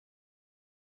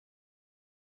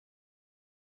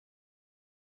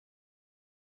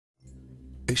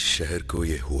इस शहर को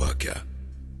ये हुआ क्या?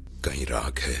 कहीं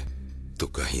राख है तो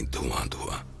कहीं धुआं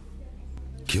धुआं।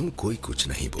 क्यों कोई कुछ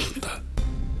नहीं बोलता?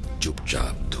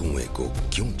 चुपचाप धुएं को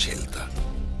क्यों झेलता?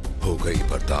 हो गई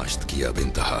बर्दाश्त की अब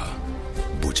इंतहा।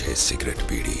 बुझे सिगरेट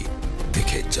बीड़ी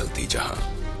दिखे जलती जहां।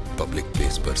 पब्लिक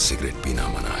प्लेस पर सिगरेट पीना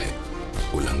मना है।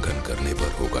 उल्लंघन करने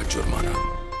पर होगा जुर्माना।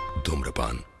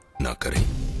 धूम्रपान ना करें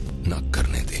ना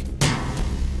करने दें।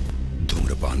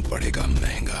 धूम्रपान पड़ेगा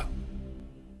महंगा।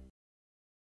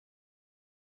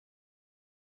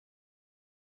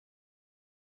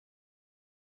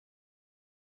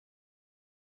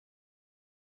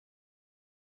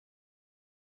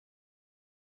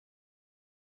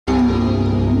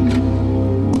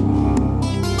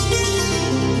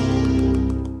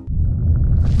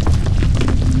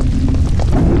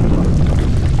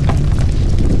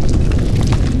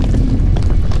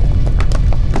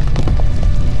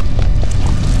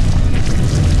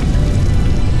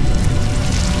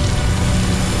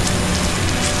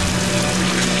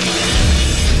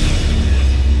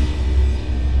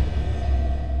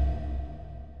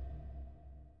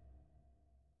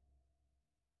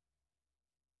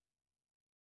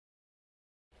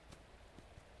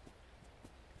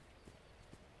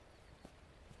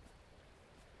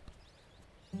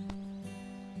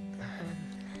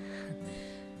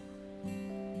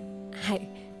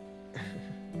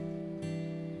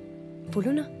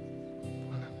 बोलो ना।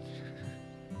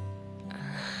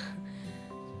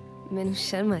 मैंने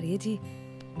शर्म आ रही है जी,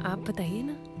 आप बताइए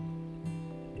ना।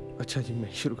 अच्छा जी, मैं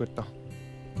शुरू करता हूँ।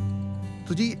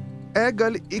 तो जी ए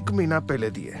गल 1 महीना पहले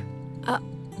दी है।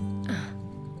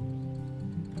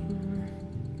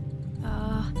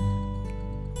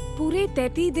 पूरे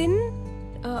 33 दिन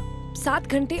 7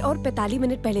 घंटे और 45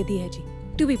 मिनट पहले दी है जी,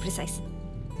 टू बी प्रिसाइज।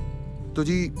 तो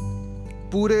जी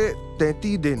पूरे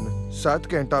 33 दिन 7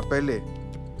 घंटा पहले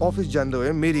ऑफिस जाते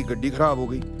हुए मेरी गड्डी खराब हो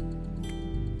गई।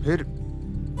 फिर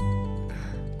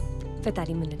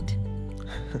 45 मिनट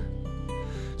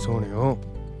सोने हो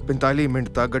 45 मिनट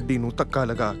तक गड्डी नू धक्का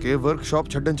लगा के वर्कशॉप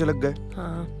छड्डन च लग गए।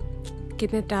 हाँ,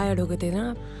 कितने टायर्ड हो गए थे ना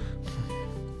आप।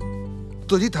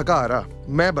 तो जी थका आ रहा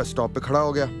मैं बस स्टॉप पे खड़ा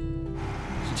हो गया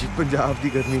जी। पंजाब दी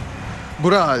गर्मी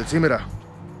बुरा हाल सी मेरा।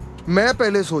 मैं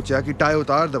पहले सोचा कि टाई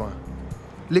उतार दवा,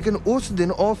 लेकिन उस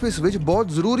दिन ऑफिस विच बहुत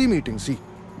जरूरी मीटिंग सी।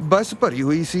 बस भरी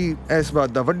हुई सी, इस बात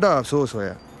दा वड्डा अफसोस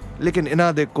होया। लेकिन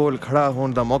इन्हां दे कोल खड़ा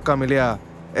होने दा मौका मिलिया,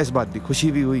 इस बात दी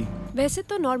खुशी भी हुई। वैसे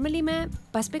तो नॉर्मली मैं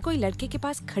बस पे कोई लड़के के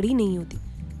पास खड़ी नहीं होती,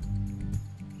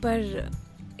 पर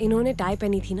इन्होंने टाई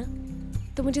पहनी थी ना,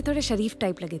 तो मुझे थोड़े शरीफ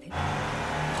टाइप लगे थे।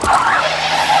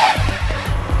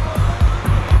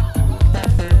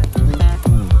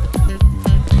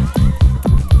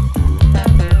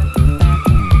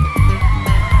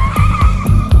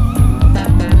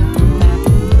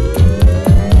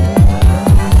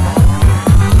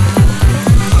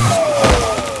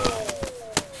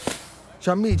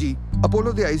 शामी जी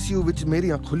अपोलो दे आईसीयू विच मेरी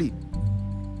आँख खुली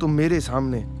तो मेरे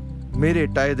सामने मेरे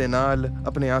टाई दे नाल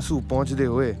अपने आंसू पहुंचदे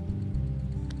हुए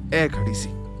ए खड़ी सी।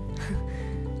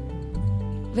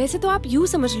 वैसे तो आप यूं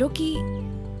समझ लो कि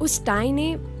उस टाई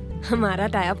ने हमारा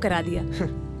टाई अप करा दिया।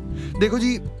 देखो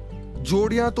जी,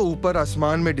 जोड़ियां तो ऊपर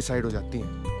आसमान में डिसाइड हो जाती हैं,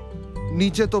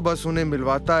 नीचे तो बस उन्हें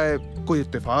मिलवाता है कोई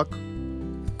इत्तेफाक,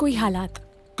 कोई हालात,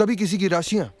 कभी किसी की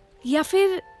राशियां, या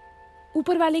फिर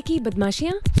ऊपर वाले की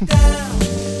बदमाशियां।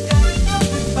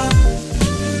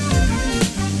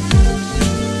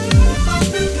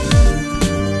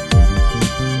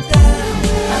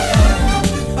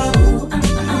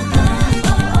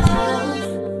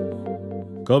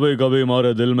 कभी कभी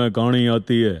हमारे दिल में कहानी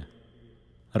आती है,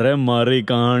 अरे मारी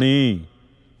कहानी,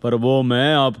 पर वो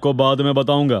मैं आपको बाद में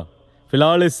बताऊंगा।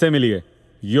 फिलहाल इससे मिलिए।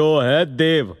 यो है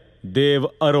देव, देव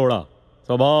अरोड़ा।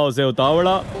 स्वभाव से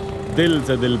उतावड़ा, दिल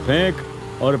से दिल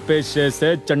फेंक और पेशे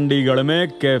से चंडीगढ़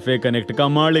में कैफे कनेक्ट का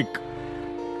मालिक।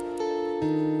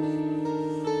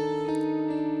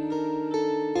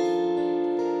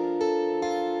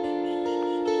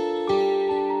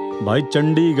 भाई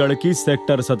चंडीगढ़ की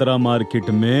सेक्टर 17 मार्केट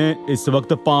में इस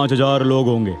वक्त 5000 लोग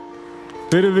होंगे,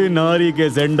 फिर भी नारी के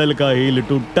सैंडल का हील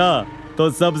टूटा तो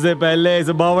सबसे पहले इस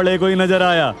बावड़े को ही नजर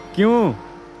आया। क्यों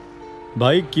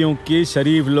भाई? क्योंकि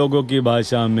शरीफ लोगों की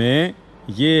भाषा में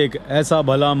ये एक ऐसा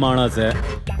भला मानस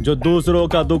है जो दूसरों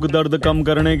का दुख दर्द कम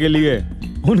करने के लिए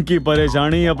उनकी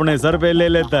परेशानी अपने सर पे ले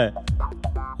लेता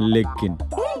है। लेकिन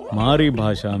हमारी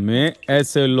भाषा में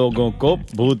ऐसे लोगों को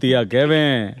भूतिया कहवे,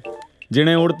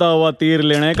 जिन्हें उड़ता हुआ तीर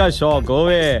लेने का शौक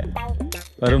होवे।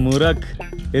 पर मूर्ख,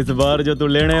 इस बार जो तू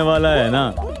लेने वाला है ना,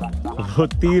 वो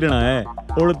तीर ना है,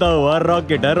 उड़ता हुआ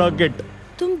रॉकेट है, रॉकेट।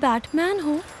 तुम बैटमैन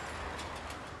हो?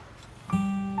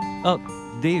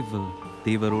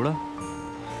 देव अरोड़ा।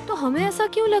 तो हमें ऐसा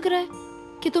क्यों लग रहा है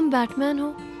कि तुम बैटमैन हो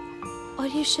और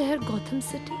ये शहर गॉथम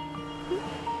सिटी?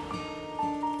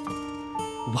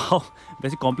 वाह,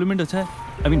 वैसे कॉम्प्लीमेंट अच्छा है।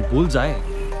 आई मीन बोल जाए।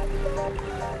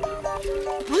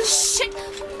 बुलशिट!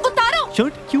 उतारो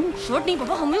शर्ट क्यों? शर्ट नहीं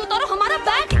बाबा, हमें उतारो हमारा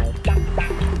बैग।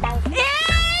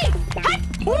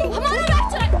 हमारा बैग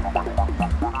चला।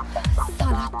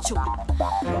 साला चोर।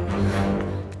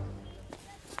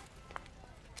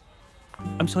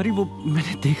 I'm sorry, वो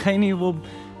मैंने देखा ही नहीं। वो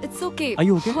It's okay. Are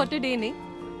you okay? Hot day नहीं?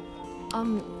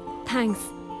 Thanks.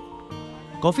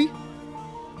 Coffee?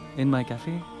 In my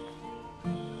cafe?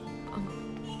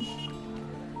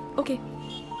 Okay.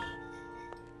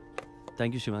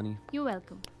 Thank you, Shivani. You're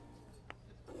welcome.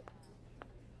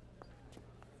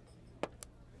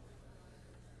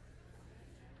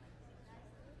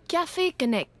 Cafe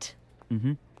Connect.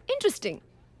 Interesting.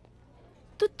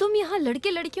 तो तुम यहाँ लड़के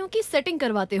लड़कियों की सेटिंग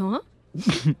करवाते हो, हाँ?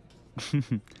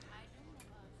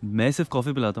 मैं सिर्फ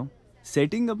कॉफी पिलाता हूँ,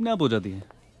 सेटिंग अपने आप हो जाती है।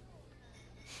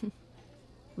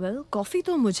 Well, कॉफी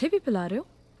तो मुझे भी पिला रहे हो।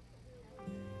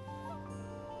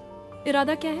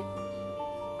 इरादा क्या है?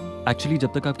 एक्चुअली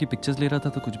जब तक आपकी पिक्चर्स ले रहा था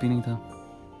तो कुछ भी नहीं था,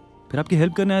 फिर आपकी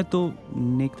हेल्प करने आया तो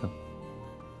नेक था,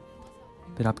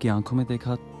 फिर आपकी आंखों में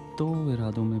देखा तो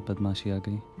इरादों में बदमाशी आ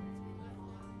गई।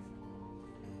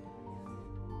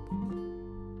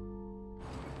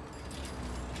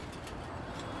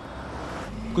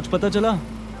 कुछ पता चला?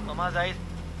 ममाज आई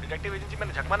डिटेक्टिव एजेंसी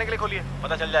मैंने झक मारने के लिए खोली है,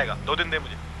 पता चल जाएगा। 2 दिन दे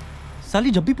मुझे।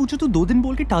 साली जब भी पूछो तो 2 दिन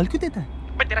बोल के टाल क्यों देता है?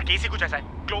 मैं तेरा केस ही कुछ ऐसा है,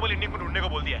 ग्लोबल इंडियन को ढूंढने को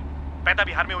बोल दिया है। पैदा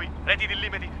बिहार में हुई, रहती दिल्ली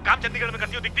में थी, काम चंडीगढ़ में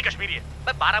करती हो, दिखती कश्मीरी है।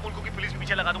 मैं 12 मुल्कों की पुलिस भी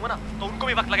पीछे लगा दूंगा ना तो उनको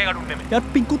भी वक्त लगेगा ढूंढने में। यार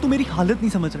पिंकू, तू मेरी हालत नहीं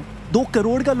समझ रहा। 2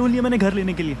 करोड़ का लोन लिया मैंने घर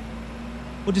लेने के लिए,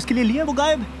 और जिसके लिए लिया वो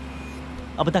गायब है।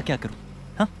 अब बता क्या करूं?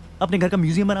 हाँ, अपने घर का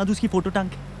म्यूजियम बना दूं उसकी फोटो टांग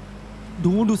के?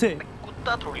 ढूंढ उसे।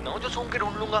 कुत्ता थोड़ी ना हो जो सूंघ के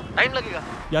ढूंढ लूंगा, टाइम लगेगा।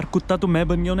 यार कुत्ता तो मैं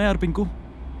बन गया हूं ना यार पिंकू।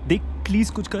 देख प्लीज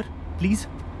कुछ कर, प्लीज।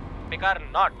 बेकार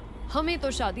नॉट। हमें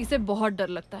तो शादी से बहुत डर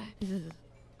लगता है।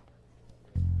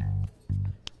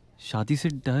 शादी से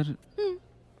डर?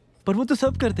 पर वो तो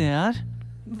सब करते हैं यार।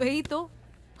 वही तो,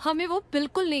 हमें वो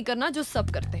बिल्कुल नहीं करना जो सब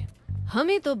करते हैं।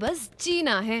 हमें तो बस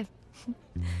जीना है।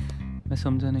 मैं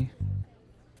समझा नहीं।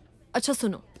 अच्छा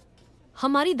सुनो,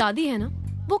 हमारी दादी है ना,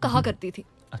 वो कहा करती थी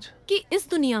अच्छा। कि इस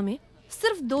दुनिया में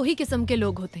सिर्फ 2 ही किस्म के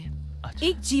लोग होते हैं। अच्छा।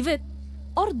 एक जीवित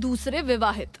और दूसरे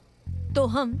विवाहित। तो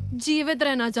हम जीवित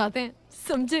रहना चाहते हैं,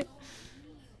 समझे?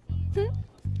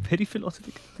 Very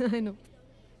philosophical. I know.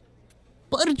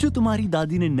 पर जो तुम्हारी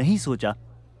दादी ने नहीं सोचा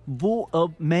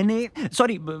वो मैंने,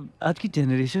 सॉरी, आज की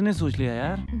जनरेशन ने सोच लिया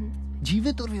यार।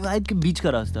 जीवित और विवाहित के बीच का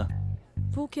रास्ता।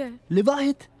 वो क्या है?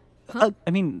 विवाहित।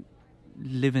 I mean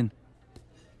live in.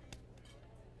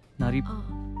 नारी,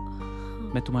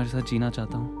 मैं तुम्हारे साथ जीना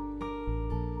चाहता हूँ।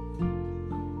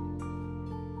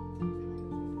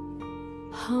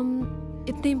 हम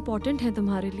इतने इम्पोर्टेंट हैं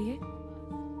तुम्हारे लिए?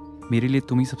 मेरे लिए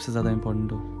तुम ही सबसे ज्यादा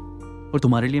इम्पोर्टेंट हो, और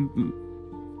तुम्हारे लिए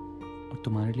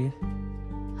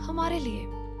हमारे लिए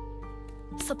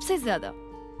सबसे ज्यादा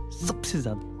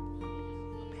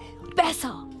पैसा,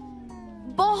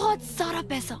 बहुत सारा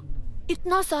पैसा,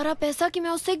 इतना सारा पैसा कि मैं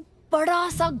उससे एक बड़ा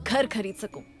सा घर खरीद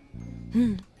सकूं।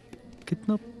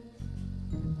 कितना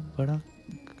बड़ा?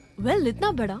 वेल,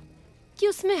 इतना बड़ा कि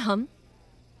उसमें हम,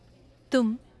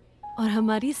 तुम और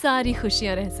हमारी सारी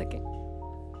खुशियां रह सके।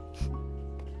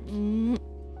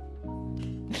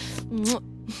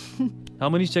 हाँ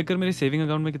मनीष, चेक कर मेरे सेविंग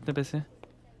अकाउंट में कितने पैसे हैं।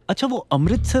 अच्छा, वो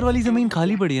अमृतसर वाली जमीन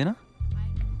खाली पड़ी है ना,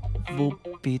 वो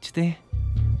बेचते हैं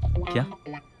क्या?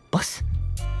 बस।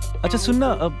 अच्छा सुनना,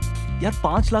 अब यार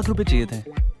 5 लाख रुपए चाहिए थे।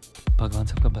 भगवान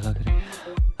सबका भला करे।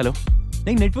 हेलो,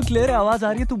 नहीं नेटवर्क क्लियर है, आवाज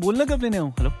आ रही है, तू बोलना कब लेने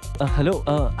आऊं? हेलो हेलो,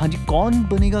 हाँ जी, कौन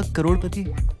बनेगा करोड़पति?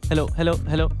 Hello hello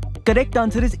hello, correct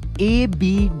answer is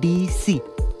ABDC,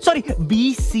 sorry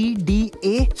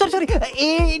BCDA, sorry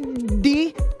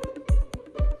ADBC।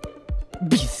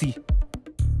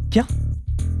 क्या?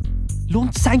 Loan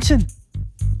sanction?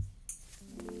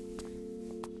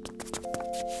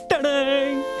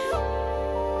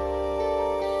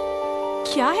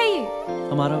 क्या है ये?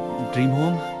 हमारा ड्रीम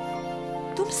होम।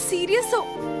 तुम सीरियस हो?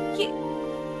 ये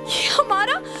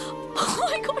हमारा? Oh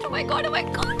my God, oh my God, oh my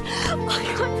God, oh my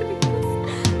God.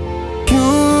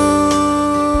 क्यों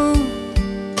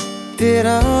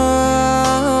तेरा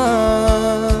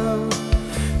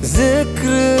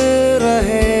जिक्र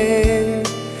रहे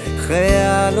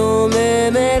ख्यालों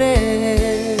में मेरे,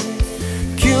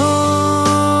 क्यों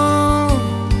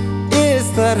इस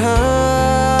तरह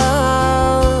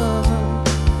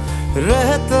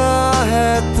रहता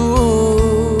है तू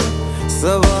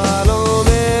सवालों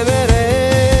में मेरे।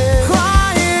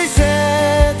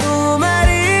 ख्वाहिशें तू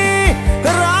मेरी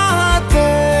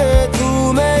राहतें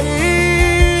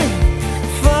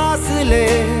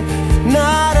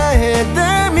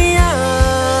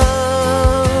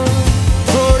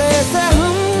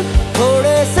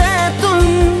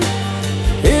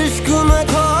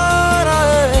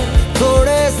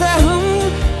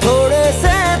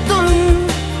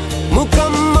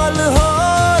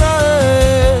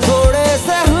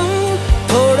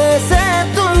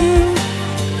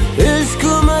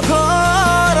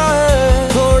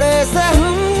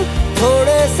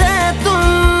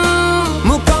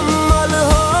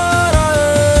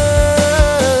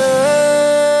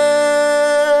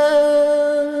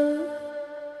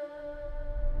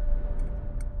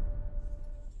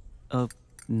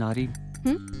Nari.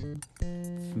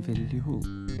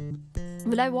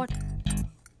 Will I what?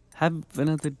 Have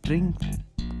another drink?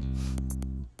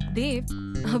 देव,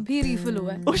 अभी रिफिल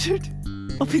हुआ है। Oh shit!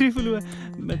 अभी रिफिल हुआ है।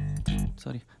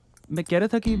 मैं कह रहा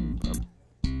था कि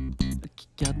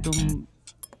क्या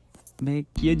मैं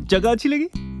ये जगह अच्छी लगी?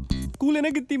 कूल है ना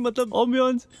कितनी, मतलब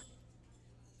ambience,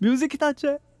 म्यूजिक कितना अच्छा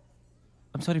है।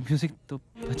 I'm sorry, म्यूजिक तो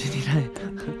बज नहीं रहा है।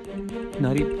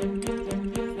 नारी,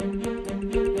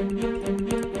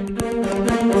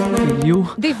 you?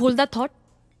 Dev, hold that thought.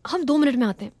 हम 2 मिनट में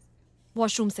आते हैं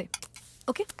वॉशरूम से,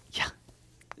 ओके? या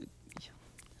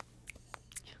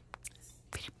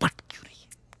मेरी पट क्यों रही है?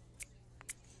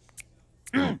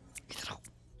 इधर आओ।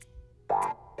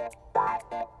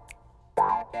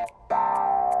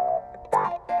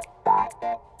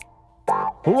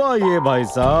 हुआ ये भाई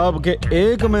साहब कि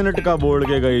 1 मिनट का बोल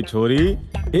के गई छोरी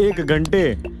 1 घंटे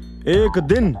 1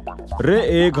 दिन रे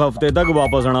 1 हफ्ते तक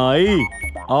वापस ना आई।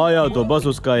 आया तो बस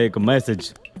उसका एक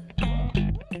मैसेज,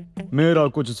 मेरा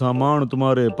कुछ सामान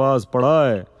तुम्हारे पास पड़ा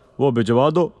है, वो भिजवा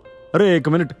दो। अरे 1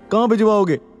 मिनट, कहाँ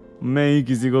भिजवाओगे? मैं ही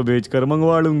किसी को भेजकर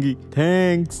मंगवा लूंगी,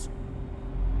 थैंक्स।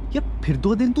 यार फिर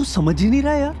 2 दिन तू समझ ही नहीं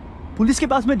रहा यार। पुलिस के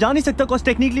पास मैं जा नहीं सकता cause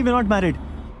technically we're not married,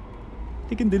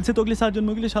 लेकिन दिल से तो अगले 7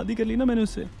 जन्मों के लिए शादी कर ली ना मैंने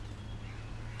उससे।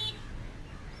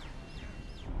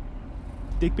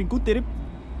 देख पिंकू, तेरे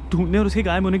ढूंढने और उसके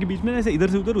गायब होने के बीच में ऐसे इधर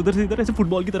से उधर ऐसे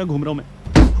फुटबॉल की तरह घूम रहा हूं मैं।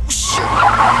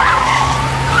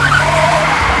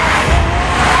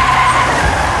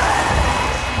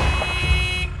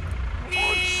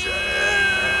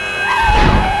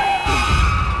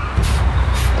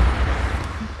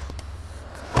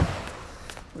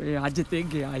 आज ते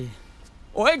गया है।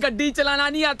 ओए गड्डी चलाना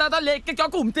नहीं आता तो लेके क्यों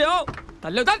घूमते हो?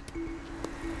 थल्ले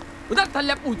उधर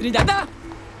थल्ले पूतनी जाता।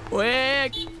 ओए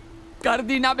कर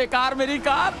दी ना बेकार मेरी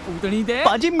कार, पूतनी दे।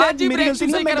 पाजी मेरी गलती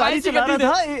नहीं, मैं गाड़ी चला रहा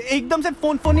था, एकदम से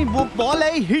फोन ही वो बॉल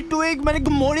है हिट टू एक मैंने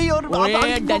मोड़ी और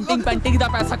ओए डेंटिंग पेंटिंग का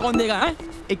पैसा कौन देगा हैं?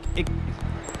 एक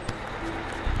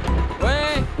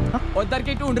ओए उधर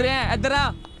की ढूंढ रहे हैं, इधर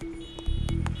आ।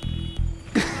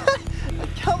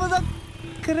 क्या मजाक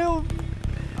कर रहे हो?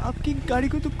 आपकी गाड़ी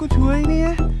को तो कुछ हुआ ही नहीं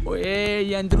है। ओए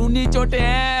ये अंदरूनी चोटें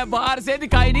हैं, बाहर से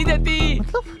दिखाई नहीं देती।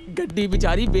 मतलब? गड्डी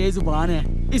बेचारी बेजुबान है,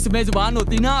 इसमें जुबान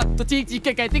होती ना तो चीख चीख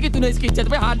के कहती कि तूने इसकी इज्जत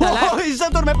पे हाथ डाला है।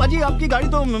 इज्जत और मैं पाजी, आपकी गाड़ी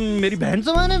तो मेरी बहन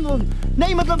समान है।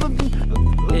 नहीं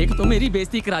मतलब एक तो मेरी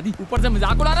बेइज्जती करा दी, ऊपर से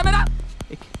मजाक उड़ा रहा मेरा।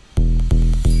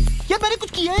 यार मैंने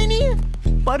कुछ किया ही नहीं है,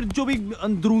 पर जो भी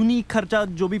अंदरूनी खर्चा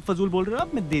जो भी फजूल बोल रहे हो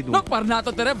आप, मैं दे दूंगा। पढ़ना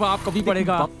तो तेरे बाप को भी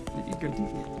पड़ेगा।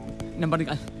 नंबर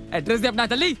निकाल, एड्रेस दे अपना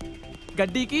जल्दी।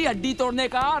 गड्डी की हड्डी तोड़ने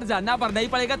का और जाना भरना ही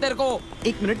पड़ेगा तेरे को।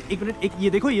 एक मिनट, ये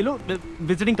देखो, ये लो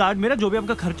विजिटिंग कार्ड मेरा, जो भी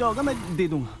आपका खर्चा होगा मैं दे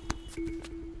दूंगा।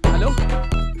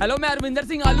 हेलो मैं अरविंदर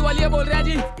सिंह आलू वालिया बोल रहा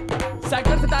जी।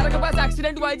 सेक्टर 17 के पास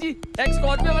एक्सीडेंट हुआ है जी। एक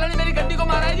स्कॉर्पियो वाला ने मेरी गड्डी को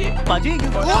मारा है जी। पाजी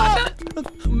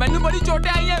मैंने बड़ी चोटें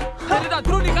आई हैं, मेरे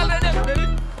दांतरू निकल रहे हैं, मेरी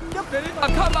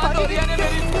अखा बात हो रही है मेरी।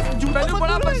 मैंने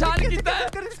बड़ा परेशान किया है,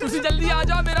 तुसी जल्दी आ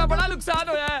जाओ, मेरा बड़ा नुकसान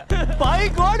होया है। भाई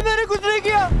गॉड, मैंने कुछ नहीं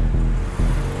किया।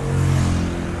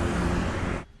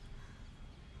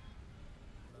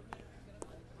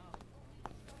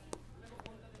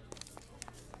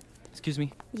 Excuse me.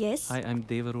 Yes. Hi, I'm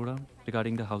Deva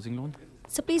regarding the housing loan.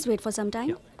 So please wait for some time.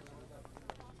 Yeah.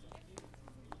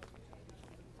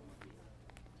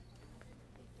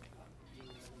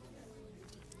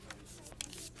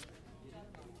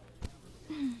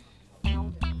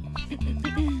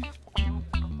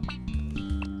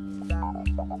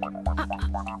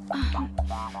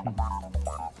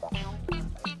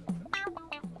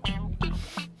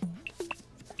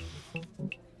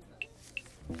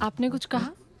 आपने कुछ कहा?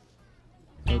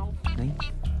 नहीं,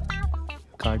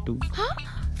 कार्टून।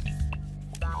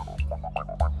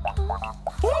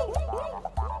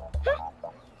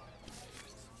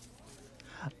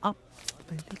 आप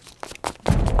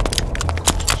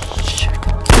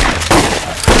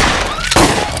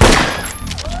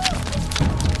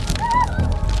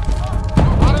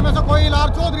हमारे में से कोई लाल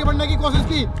चौधरी बनने की कोशिश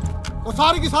की तो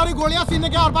सारी की सारी गोलियां सीने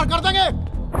के आर पार कर देंगे।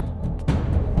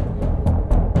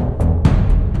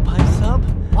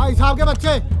 भाई साहब के बच्चे,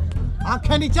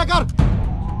 आंखें नीचे कर।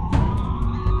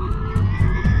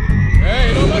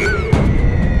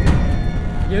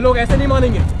 ये लोग ऐसे नहीं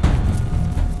मानेंगे,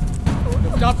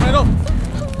 चुपचाप ठहरो।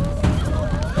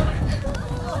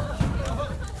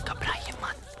 घबराइए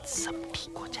मत, सब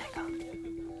ठीक हो जाएगा।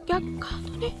 क्या कहा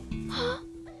तूने? हाँ?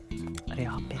 अरे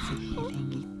आप ऐसे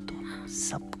हिलेंगी तो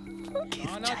सब गिर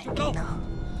जाएंगे ना।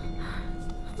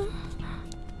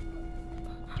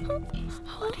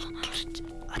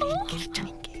 अरे गिर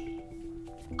जाएंगे।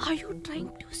 Are you trying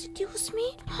to seduce me?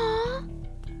 हाँ?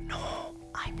 No,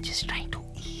 I'm just trying to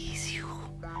ease you.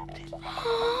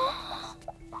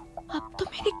 अब तो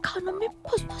मेरे कानों में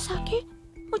फुसफुसा के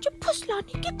मुझे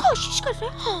फुसलाने की कोशिश कर रहे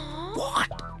हैं।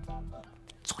 What?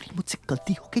 Sorry, मुझसे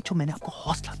गलती हो गई जो मैंने आपको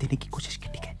हौसला देने की कोशिश की,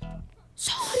 ठीक है?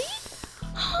 Sorry?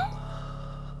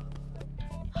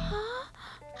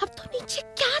 अब तो नीचे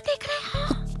क्या देख रहे हैं?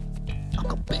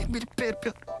 आपका पैर मेरे पैर पे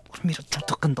और मेरा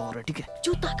जूता गंदा हो रहा है, ठीक है?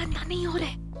 जूता गंदा नहीं हो रहा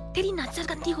है, तेरी नजर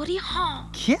गंदी हो रही है।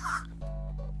 हाँ। क्या?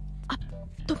 अब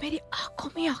तो मेरी आंखों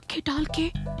में आंखें डाल के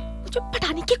मुझे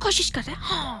पटाने की कोशिश कर रहा है।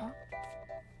 हाँ।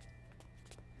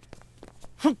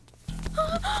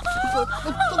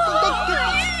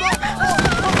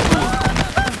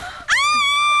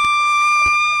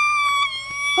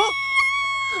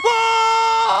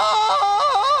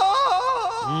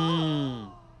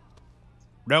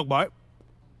 देख भाई,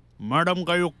 मैडम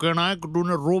का ये कहना है कि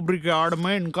तूने रोबरी के आड़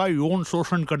में इनका यौन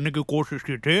शोषण करने की कोशिश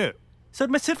की थी। सर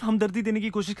मैं सिर्फ हमदर्दी देने की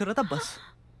कोशिश कर रहा था, बस।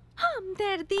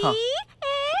 हमदर्दी? हाँ।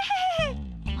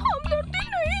 हमदर्दी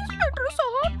नहीं इंस्पेक्टर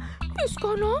साहब,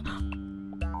 इसका ना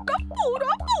का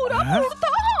पूरा मूड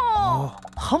था।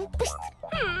 हम पिस्ती?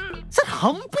 सर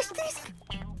हम पिस्ती?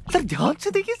 सर ध्यान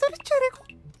से देखिए सर इस चेहरे को।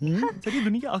 सर ये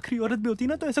दुनिया की आखिरी औरत भी होती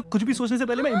ना तो ऐसा कुछ भी सोचने से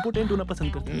पहले मैं इम्पोर्टेंट होना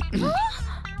पसंद करता हूँ।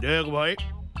 देख भाई,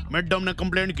 मैडम ने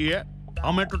कंप्लेंट की है,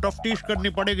 हमें तो तफ्तीश करनी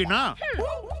पड़ेगी ना।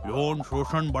 यौन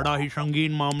शोषण बड़ा ही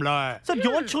संगीन मामला है। सर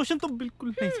यौन शोषण तो बिल्कुल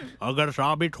नहीं सर। अगर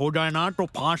साबित हो जाए ना तो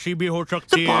फांसी भी हो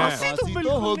सकती है। फांसी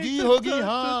तो होगी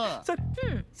हाँ।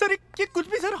 सर ये कुछ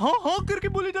भी सर हाँ हाँ करके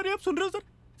बोले जा रहे हैं, आप सुन रहे हो सर?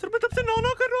 सर मैं तब से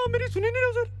ना कर रहा हूँ, मेरी सुनी नहीं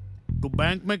रहा सर। तू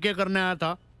बैंक में क्या करने आया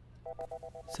था?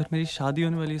 सर मेरी शादी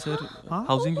होने वाली है सर,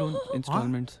 हाउसिंग लोन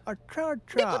इंस्टॉलमेंट्स। अच्छा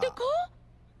देखो देखो,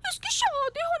 इसकी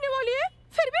शादी होने वाली है,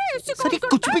 फिर भी ऐसे सर ये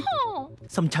कुछ भी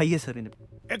समझाइए सर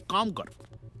इन्हें। एक काम कर,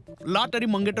 ला तेरी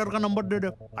मंगेतर का नंबर दे दे।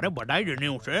 अरे बधाई देने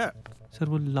उसे। सर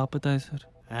वो लापता है सर।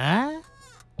 हैं?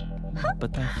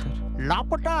 लापता है सर।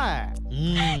 लापता है?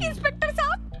 इंस्पेक्टर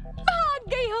साहब भाग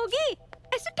गई होगी,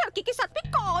 ऐसे ठगी के साथ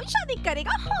में कौन शादी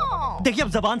करेगा? हाँ। देखिए अब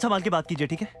जबान संभाल के बात कीजिए,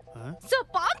 ठीक है?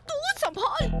 जबान तू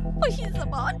संभाल, वही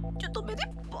जबान जो तू मेरे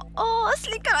बॉस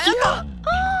लेकर आया था।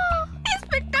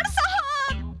 इंस्पेक्टर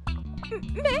साहब,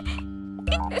 मैं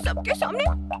इतने सबके सामने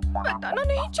बताना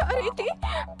नहीं चाह रही थी,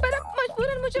 पर अब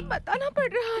मजबूरन मुझे बताना पड़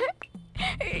रहा है।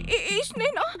 इसने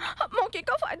ना मौके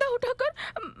का फायदा उठाकर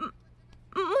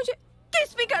मुझे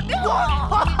किस भी कर दिया।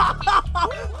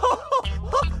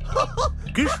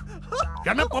 किस?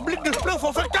 यानी public display of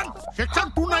affection section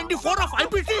 294 of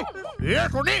IPC. ये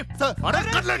सुनी अरे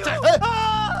कर ले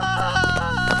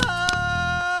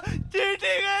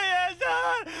चीटिंग है ये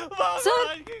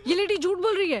सर, ये लेडी झूठ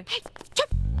बोल रही है।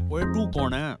 ओए तू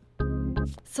कौन है?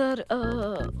 सर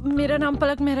मेरा नाम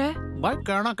पलक मेहरा है। भाई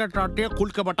कहना क्या चाहती है,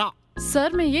 खुल के बता।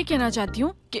 सर मैं ये कहना चाहती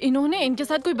हूँ कि इन्होंने इनके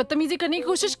साथ कोई बदतमीजी करने की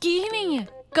कोशिश की ही नहीं है,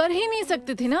 कर ही नहीं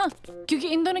सकते थे ना, क्योंकि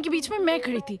इन दोनों के बीच में मैं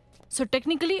खड़ी थी। सो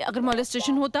टेक्निकली अगर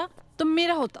मोलेस्टेशन होता तो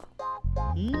मेरा होता।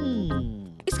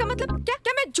 इसका मतलब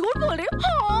क्या मैं झूठ बोल रही हूँ?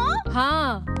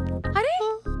 हाँ। अरे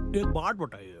एक बात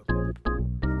बताइए,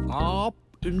 आप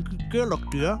इनकी क्या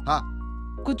लगती है? हाँ।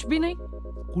 कुछ भी नहीं।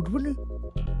 कुछ भी नहीं?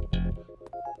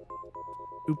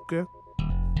 क्या?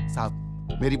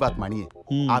 साहब मेरी बात मानिए,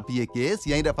 आप ये केस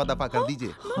यहीं रफा दफा कर दीजिए।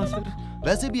 हाँ सर।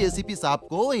 वैसे भी एसीपी साहब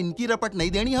को इनकी रपट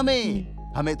नहीं देनी,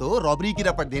 हमें तो रॉबरी की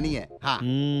रपट देनी है। हाँ।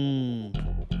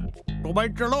 तो भाई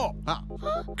चलो,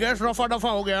 केस रफा दफा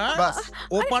हो गया है, बस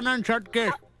ओपन एंड शट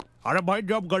केस। अरे भाई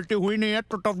जब गलती हुई नहीं है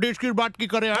तो तफ्तीश की बात की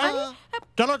करे हैं?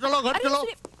 चलो चलो घर चलो,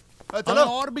 चलो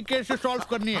और भी केसेस सॉल्व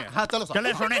करनी है। हाँ चलो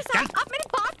चले सुने। आप मेरी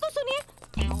बात को सुनिए,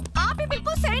 आप भी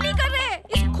बिल्कुल सही नहीं कर रहे।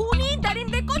 इस खूनी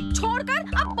दरिंदे को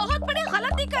छोड़कर आप बहुत बड़ी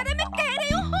गलती कर रहे, मैं कह रही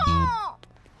हूँ।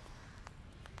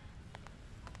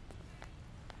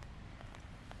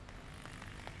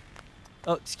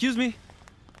 Excuse me.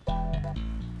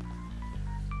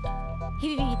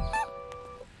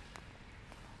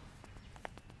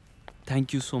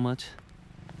 Thank you so much.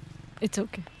 It's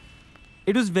okay.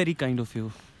 It was very kind of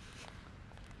you.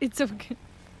 It's okay.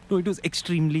 No, it was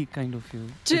extremely kind of you.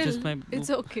 Chill. Just my...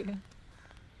 It's okay.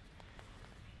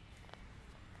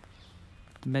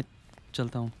 मैं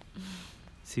चलता हूँ.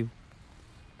 See you.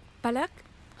 पलक?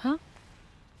 हाँ?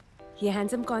 ये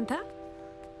हैंडसम कौन था?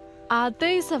 आते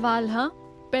ही सवाल। हाँ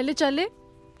पहले चले।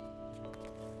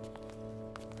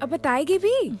 अब बताएगी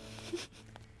भी?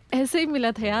 ऐसे ही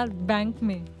मिला था यार बैंक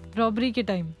में रॉबरी के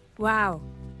टाइम। वाओ,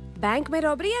 बैंक में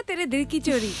रॉबरी या तेरे दिल की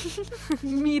चोरी?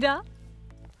 मीरा।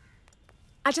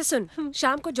 अच्छा सुन,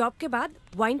 शाम को जॉब के बाद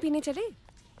वाइन पीने चले?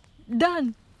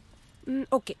 डन।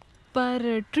 ओके।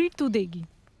 पर ट्रीट तू देगी,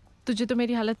 तुझे तो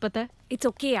मेरी हालत पता है। इट्स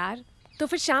ओके यार, तो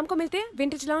फिर शाम को मिलते हैं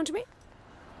विंटेज लाउंज में।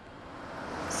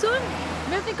 सुन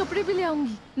मैं अपने कपड़े भी ले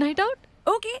आऊंगी। Night out.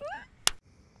 ओके।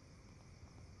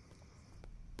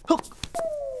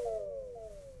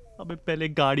 अबे पहले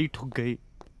गाड़ी ठुक गई।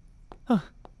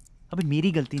 अबे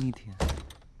मेरी गलती नहीं थी यार।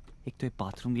 एक तो ये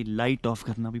बाथरूम की लाइट ऑफ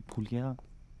करना भी भूल गया।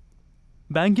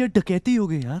 बैंक यार डकैती हो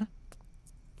गई यार।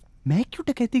 मैं क्यों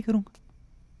डकैती करूंगा?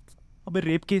 अबे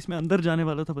रेप केस में अंदर जाने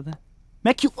वाला था, पता है?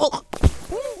 मैं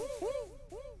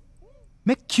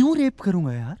क्यों रेप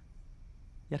करूंगा यार?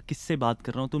 यार किससे बात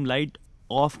कर रहा हूं? तुम लाइट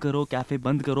ऑफ करो, कैफे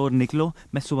बंद करो और निकलो।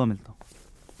 मैं सुबह मिलता हूं।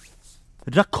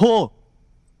 रखो।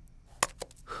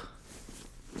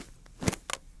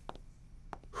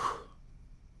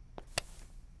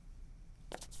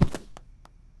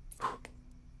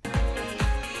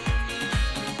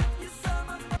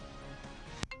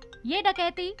 ये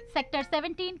डकैती सेक्टर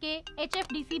 17 के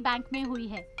HFDC बैंक में हुई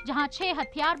है, जहां 6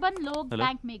 हथियारबंद लोग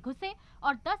बैंक में घुसे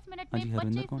और 10 मिनट में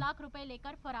 25 लाख रुपए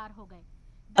लेकर फरार हो गए।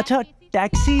 अच्छा,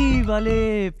 टैक्सी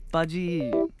वाले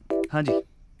पाजी। हाँ जी।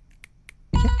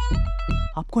 क्या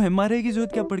आपको MRI की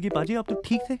जरूरत क्या पड़ गई पाजी? आप तो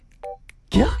ठीक थे।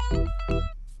 क्या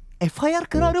FIR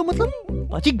करा रहे हो? मतलब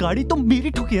पाजी गाड़ी तो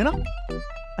मेरी ठुकी है ना।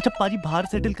 अच्छा पाजी बाहर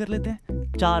सेटल कर लेते हैं,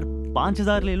 4-5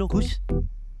 हजार ले लो, खुश?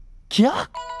 क्या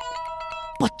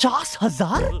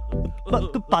 50,000?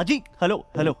 पाजी हेलो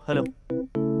हेलो हेलो,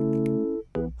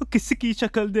 किसकी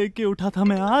शक्ल देख के उठा था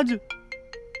मैं आज?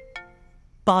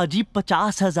 पाजी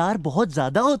 50,000 बहुत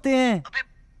ज्यादा होते हैं। अबे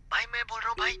भाई मैं बोल रहा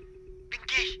हूँ भाई,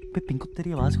 पिंकेश। पिंकू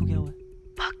तेरी आवाज को क्या हुआ?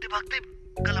 भागते भागते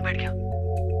गला बैठ गया।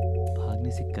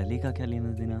 भागने से गले का क्या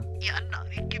लेना देना? यार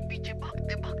नारी के पीछे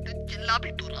भागते भागते चिल्ला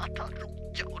भी तो रहा था,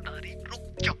 रुक जाओ नारी, रुक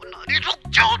जाओ नारी, रुक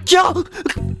जाओ। क्या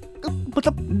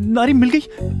मतलब नारी मिल गई?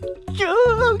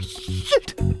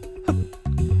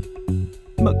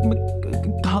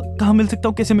 कहाँ मिल सकता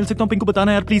हूँ, कैसे मिल सकता हूँ? पिंकू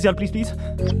बताना यार, प्लीज यार, प्लीज प्लीज।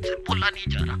 मुझसे बोला नहीं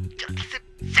जा रहा, जल्दी से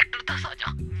सेक्टर 10 आ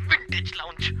जा, विंटेज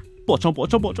लाउंज।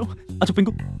 पहुंचो। अच्छा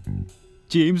पिंकू,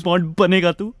 जेम्स बॉन्ड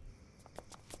बनेगा तू?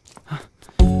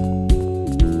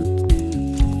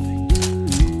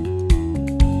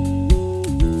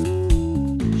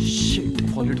 शिट,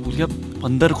 वॉलेट भूल गया।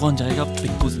 अंदर कौन जाएगा?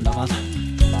 पिंकू जिंदाबाद।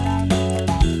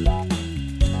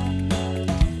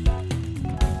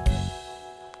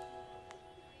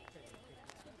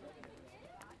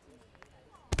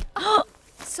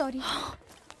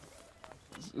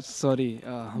 सॉरी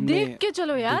हमने देख के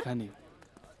चलो यार। देखा नहीं।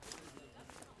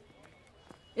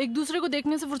 एक दूसरे को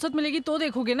देखने से फुर्सत मिलेगी तो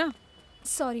देखोगे ना।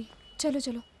 सॉरी, चलो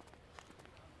चलो।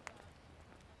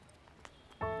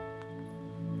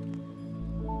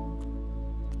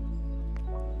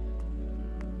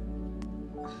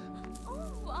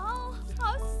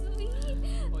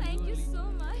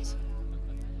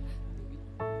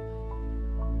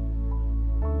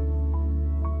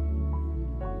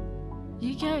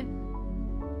 ये क्या है?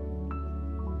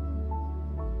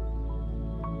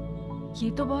 ये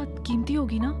तो बहुत कीमती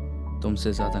होगी ना?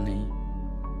 तुमसे ज्यादा नहीं।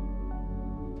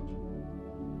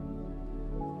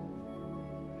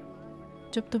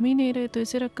 जब तुम ही नहीं रहे तो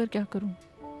इसे रख कर क्या करूं?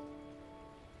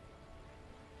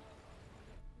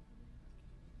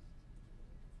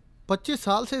 पच्चीस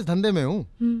साल से इस धंधे में हूं,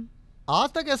 आज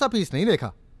तक ऐसा पीस नहीं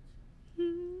देखा।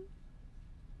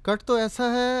 कट तो ऐसा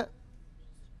है,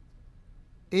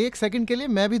 1 सेकंड के लिए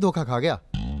मैं भी धोखा खा गया।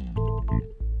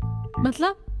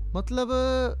 मतलब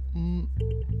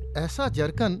ऐसा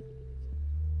जरकन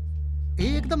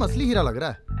एकदम असली हीरा लग रहा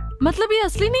है। मतलब ये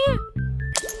असली नहीं है?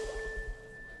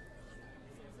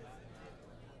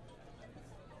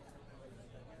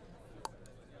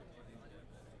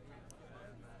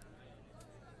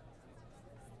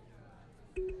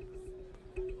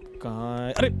 कहाँ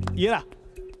है? अरे ये रहा।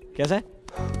 कैसा है?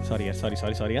 सॉरी यार,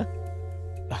 सॉरी यार,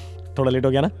 थोड़ा लेट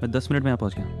हो गया ना। मैं 10 मिनट में यहाँ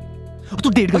पहुंच गया। तू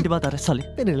 1.5 घंटे बाद आ रहा है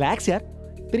साले। रिलैक्स यार,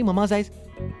 तेरी मम्मा साइज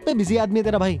पे बिजी आदमी है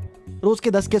तेरा भाई, रोज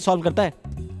के 10 केस सॉल्व करता है।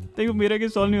 देखो मेरा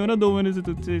केस सॉल्व नहीं हो रहा 2 महीने से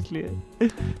तुझसे, इसलिए।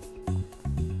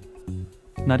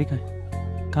 नारी कहाँ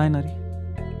है नारी?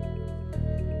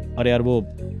 अरे यार वो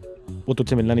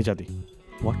तुझसे मिलना नहीं चाहती।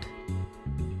 व्हाट?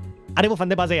 अरे वो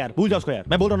फंदेबाज है यार, भूल जा उसको यार,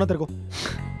 मैं बोल रहा हूँ ना तेरे को।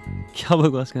 क्या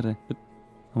बकवास कर रहे हैं?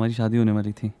 हमारी शादी होने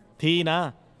वाली थी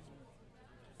ना।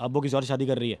 अब वो किसी और शादी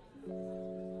कर रही है,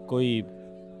 कोई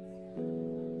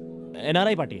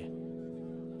NRI पार्टी है।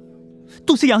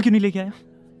 तू उसे यहाँ क्यों नहीं लेके आया?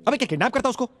 अबे क्या किडनैप करता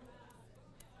उसको?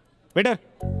 वेटर।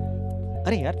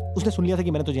 अरे यार उसने सुन लिया था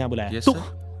कि मैंने तुझे यहाँ बुलाया। तो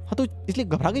हाँ तो इसलिए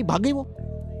घबरा गई, भाग गई वो।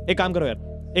 एक काम करो यार,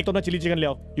 एक तो अपना चिली चिकन ले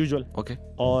आओ यूजुअल, ओके,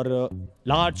 और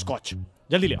लार्ज स्कॉच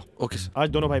जल्दी ले आओ। Okay sir. आज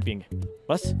दोनों भाई पियेंगे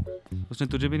बस। उसने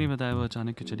तुझे भी नहीं बताया वो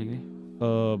अचानक क्यों चली गई?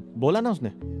 बोला ना उसने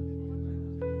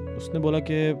बोला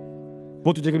कि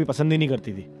वो तुझे कभी पसंद ही नहीं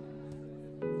करती थी,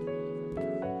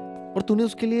 और तूने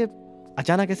उसके लिए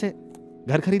अचानक ऐसे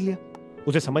घर खरीद लिया।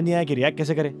 उसे समझ नहीं आया कि रिएक्ट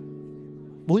कैसे करे।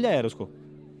 भूल जाए यार उसको।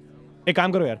 एक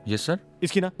काम करो यार। Yes sir.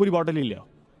 इसकी ना पूरी बॉटल ही ले आओ।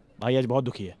 भाई आज बहुत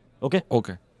दुखी है। Okay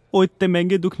okay. ओ इतने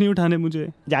महंगे दुख नहीं उठाने मुझे।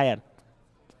 जा यार।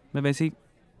 मैं वैसे ही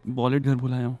वॉलेट घर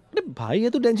भुलाया हूँ। अरे भाई ये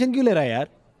तू टेंशन क्यों ले रहा है यार,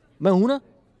 मैं हूं ना।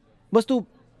 बस तू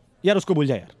यार उसको भूल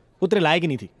जा यार, वो तेरे लायक ही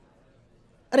नहीं थी।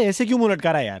 अरे ऐसे क्यों मुंह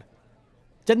लटका रहा है यार,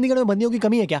 चंडीगढ़ में बंदियों की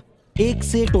कमी है क्या? एक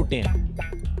से एक टोटे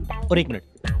हैं। और एक मिनट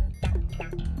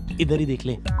इधर ही देख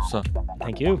ले sir.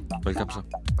 Thank you. Welcome sir.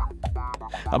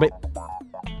 अबे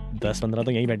 10-15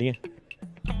 तो यहीं बैठी हैं।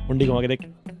 मुंडी घुमा के देख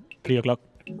 3 o'clock।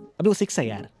 अबे वो 6 है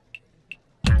यार।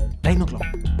 9 o'clock।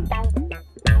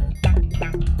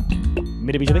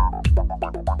 मेरे पीछे देख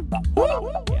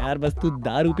यार, बस तू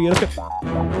दारू पी।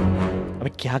 अबे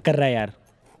क्या कर रहा है यार?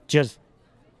 चीयर्स।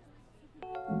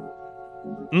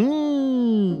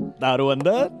 दारू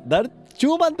अंदर, दर्द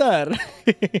चूम अंदर।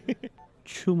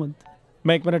 चूम अंदर।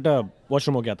 मैं 1 मिनट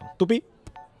वॉशरूम हो गया था, तू पी।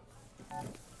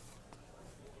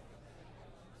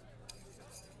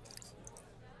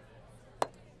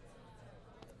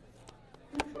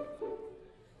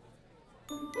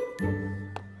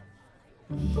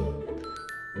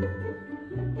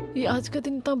 ये आज का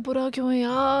दिन इतना बुरा क्यों है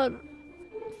यार?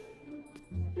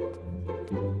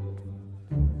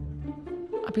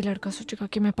 अभी लड़का सोचेगा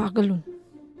कि मैं पागल हूं।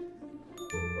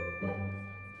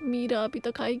 मीरा अभी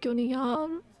तक आई क्यों नहीं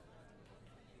यार?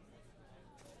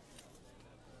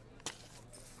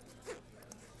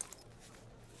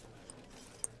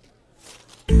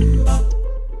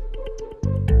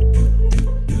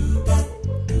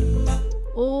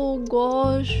 ओह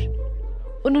गॉश,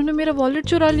 उन्होंने मेरा वॉलेट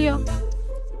चुरा लिया।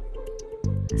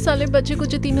 साले बच्चे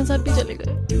कुछ 3000 भी चले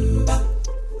गए।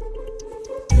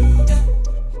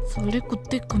 साले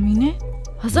कुत्ते कमीने,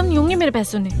 हजम नहीं होंगे मेरे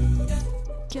पैसों ने।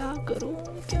 क्या करूं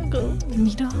क्या करूं?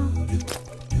 मीरा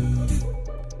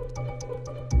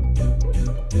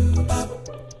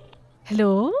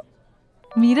हेलो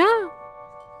मीरा,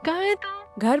 कहाँ है तू?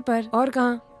 घर पर। और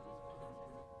कहाँ?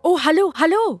 ओ हेलो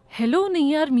हेलो हेलो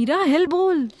नहीं यार मीरा, हेल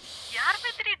बोल यार।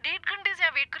 मैं तेरी 1.5 घंटे से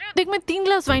वेट कर रही हूँ। देख मैं 3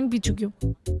 ग्लास वाइन पी चुकी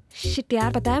हूँ। शिट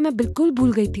यार, पता है मैं बिल्कुल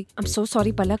भूल गई थी। I'm so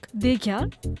sorry पलक। देख यार,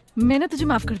 मैं ना तुझे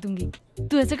माफ कर दूंगी।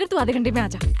 तू ऐसे कर, तू आधे घंटे में आ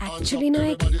जा। एक्चुअली ना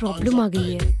एक प्रॉब्लम आ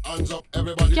गई है।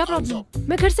 क्या प्रॉब्लम?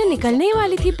 मैं घर से निकलने ही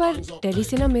वाली थी, पर दिल्ली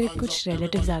से ना मेरे कुछ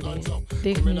रिलेटिव्स आ गए हैं।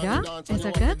 देख मीरा,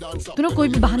 ऐसा कर, तू ना कोई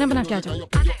भी बहाना बना के आ जा।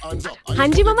 हाँ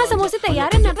जी मम्मा, समोसे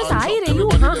तैयार है, मैं बस आ ही रही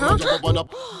हूँ। हाँ हाँ।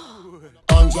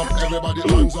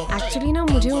 एक्चुअली ना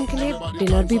मुझे उनके लिए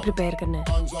डिनर भी प्रिपेयर करना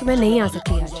है, तो मैं नहीं आ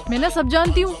सकती आज। मैं ना सब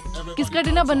जानती हूँ किसका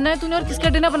डिनर बनना है तूने और किसका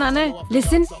डिनर बनाना है।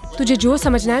 लिसन, तुझे जो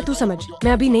समझना है तू समझ,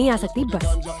 मैं अभी नहीं आ सकती बस।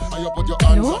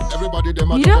 हेलो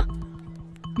मीरा,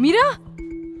 मीरा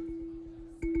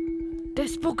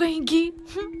डेस्पो कहेंगी।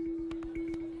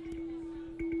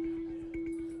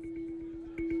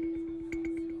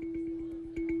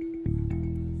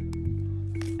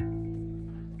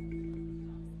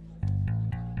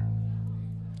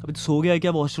 अबे सो गया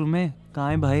क्या वॉशरूम में? कहाँ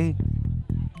है भाई?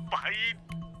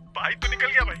 भाई तो निकल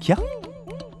गया भाई। क्या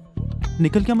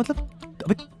निकल गया मतलब?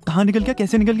 अबे कहाँ निकल गया,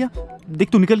 कैसे निकल गया? देख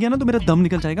तू निकल गया ना तो मेरा दम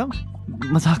निकल जाएगा।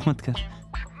 मजाक मत कर।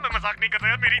 मैं मजाक नहीं कर रहा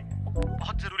यार, मेरी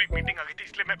बहुत जरूरी मीटिंग आ गई थी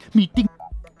इसलिए मैं। मीटिंग?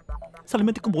 साले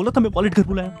मैं तेरे को बोला था मैं वॉलेट घर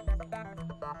बुलाया।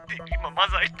 तेरी मम्मा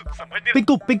जाइज तू समझ नहीं।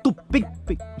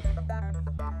 पिक।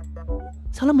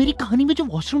 साला मेरी कहानी में जो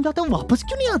वॉशरूम जाता है वो वापस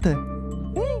क्यों नहीं आता है?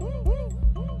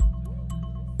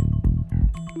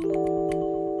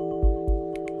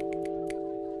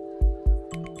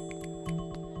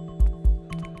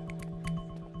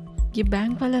 ये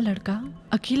बैंक वाला लड़का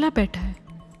अकेला बैठा है।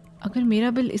 अगर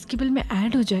मेरा बिल इसके बिल में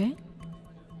ऐड हो जाए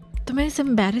तो मैं इस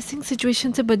एम्बैरेसिंग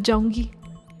सिचुएशन से बच जाऊंगी।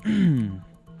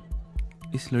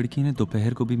 इस लड़की ने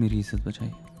दोपहर को भी मेरी इज्जत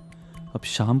बचाई, अब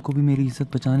शाम को भी मेरी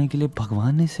इज्जत बचाने के लिए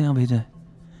भगवान ने इसे यहाँ भेजा है।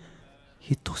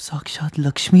 ये तो साक्षात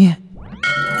लक्ष्मी है।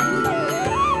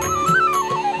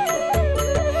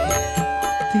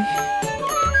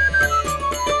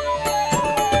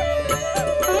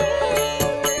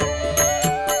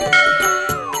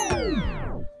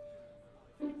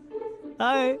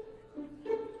 हाय।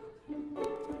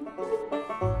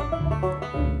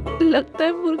 लगता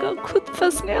है मुर्गा खुद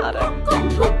फंसने आ रहा है।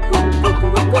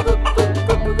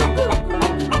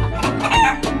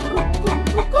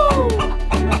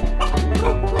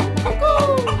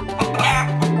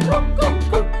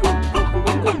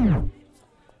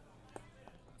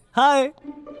 हाय।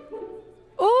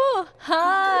 ओह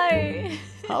हाय।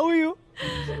 How are you?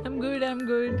 I'm good.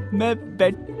 मैं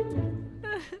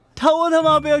बैठा हुआ था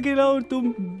वहाँ पे अकेला और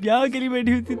तुम यहाँ अकेली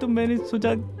बैठी हुई थी, तो मैंने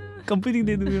सोचा कंपनी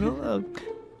दे दूँ, यू नो।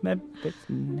 मैं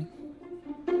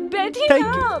बैठिए।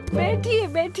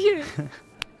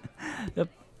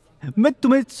 मैं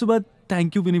तुम्हें सुबह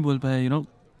थैंक यू भी नहीं बोल पाया, यू नो।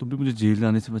 तुम भी मुझे जेल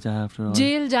जाने से बचाया आफ्टर ऑल।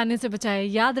 जेल जाने से बचाए,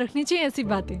 याद रखनी चाहिए ऐसी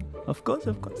बातें। Of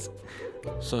course.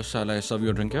 So shall I serve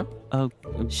you a drink here?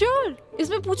 Sure,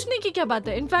 इसमें पूछने की क्या बात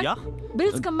है? इनफैक्ट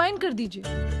बिल्स कंबाइन कर दीजिए।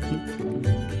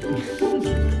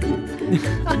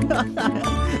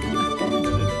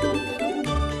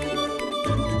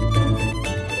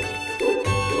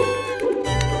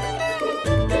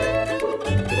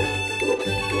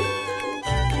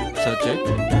 Sir, check.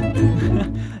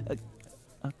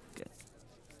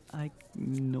 I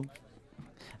know.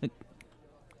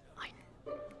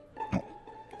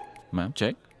 Ma'am,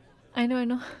 check. I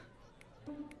know.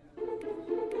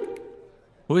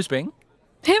 Who is paying?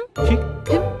 Him.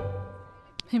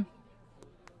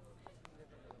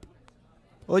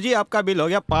 ओ जी, आपका बिल हो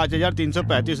गया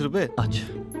 5,335 रुपए। अच्छा,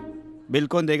 बिल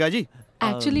कौन देगा जी?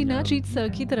 एक्चुअली ना ट्रीट सर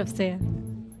की तरफ से है।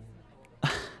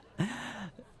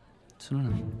 सुनो ना,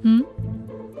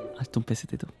 आज तुम पैसे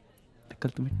दे दो, मैं कल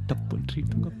तुम्हें डबल ट्रीट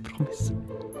दूंगा, प्रॉमिस।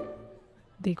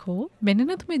 देखो, मैंने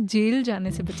ना तुम्हें जेल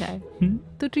जाने से बचाया,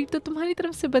 तो ट्रीट तो तुम्हारी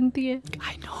तरफ से बनती है।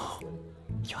 I know,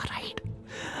 you are right.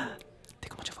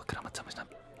 देखो, मुझे वक्रा मत समझना,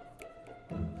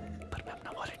 पर मैं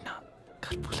अपना वॉलेट ना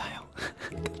घर भूल आया हूँ।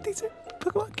 गलती से,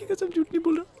 भगवान की कसम झूठ नहीं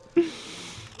बोल रहा।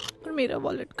 और मेरा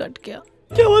वॉलेट कट गया।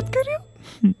 क्या बात कर रही हो?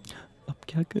 अब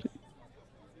क्या करें?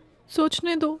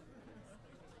 सोचने दो।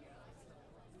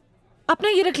 अपना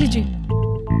ये रख लीजिए।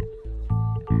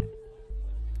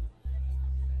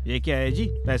 ये क्या है जी?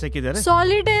 पैसे किधर है?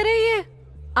 सॉलिटेयर है ये।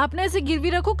 आपने ऐसे गिरवी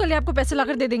रखो, कल आपको पैसे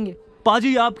लाकर दे देंगे।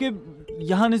 पाजी, आपके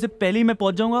यहाँ आने से पहले ही मैं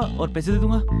पहुंच जाऊंगा और पैसे दे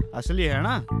दूंगा। असली है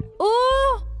ना?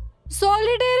 ओह,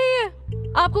 सॉलिटेयर है ये।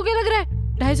 आपको क्या लग रहा है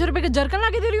 250 रुपए का जरकन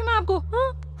लाके दे रही हूँ मैं आपको?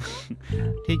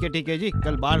 ठीक है जी,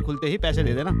 कल बार खुलते ही पैसे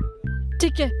दे देना।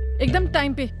 ठीक है, एकदम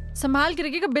टाइम पे। संभाल के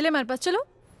रखिएगा, बिल है हमारे पास। चलो।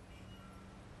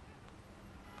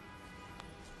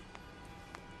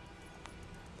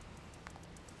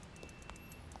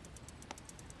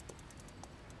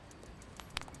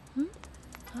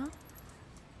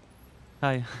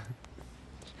 हाय।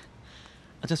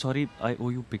 अच्छा, sorry, I O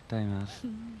you big time यार।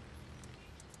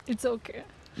 It's okay.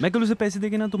 मैं कल उसे पैसे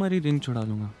देके ना तुम्हारी रिंग छुड़ा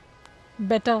लूंगा।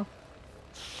 बेटर।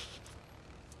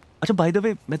 अच्छा, बाय द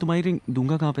वे, मैं तुम्हारी रिंग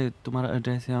दूंगा कहाँ पे? तुम्हारा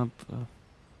एड्रेस है? आप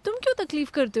तुम क्यों तकलीफ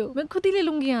करते हो? मैं खुद ही ले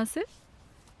लूंगी यहाँ से।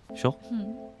 श्योर?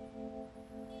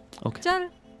 ओके, चल,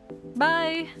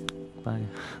 बाय। बाय।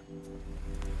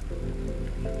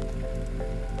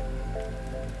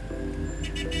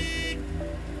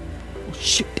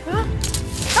 शिट।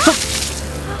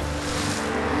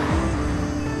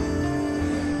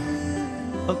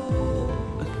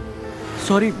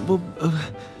 सॉरी, वो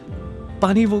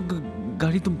पानी, वो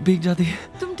गाड़ी तो भीग जाती है।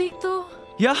 तुम ठीक तो?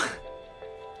 या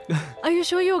Are you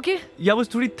sure you're okay? या बस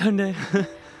थोड़ी ठंड है।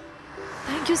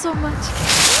 Thank you so much.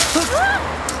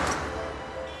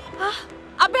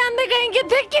 अबे अंधे कहीं के,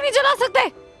 देख के नहीं चला सकते?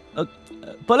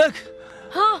 पलक।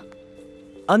 हाँ।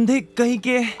 अंधे कहीं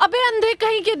के। अबे अंधे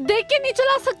कहीं के, देख के नहीं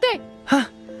चला सकते? हाँ।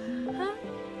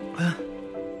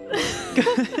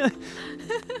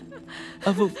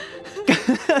 अब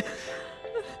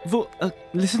वो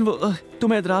लिसन, वो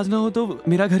तुम्हें एतराज ना हो तो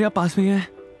मेरा घर यहाँ पास में है।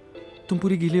 तुम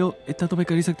पूरी गीले हो, इतना तो मैं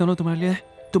कर ही सकता हूँ तुम्हारे लिए।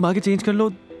 तुम आगे चेंज कर लो।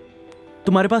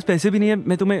 तुम्हारे पास पैसे भी नहीं है,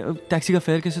 मैं तुम्हें टैक्सी का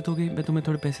फेयर कैसे दोगी? मैं तुम्हें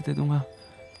थोड़े पैसे दे दूंगा।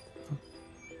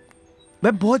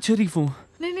 मैं बहुत शरीफ हूँ।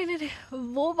 नहीं,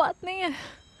 वो बात नहीं है।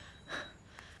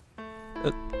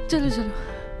 चलो।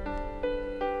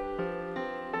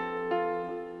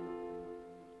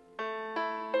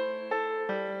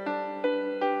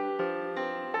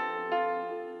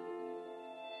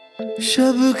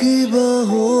 शब की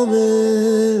बाहों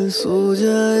में सो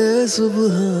जाए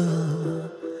सुबह,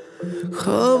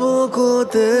 ख्वाबों को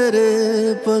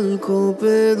तेरे पलकों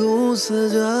पे दूं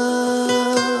सजा।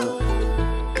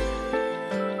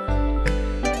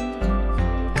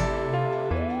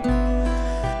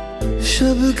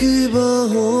 शब की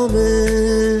बाहों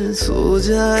में सो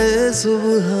जाए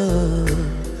सुबह,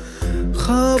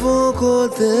 ख्वाबों को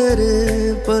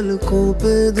तेरे पलकों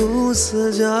पे दूं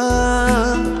सजा।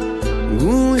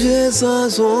 गूंजे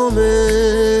सांसों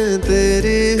में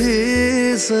तेरी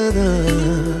ही सदा,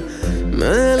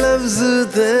 मैं लफ्ज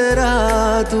तेरा,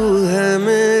 तू है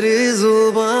मेरी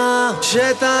जुबां।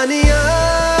 शैतानियाँ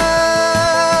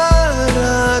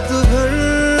रात भर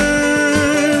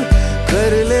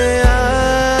कर ले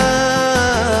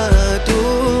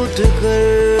टूट कर,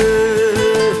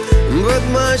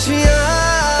 बदमाशियाँ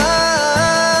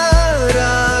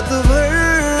रात भर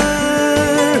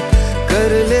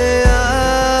कर ले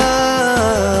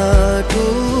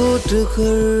टूट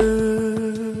कर।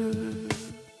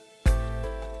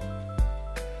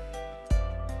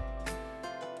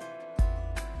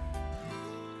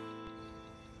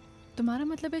 तुम्हारा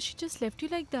मतलब है she just left you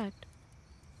like that?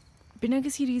 बिना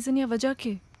किसी रीजन या वजह के?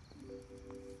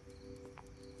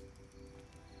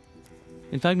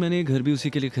 इनफैक्ट मैंने ये घर भी उसी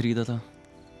के लिए खरीदा था,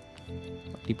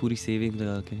 अपनी पूरी सेविंग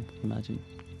लगा के। Imagine.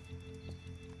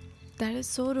 That is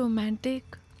so romantic.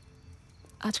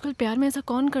 आजकल प्यार में ऐसा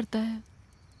कौन करता है?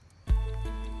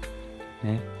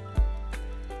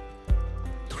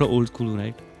 थोड़ा ओल्ड स्कूल हो,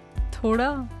 राइट? थोड़ा,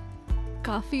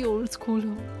 काफी ओल्ड स्कूल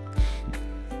हो।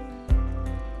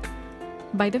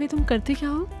 बाय द वे तुम करते क्या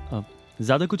हो?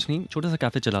 ज्यादा कुछ नहीं, छोटा सा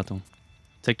कैफे चलाता हूँ,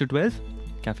 sector 12,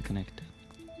 cafe connect.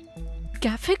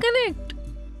 Cafe connect?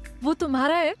 वो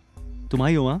तुम्हारा है? तुम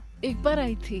आई हो वहाँ? एक बार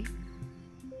आई थी,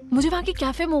 मुझे वहाँ की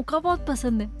कैफे मोका बहुत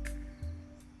पसंद है।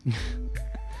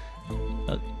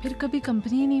 फिर कभी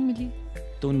कंपनी ही नहीं मिली।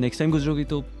 तो नेक्स्ट टाइम गुजरोगी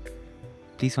तो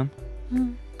प्लीज कम,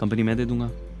 कंपनी मैं दे दूंगा,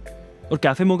 और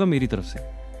कैफे मोका मेरी तरफ से।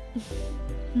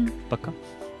 पक्का?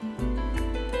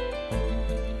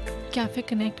 कैफे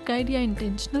कनेक्ट का आइडिया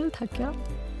इंटेंशनल था क्या?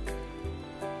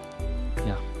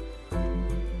 या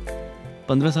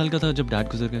 15 साल का था जब डैड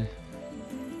गुजर गए,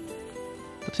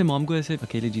 तब से मॉम को ऐसे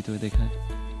अकेले जीते हुए देखा है।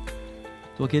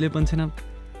 तो अकेलेपन से ना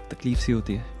तकलीफ सी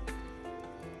होती है,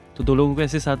 तो दो लोगों को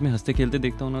ऐसे साथ में हंसते खेलते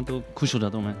देखता हूँ ना तो खुश हो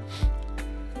जाता हूँ मैं।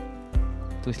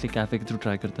 तो इसलिए कैफे के थ्रू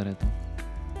ट्राई करता रहता हूँ।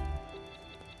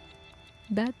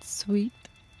 That's sweet.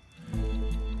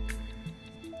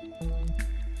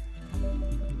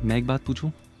 मैं एक बात पूछूं?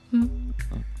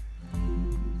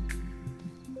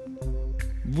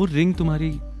 वो रिंग तुम्हारी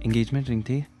एंगेजमेंट रिंग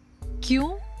थी? क्यों?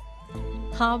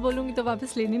 हाँ बोलूंगी तो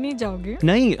वापस लेने नहीं जाओगे?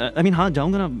 नहीं, आई मीन हाँ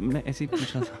जाऊंगा ना, मैं ऐसे ही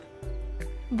पूछ रहा था।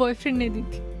 बॉयफ्रेंड ने दी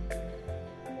थी,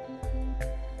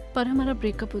 पर हमारा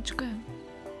ब्रेकअप हो चुका है।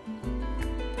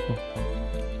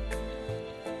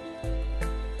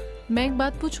 मैं एक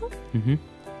बात पूछूं?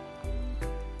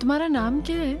 तुम्हारा नाम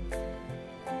क्या है?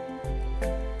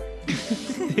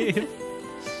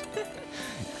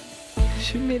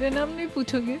 मेरा नाम नहीं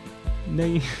पूछोगे?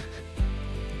 नहीं,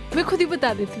 मैं खुद ही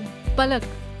बता देती हूँ। पलक।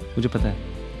 मुझे पता है,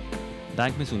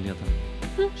 बैंक में सुन लिया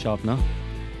था। शॉप ना?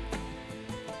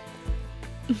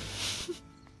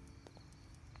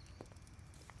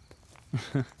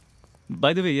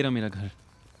 बाय द वे ये रहा मेरा घर,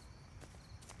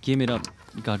 ये मेरा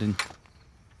गार्डन।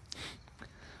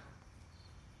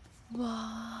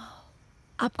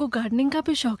 वाह, आपको गार्डनिंग का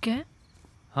भी शौक है?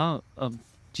 हाँ, अब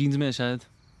जीन्स में शायद।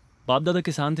 बाप दादा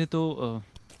किसान थे तो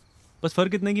बस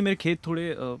फर्क इतना है कि मेरे खेत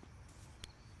थोड़े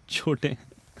छोटे।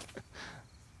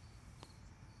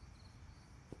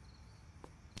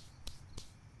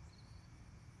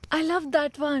 I love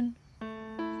that one.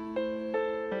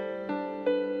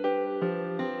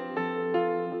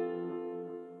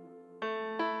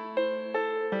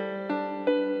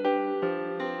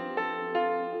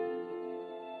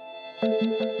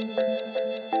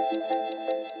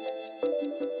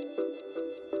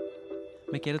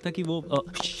 मैं कह रहा था कि वो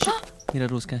मेरा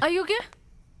रोज का है। Are you okay?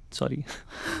 Sorry,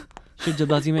 shit,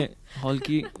 जल्दबाजी में हॉल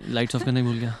की लाइट्स ऑफ करना ही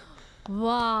भूल गया।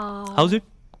 वाह, हाउस इट?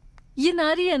 ये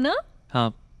नारी है ना?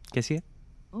 हाँ, कैसी है?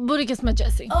 बुरी किस्मत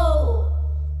जैसी।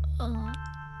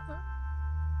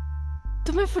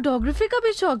 तुम्हें फोटोग्राफी का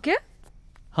भी शौक है?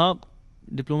 हाँ,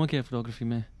 डिप्लोमा किया फोटोग्राफी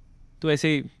में, तो ऐसे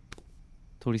ही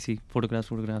थोड़ी सी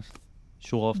फोटोग्राफ्स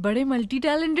शो ऑफ। बड़े मल्टी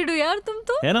टैलेंटेड हो यार तुम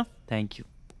तो। है ना? Thank you.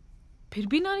 फिर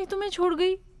भी नानी तुम्हें छोड़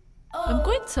गई। I'm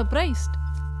quite surprised.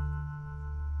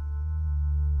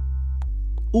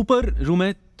 ऊपर रूम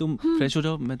है, तुम फ्रेश हो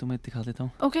जाओ, मैं तुम्हें दिखा देता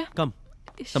हूँ। ओके। कम,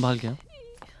 संभाल के।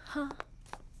 हाँ।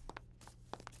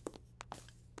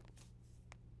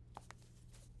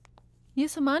 ये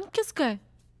सामान किसका है?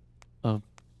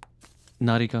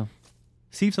 नारी का।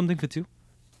 See if something fits you.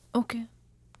 Okay.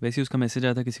 वैसे उसका मैसेज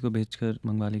आया था, किसी को भेजकर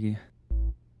मंगवा लेगी।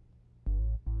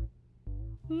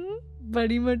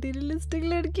 बड़ी मटेरियलिस्टिक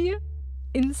लड़की है,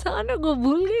 इंसानों को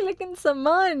भूल गई लेकिन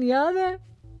सामान याद है।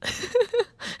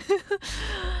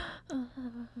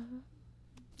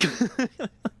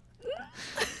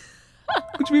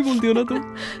 कुछ भी बोलती हो ना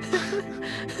तुम।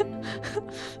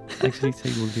 एक्चुअली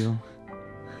सही बोलती हो।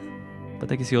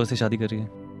 पता किसी और से शादी कर रही है।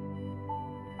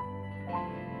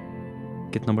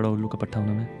 कितना बड़ा उल्लू का पट्टा हूं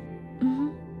ना मैं।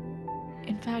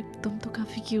 इनफैक्ट तुम तो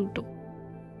काफी क्यूट हो।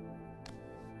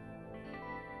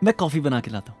 मैं कॉफी बना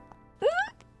के लाता हूँ।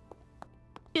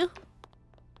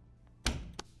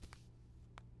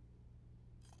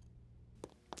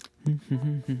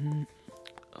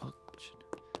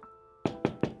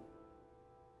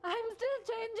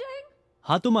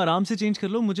 हाँ, तुम आराम से चेंज कर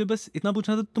लो, मुझे बस इतना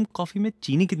पूछना था, तुम कॉफी में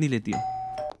चीनी कितनी लेती हो?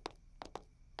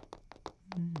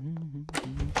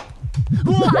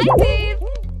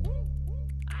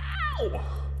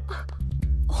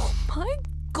 ओह माय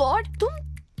गॉड,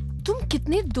 तुम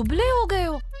कितने दुबले हो गए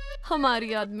हो।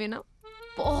 हमारी याद में ना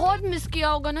बहुत मिस किया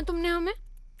होगा ना तुमने हमें।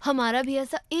 हमारा भी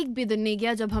ऐसा एक भी दिन नहीं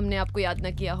गया जब हमने आपको याद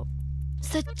ना किया हो।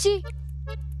 सच्ची।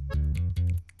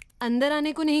 अंदर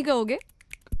आने को नहीं कहोगे?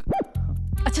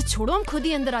 अच्छा छोड़ो, हम खुद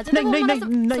ही अंदर आ जाते हैं। नहीं,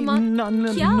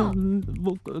 क्या?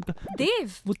 वो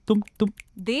देव, वो तुम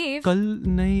देव कल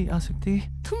नहीं आ सकती?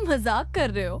 तुम मजाक कर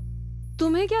रहे हो?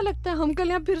 तुम्हें क्या लगता है हम कल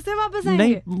यहाँ फिर से वापस आएंगे?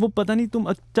 नहीं, वो पता नहीं तुम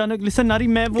अचानक। लिसन नारी,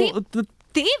 मैं वो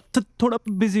देव थोड़ा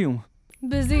बिजी हूँ।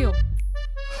 बिजी हो?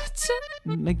 अच्छा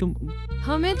नहीं, तुम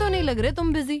हमें तो नहीं लग रहे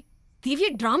तुम बिजी। देव ये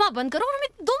ड्रामा बंद करो और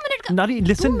हमें 2 मिनट का। नारी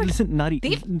लिसन नारी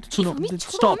सुनो,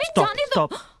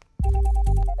 स्टॉप।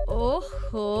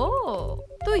 ओहो,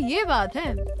 तो ये बात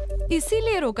है,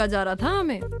 इसीलिए रोका जा रहा था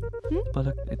हमें।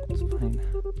 पलक, इट्स फाइन।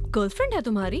 गर्लफ्रेंड है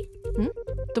तुम्हारी?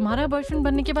 तुम्हारा बॉयफ्रेंड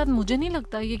बनने के बाद मुझे नहीं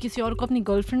लगता ये किसी और को अपनी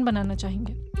गर्लफ्रेंड बनाना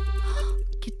चाहेंगे।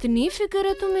 कितनी फिक्र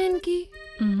है तुम्हें इनकी।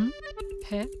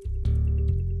 है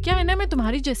क्या है ना, मैं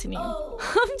तुम्हारी जैसी नहीं हूँ।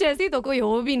 हम जैसी तो कोई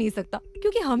हो भी नहीं सकता,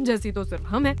 क्योंकि हम जैसी तो सिर्फ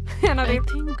हम है ना? I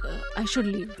think I should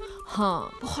leave.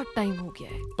 हाँ, बहुत टाइम हो गया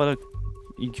है। पलक,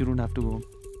 you don't have to go.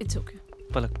 It's okay.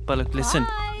 Palak, listen.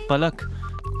 पलक,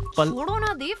 छोड़ो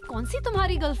ना देव, कौन सी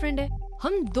तुम्हारी गर्लफ्रेंड है?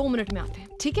 हम 2 मिनट में आते हैं,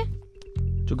 ठीक है?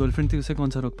 जो गर्लफ्रेंड थी उसे कौन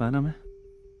सा रोक पाया ना मैं?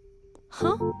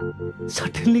 हाँ?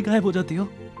 सडनली गायब हो जाती हो,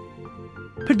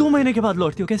 फिर 2 महीने के बाद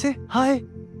लौटती हो। कैसे? हाय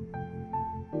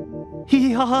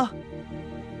ही हा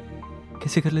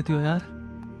कैसे कर लेती हो यार?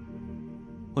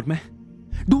 और मैं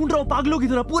ढूंढ रहा हूं पागलों की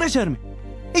तरह पूरे शहर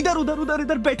में, इधर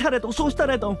उधर बैठा रहता हूं, सोचता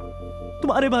रहता हूं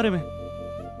तुम्हारे बारे में।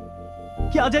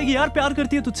 क्या आ जाएगी यार, प्यार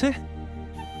करती है तुझसे।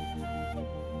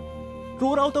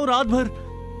 रो रहा होता हूं रात भर,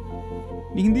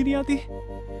 नींद ही नहीं आती।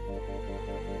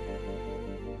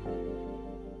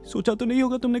 सोचा तो नहीं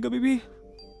होगा तुमने कभी भी।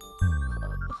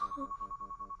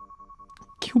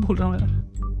 क्यों बोल रहा हूं यार,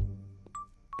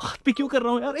 बात भी क्यों कर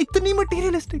रहा हूं यार, इतनी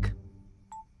मटेरियलिस्टिक।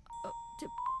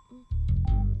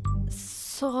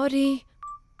 सॉरी,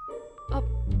 अब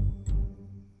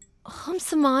हम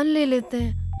सामान ले लेते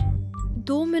हैं।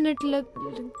 2 मिनट लग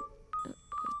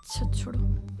अच्छा छोड़ो।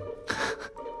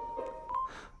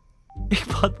 एक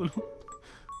बात बोलूं,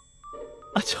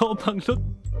 अच्छा वो बंगलो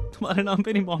तुम्हारे नाम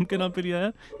पे नहीं मॉम के नाम पे लिया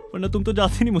यार, वरना तुम तो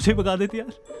जाती नहीं, मुझे भगा देती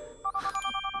यार।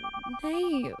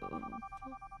 नहीं,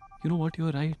 You know what,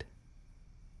 you're right.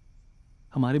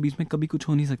 हमारे बीच में कभी कुछ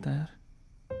हो नहीं सकता यार।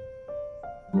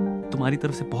 तुम्हारी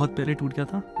तरफ से बहुत पहले टूट गया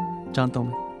था, जानता हूं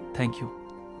मैं, थैंक यू।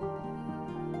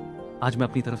 आज मैं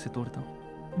अपनी तरफ से तोड़ता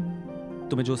हूं।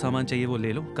 तुम्हें जो सामान चाहिए वो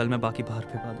ले लो, कल मैं बाकी बाहर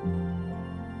फेंका दूं।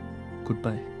 Good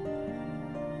bye.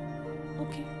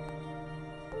 ओके।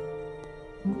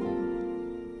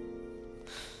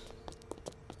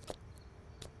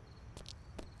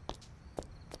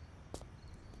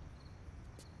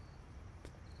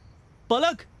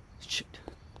 पलक, शिट।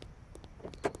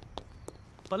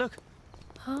 पलक।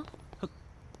 हाँ?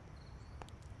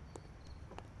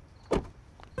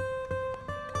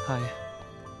 हाय।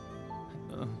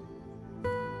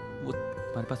 वो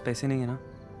तुम्हारे पास पैसे नहीं है ना?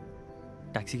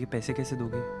 टैक्सी के पैसे कैसे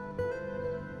दोगे?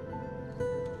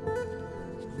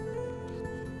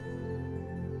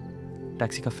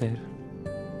 टैक्सी का फेयर।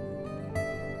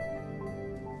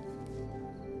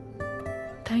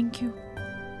 Thank you.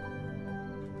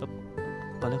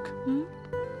 पलक,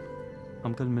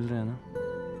 हम कल मिल रहे हैं ना?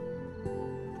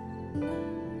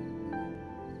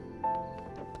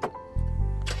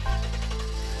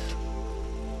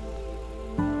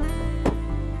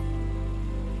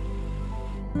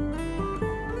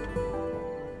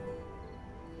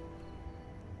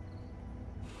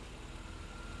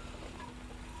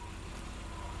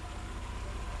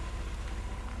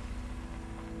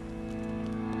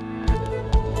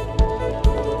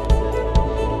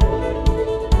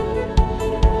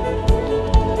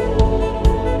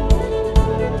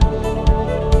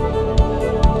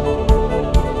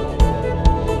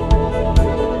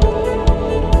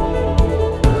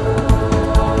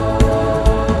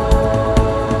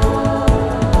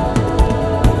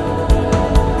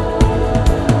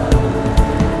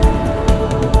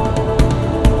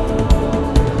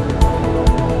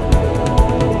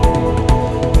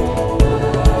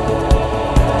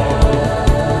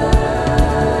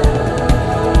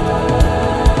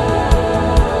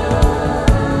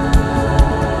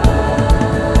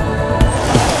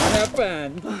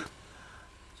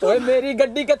 मेरी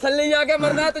गड्डी के थल्ले ही आके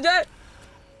मरना है तुझे।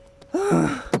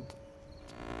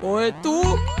 ओए तू,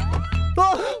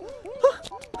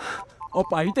 ओ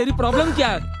भाई तेरी प्रॉब्लम क्या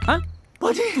है? हाँ?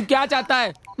 तू क्या चाहता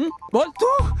है? बोल तू।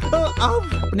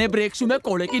 अपने ब्रेक शू में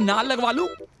कोड़े की नाल लगवा लूं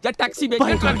या टैक्सी बेच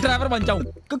के ट्रक ड्राइवर बन जाऊं?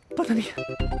 पता नहीं।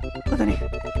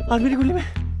 आज मेरी गुल्ली में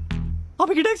आप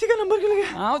की टैक्सी का नंबर क्यों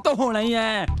लगा? हाँ तो होना ही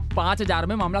है। 5,000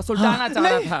 में मामला सुलझाना चाह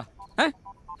रहा था, हैं?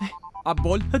 अब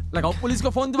बोल, लगाओ पुलिस को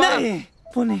फोन दोबारा।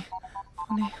 फोन नहीं।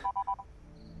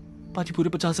 पाजी पूरे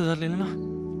 50,000 ले लेना।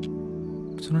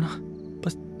 सुनो ना,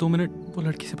 बस 2 मिनट वो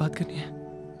लड़की से बात करनी है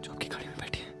जो आपकी गाड़ी में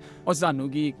बैठी है। और जानू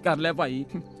की कर ले भाई।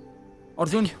 और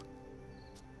सुन,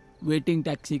 वेटिंग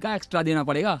टैक्सी का एक्स्ट्रा देना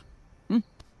पड़ेगा।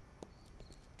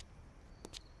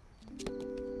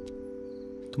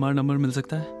 तुम्हारा नंबर मिल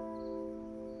सकता है?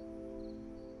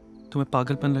 तुम्हें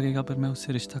पागलपन लगेगा पर मैं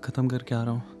उससे रिश्ता खत्म करके आ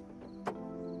रहा हूं।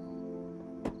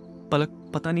 पलक,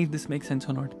 पता नहीं दिस मेक सेंस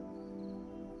और नॉट,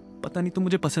 पता नहीं तुम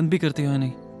मुझे पसंद भी करते हो या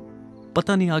नहीं,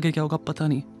 पता नहीं आगे क्या होगा, पता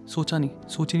नहीं, सोच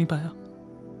ही नहीं पाया,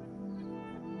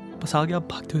 बस आ गया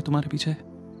भागते हुए तुम्हारे पीछे,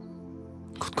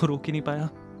 खुद को रोक ही नहीं पाया।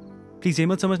 प्लीज ये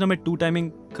मत समझना मैं 2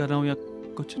 टाइमिंग कर रहा हूँ या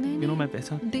कुछ, यू नो, मैं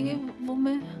पैसा वो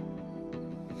मैं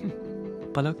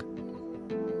पलक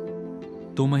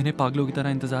 2 महीने पागलों की तरह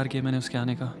इंतजार किया मैंने उसके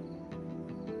आने का,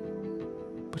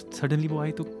 पर सडनली वो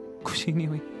आई तो खुशी नहीं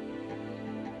हुई,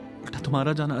 उल्टा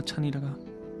तुम्हारा जाना अच्छा नहीं लगा।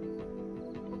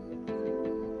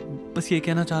 बस ये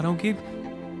कहना चाह रहा हूं कि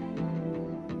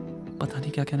पता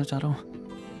नहीं क्या कहना चाह रहा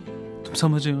हूं, तुम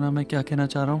समझ रहे हो ना मैं क्या कहना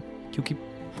चाह रहा हूं, क्योंकि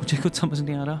मुझे कुछ समझ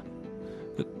नहीं आ रहा,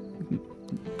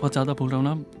 बहुत ज्यादा बोल रहा हूं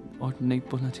ना और नहीं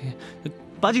बोलना चाहिए।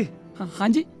 पाजी। हाँ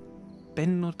जी।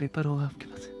 पेन और पेपर होगा आपके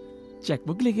पास?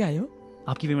 चेकबुक लेके आए हो?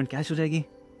 आपकी पेमेंट कैश हो जाएगी,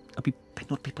 अभी पेन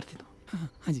और पेपर दे दो।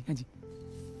 हाँ जी।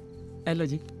 हेलो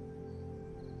जी।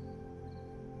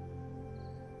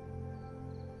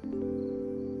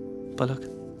 पलक,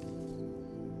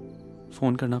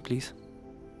 फोन करना प्लीज,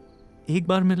 एक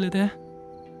बार मिल लेते हैं,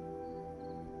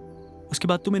 उसके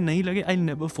बाद तुम्हें नहीं लगे I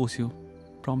never force you,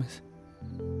 promise.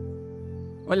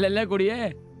 वो ले कुड़िए,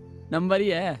 नंबर ही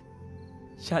है,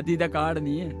 शादी का कार्ड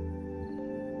नहीं है।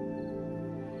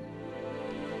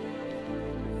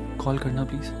 कॉल करना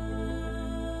प्लीज,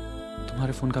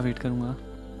 तुम्हारे फोन का वेट करूंगा।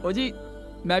 ओ जी,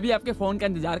 मैं भी आपके फोन का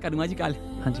इंतजार करूंगा जी कल।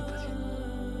 हाँ जी पाजी,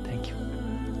 thank you.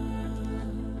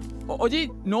 O ji,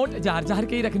 note jar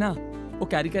के ही रखना, वो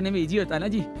कैरी करने में इजी होता है ना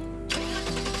जी।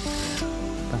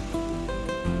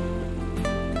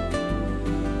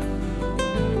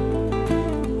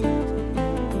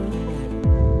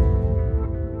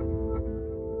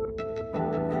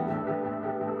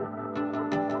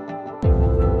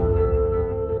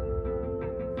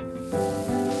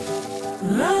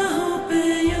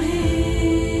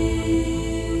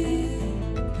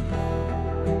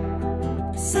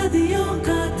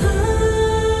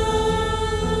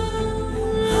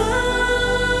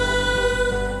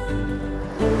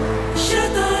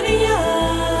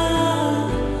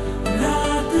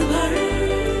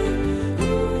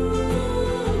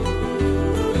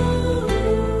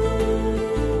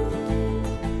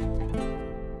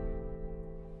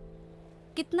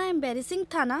 एम्बैरेसिंग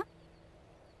था ना?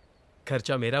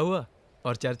 खर्चा मेरा हुआ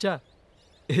और चर्चा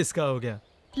इसका हो गया।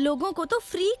 लोगों को तो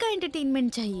फ्री का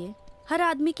एंटरटेनमेंट चाहिए, हर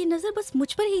आदमी की नजर बस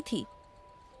मुझ पर ही थी।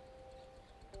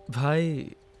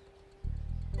 भाई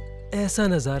ऐसा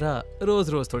नजारा रोज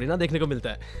रोज थोड़ी ना देखने को मिलता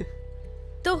है।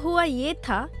 तो हुआ ये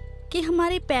था कि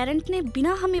हमारे पेरेंट ने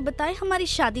बिना हमें बताए हमारी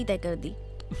शादी तय कर दी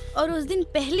और उस दिन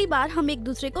पहली बार हम एक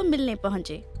दूसरे को मिलने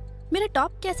पहुंचे। मेरा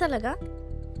टॉप कैसा लगा?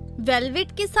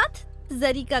 वेलवेट के साथ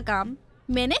जरी का काम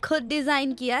मैंने खुद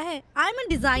डिजाइन किया है। आई एम अ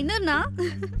डिजाइनर ना।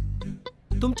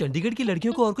 तुम चंडीगढ़ की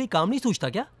लड़कियों को और कोई काम नहीं सोचता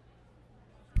क्या?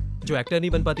 जो एक्टर नहीं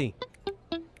बन पाती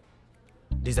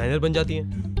डिजाइनर बन जाती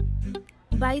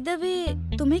हैं। बाय द वे,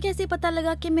 तुम्हें कैसे पता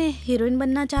लगा कि मैं हीरोइन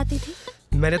बनना चाहती थी?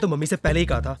 मैंने तो मम्मी से पहले ही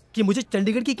कहा था कि मुझे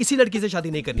चंडीगढ़ की किसी लड़की से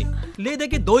शादी नहीं करनी। ले दे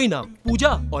के 2 ही नाम, पूजा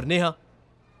और Neha.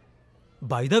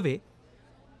 By the way,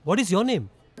 what is your name?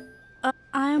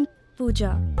 I am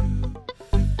पूजा।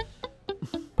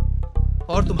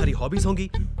 और तुम्हारी हॉबीज होंगी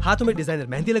हाथों में डिजाइनर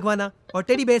मेहंदी लगवाना और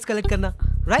टेडी बेयर्स कलेक्ट करना,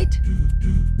 राइट?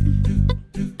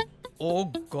 ओह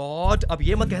गॉड, अब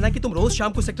ये मत कहना कि तुम रोज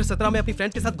शाम को सेक्टर 17 में अपनी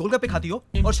फ्रेंड के साथ गोलगप्पे खाती हो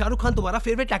और शाहरुख खान तुम्हारा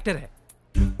फेवरेट एक्टर है।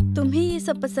 तुम्हें ये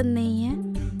सब पसंद नहीं है?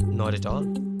 Not at all.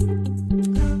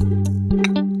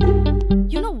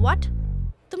 You know what?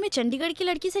 तुम्हें चंडीगढ़ की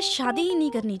लड़की से शादी ही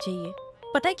नहीं करनी चाहिए।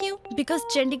 पता है क्यों?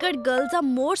 Because Chandigarh girls are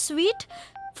more sweet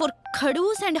for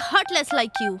खड़ूस and heartless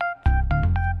like you.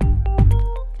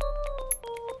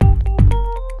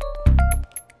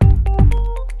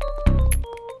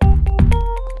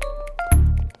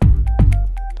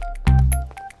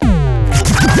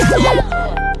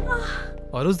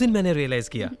 और उस दिन मैंने रियलाइज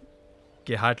किया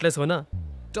कि हार्टलेस होना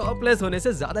टॉपलेस होने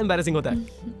से ज्यादा एम्बैरेसिंग होता है।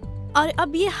 और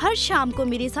अब ये हर शाम को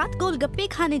मेरे साथ गोलगप्पे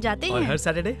खाने जाते हैं। और हर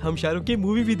सैटरडे हम शाहरुख की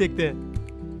मूवी भी देखते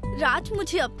हैं। राज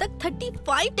मुझे अब तक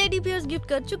 35 टेडी बियर्स गिफ्ट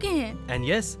कर चुके हैं। एंड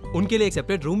यस, उनके लिए एक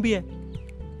सेपरेट रूम भी है।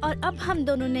 और अब हम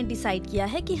दोनों ने डिसाइड किया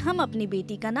है कि हम अपनी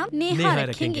बेटी का नाम नेहा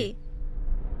रखेंगे।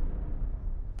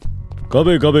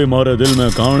 कभी कभी हमारे दिल में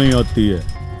कहानी आती है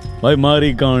भाई,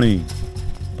 मारी कहानी,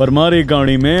 पर मारी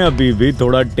कहानी में अभी भी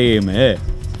थोड़ा टेम है।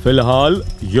 फिलहाल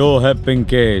यो है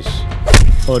पिंकेश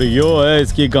और यो है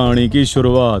इसकी कहानी की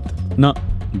शुरुआत, ना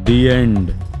दी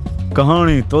एंड।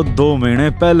 कहानी तो 2 महीने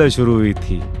पहले शुरू हुई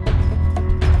थी।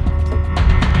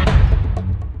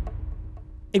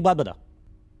 एक बात बता,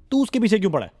 तू उसके पीछे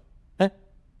क्यों पड़ा है?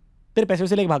 तेरे पैसे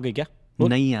से लेके भाग गई क्या?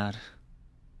 नहीं यार,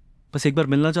 बस एक बार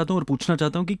मिलना चाहता हूँ और पूछना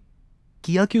चाहता हूँ कि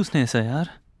किया क्यों उसने ऐसा यार?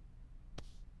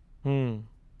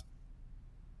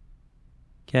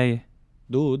 क्या ये?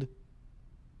 दूध।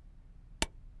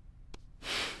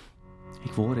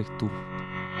 एक वो और एक तू।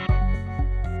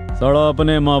 साला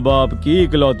अपने माँ बाप की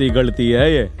इकलौती गलती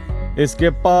है ये। इसके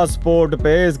पासपोर्ट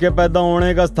पे इसके पैदा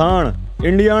होने का स्थान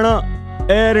इंडियाना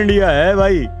एयर इंडिया है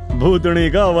भाई। भूतनी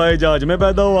का हवाई जहाज में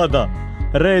पैदा हुआ था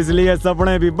रे, इसलिए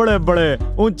सपने भी बड़े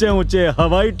बड़े ऊंचे ऊंचे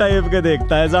हवाई टाइप के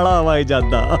देखता है साला हवाई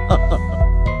जहाज।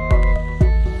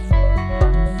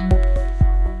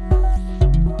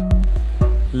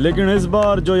 लेकिन इस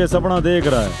बार जो ये सपना देख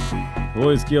रहा है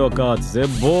वो इसकी औकात से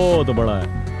बहुत बड़ा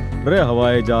है रे।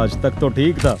 हवाई जहाज तक तो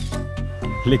ठीक था,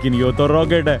 लेकिन यो तो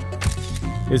रॉकेट है,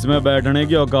 इसमें बैठने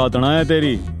की औकात ना है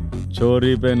तेरी।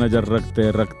 छोरी पे नजर रखते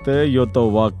रखते यो तो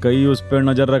वाकई उस पे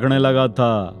नजर रखने लगा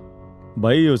था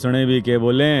भाई। उसने भी के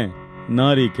बोले,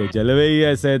 नारी के जलवे ही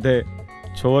ऐसे थे।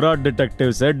 छोरा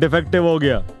डिटेक्टिव से डिफेक्टिव हो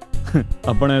गया।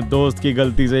 अपने दोस्त की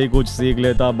गलती से ही कुछ सीख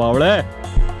लेता बावड़े।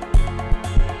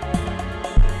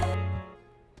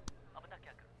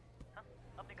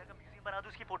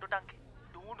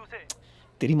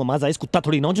 तेरी मम्मा जाइज कुत्ता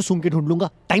थोड़ी ना जो सूंघ के ढूंढ लूंगा,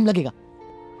 टाइम लगेगा।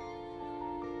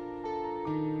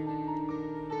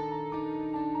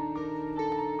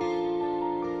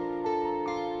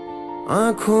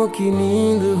 आंखों की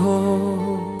नींद हो,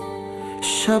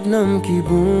 शबनम की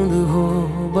बूंद हो,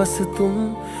 बस तुम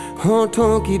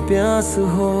होठों की प्यास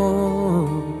हो,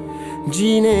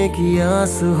 जीने की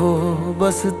आस हो,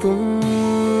 बस तुम।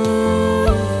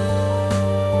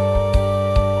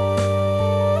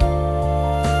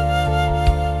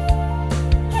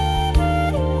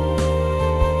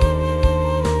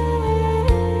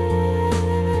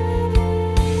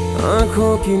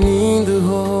 आंखों की नींद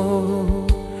हो,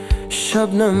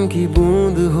 शबनम की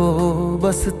बूंद हो,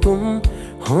 बस तुम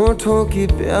होठों की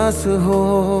प्यास हो,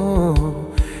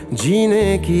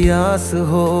 जीने की आस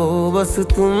हो, बस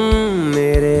तुम।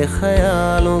 मेरे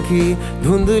ख्यालों की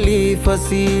धुंधली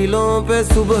फसीलों पे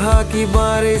सुबह की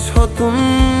बारिश हो तुम।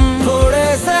 थोड़े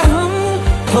से हम,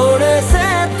 थोड़े से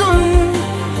तुम,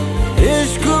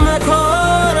 इश्क में खो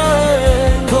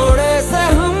रहे। थोड़े से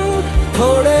हम,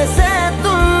 थोड़े से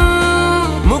तुम,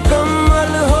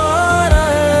 मुकम्मल हो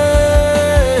रहे।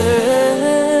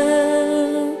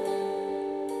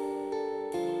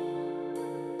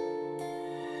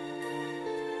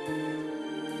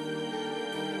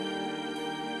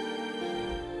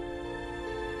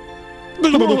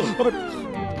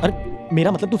 अरे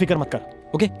मेरा मतलब तू फिक्र मत कर,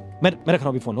 ओके? मैं रख रहा हूँ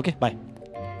अभी फोन, ओके? बाय।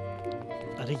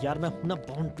 अरे यार मैं हूं ना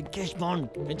बॉन्ड, पिंकेश बॉन्ड,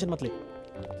 टेंशन मत ले।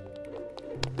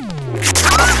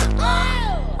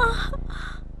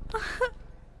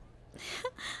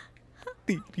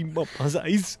 तेरी मम्मा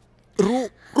साइज।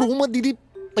 रो मत दीदी,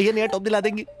 भैया नया टॉप दिला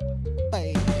देंगे।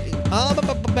 हाँ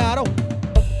मैं आ रहा हूँ।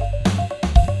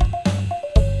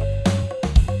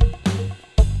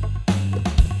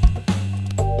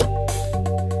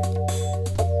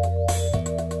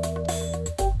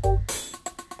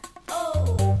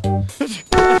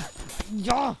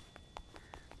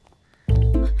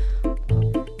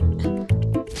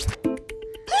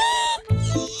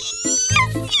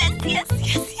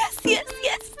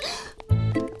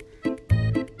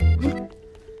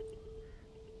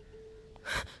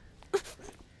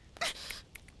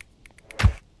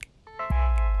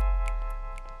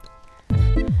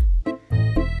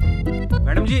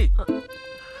 मैडम जी,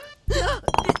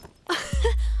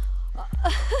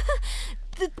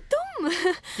 तुम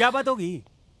क्या बात होगी?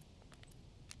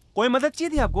 कोई मदद चाहिए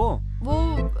थी आपको? वो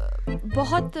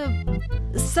बहुत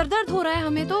सरदर्द हो रहा है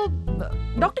हमें, तो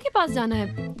डॉक्टर के पास जाना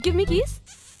है। Give me keys.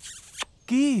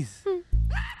 कीज?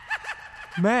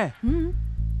 मैं?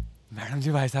 मैडम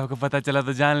जी, भाई साहब को पता चला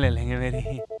तो जान ले लेंगे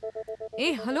मेरी।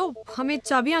 ए हेलो, हमें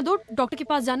चाबियां दो, डॉक्टर के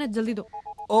पास जाना है, जल्दी दो।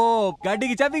 ओ, गाड़ी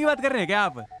की चाबी की बात कर रहे हैं क्या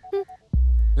आप?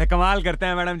 ले कमाल करते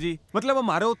हैं मैडम जी, मतलब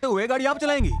हमारे होते हुए गाड़ी आप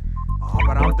चलाएंगी? आप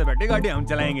आराम से बैठे, गाड़ी हम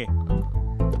चलाएंगे।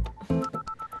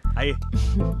 आइए।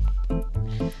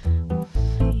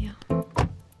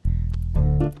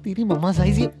 तेरी मम्मा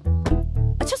साइज ये।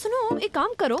 अच्छा सुनो, एक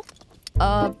काम करो,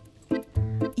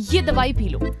 ये दवाई पी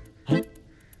लो।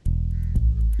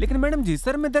 लेकिन मैडम जी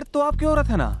सर में दर्द तो आपके हो रहा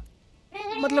था ना,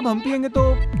 मतलब हम पियेंगे तो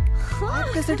आप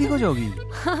कैसे ठीक हो जाओगी?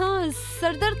 हाँ,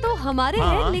 सरदर्द तो हमारे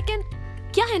है, लेकिन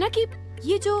क्या है ना कि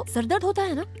ये जो सरदर्द होता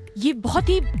है ना, ये बहुत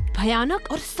ही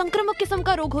भयानक और संक्रामक किस्म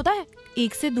का रोग होता है।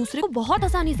 एक से दूसरे को बहुत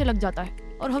आसानी से लग जाता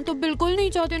है, और हम तो बिल्कुल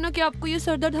नहीं चाहते ना कि आपको ये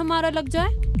सरदर्द हमारा लग जाए।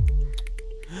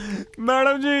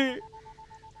 मैडम जी,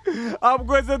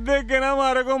 आपको ऐसे देख के ना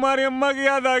हमारे को हमारी अम्मा की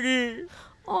याद आ गई।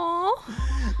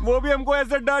 वो भी हमको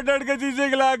ऐसे डांट डांट के चीजें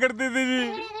खिलाया करती थी जी।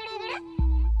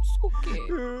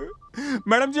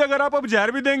 मैडम जी, अगर आप अब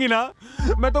जहर भी देंगी ना,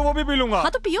 मैं तो वो भी पी लूंगा।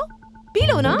 हाँ तो पियो, पी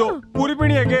लो ना। पूरी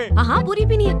पीनी है के? हाँ पूरी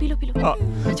पीनी है, पी लो पी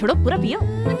लो। छोड़ो, पूरा पियो।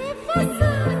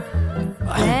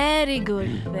 Very good,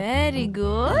 very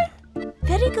good,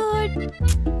 very good.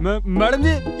 Madam जी,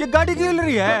 ये गाड़ी क्यों हिल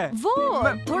रही है? वो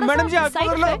थोड़ा मैडम जी, साइड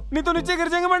कर लो, नहीं तो नीचे गिर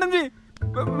जाएंगे मैडम जी।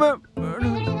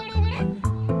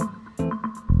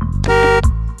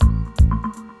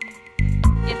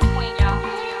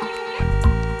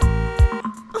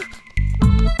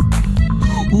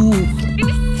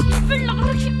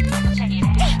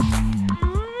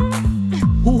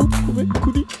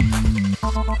 खुदी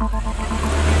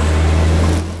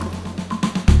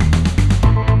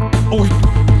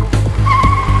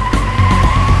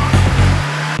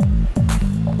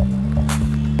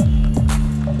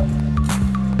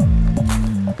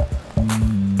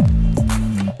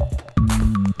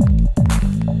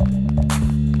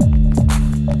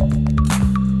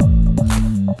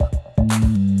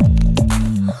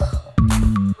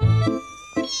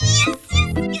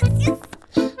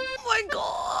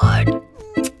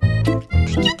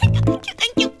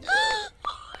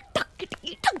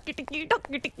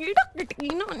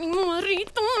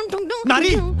नारी,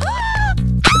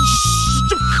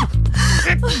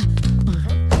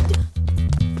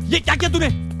 ये क्या किया तूने?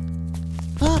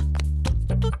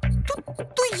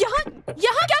 तू यहाँ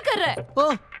क्या कर रहा है?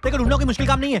 तेरे को ढूंढना कोई मुश्किल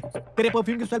काम नहीं है। तेरे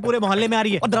परफ्यूम की स्मेल पूरे मोहल्ले में आ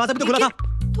रही है और दरवाजा भी तो खुला था।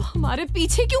 तो हमारे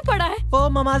पीछे क्यों पड़ा है? ओ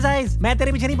ममाजाइज, मैं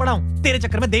तेरे पीछे नहीं पड़ा हूँ। तेरे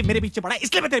चक्कर में देव मेरे पीछे पड़ा है,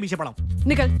 इसलिए मैं तेरे पीछे पड़ा हूँ।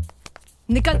 निकल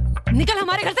निकल निकल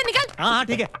हमारे घर से निकल। हाँ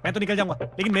ठीक है, मैं तो निकल जाऊंगा,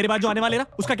 लेकिन मेरे बाद जो आने वाले ना,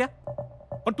 उसका क्या?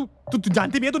 और तू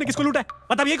जानती भी है तूने किसको लूटा है?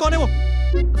 बता ये कौन है वो?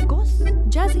 Of course,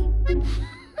 जैसी।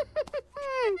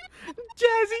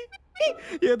 जैसी?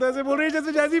 ये तो ऐसे बोल रही है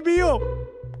जैसे जैसी भी हो।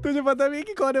 तुझे पता भी है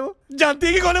कि कौन है वो? जानती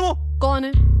है कि कौन है वो? कौन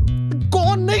है?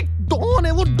 कौन नहीं, डॉन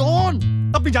है वो, डॉन।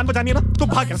 अपनी जान बचानी है ना तो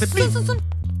भाग यहाँ से प्लीज। सुन,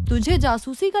 तुझे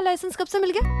जासूसी का लाइसेंस कब से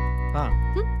मिल गया? हाँ,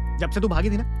 जब से तू भागी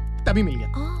थी ना तभी मिल गया।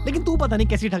 लेकिन तू पता नहीं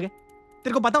कैसी ठग है।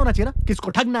 तेरे को पता होना चाहिए ना किसको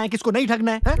ठगना है, किसको नहीं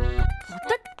ठगना है। ठग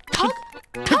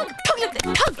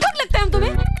लगता है हम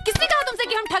तुम्हें? किसने कहा तुमसे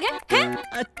कि हम ठग हैं?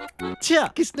 अच्छा,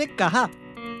 किसने कहा?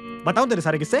 बताऊं तेरे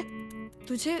सारे किस्से?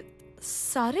 तुझे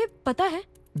सारे पता है?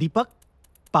 दीपक,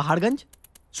 पहाड़गंज,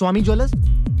 स्वामी jewellers,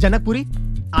 Janakpuri,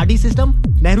 RD system,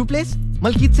 Nehru place,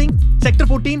 Malkit Singh, sector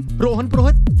 14, Rohan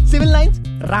पुरोहित, civil lines,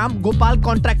 Ram Gopal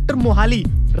contractor Mohali,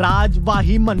 राज,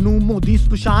 वाही, मन्नू, मोदी,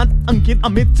 सुशांत, अंकित,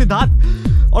 अमित, सिद्धार्थ,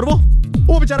 और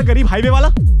वो बेचारा गरीब हाईवे वाला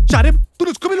शारिब,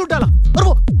 तूने उसको भी लूट डाला। और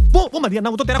वो मदियन्ना,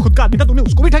 वो तो तेरा खुद का आदमी था, तूने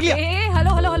उसको भी ठग लिया।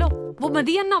 हेलो, वो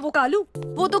मदियन्ना, वो कालू,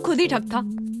 वो तो खुद ही ठग था।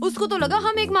 उसको तो लगा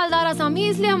हम एक मालदार आसामी,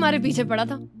 इसलिए हमारे पीछे पड़ा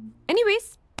था। एनीवेज,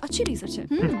 अच्छी रिसर्च है।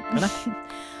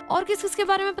 और किस के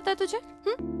बारे में पता है तुझे?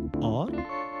 और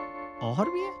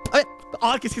भी है? अरे,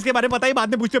 और किस के बारे में पता है बाद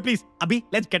में पूछते प्लीज। अभी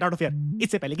let's get out of here,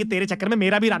 इससे पहले कि तेरे चक्कर में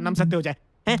मेरा भी नाम सत्य हो जाए।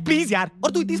 हैं प्लीज यार।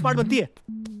 और तू इतनी स्मार्ट बनती है,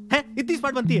 इतनी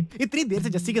स्मार्ट बनती है। इतनी देर से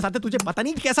जस्सी के साथ है, तुझे पता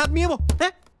नहीं कैसा आदमी है वो,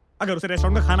 है? अगर उसे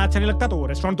रेस्टोरेंट का खाना अच्छा नहीं लगता तो वो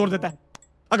रेस्टोरेंट तोड़ देता है।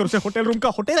 अगर उसे होटल रूम का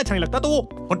होटल अच्छा नहीं लगता तो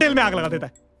वो होटल में आग लगा देता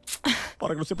है।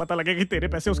 और अगर उसे पता लगे कि तेरे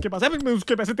पैसे उसके पास है,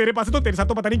 उसके पैसे तेरे पास है, तो तेरे साथ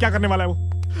तो पता नहीं क्या करने वाला है वो।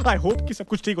 आई होप कि सब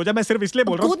कुछ ठीक हो जाए। मैं सिर्फ इसलिए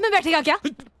बोल रहा हूँ। कूद में बैठेगा क्या?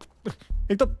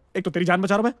 एक तो तेरी जान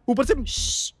बचा रहा हूं मैं, ऊपर से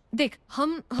देख,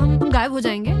 हम गायब हो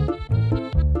जाएंगे,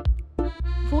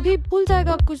 वो भी भूल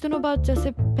जाएगा कुछ दिनों बाद,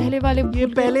 जैसे पहले वाले। ये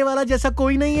पहले वाला जैसा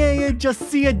कोई नहीं है, ये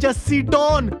जस्सी है, जस्सी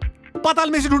डॉन।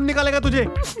 पाताल में से ढूंढ निकालेगा तुझे।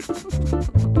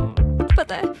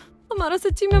 पता है, हमारा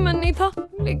सच्ची में मन नहीं था,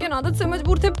 लेकिन आदत से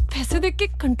मजबूर थे। पैसे देख के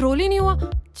कंट्रोल ही नहीं हुआ,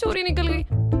 चोरी निकल गई।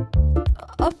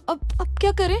 अब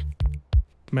क्या करें?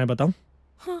 मैं बताऊं?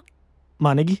 हाँ।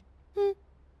 मानेगी?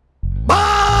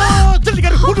 जल्दी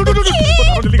कर,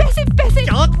 जल्दी कर। पैसे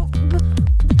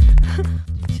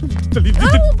जल्दी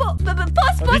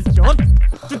पास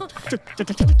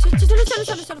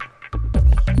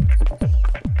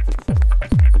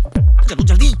चलो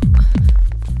जल्दी।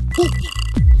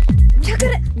 क्या कर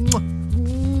रहे?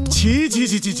 छी,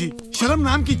 शर्म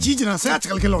नाम की चीज ना से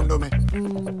आजकल के लौंडों में।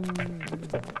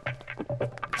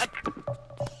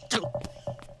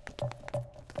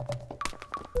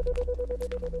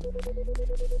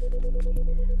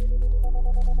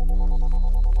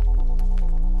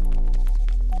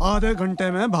 आधे घंटे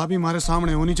में भाभी हमारे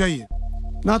सामने होनी चाहिए,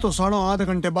 ना तो साढ़े आधे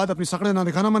घंटे बाद अपनी सकड़े ना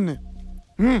दिखाना मन ने।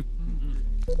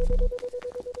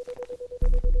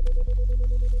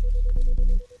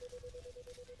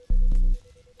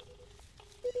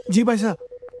 जी भाई साहब।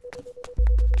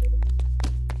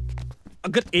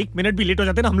 अगर 1 मिनट भी लेट हो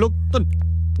जाते ना हम लोग तो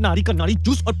नारी का नारी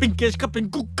जूस और पिंकेश का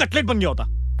पिंकू कटलेट बन गया होता।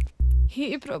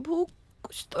 हे प्रभु,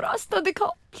 कुछ तो रास्ता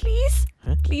दिखाओ please,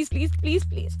 please please please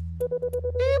please.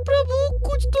 हे प्रभु,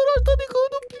 कुछ तो रास्ता दिखाओ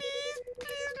दो प्लीज।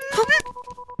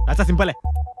 ऐसा सिंपल है,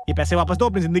 ये पैसे वापस दो,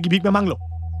 अपनी जिंदगी भीख में मांग लो।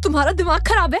 तुम्हारा दिमाग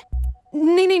खराब है?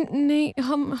 नहीं नहीं नहीं,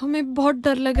 हमें बहुत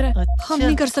डर लग रहा है। हम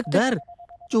नहीं कर सकते। डर?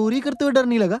 चोरी करते हुए डर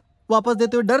नहीं लगा, वापस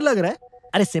देते हुए डर लग रहा है।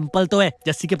 अरे सिंपल तो है,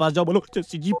 जस्सी के पास जाओ, बोलो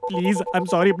जस्सी जी प्लीज आई एम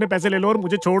सॉरी, अपने पैसे ले लो और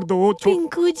मुझे छोड़ दो।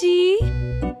 पिंकू जी।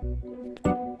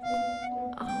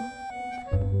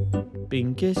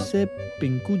 पिंकेश से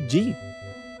पिंकू जी?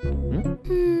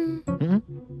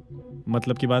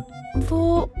 मतलब की बात?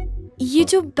 वो ये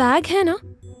जो बैग है ना,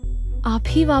 आप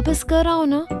ही वापस कर आओ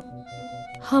ना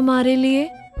हमारे लिए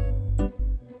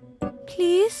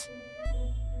प्लीज।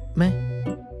 मैं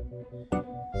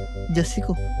जस्सी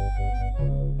को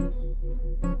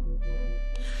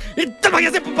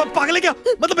से पागल है क्या?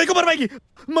 मतलब मेरे को मरवाएगी?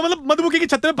 मतलब मधुमक्खी की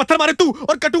छत्ते में पत्थर मारे तू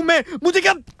और कटू में मुझे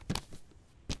क्या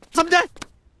समझा?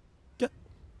 क्या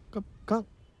कब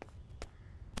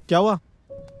क्या हुआ?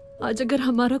 आज अगर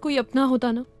हमारा कोई अपना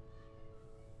होता ना,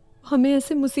 हमें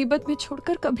ऐसे मुसीबत में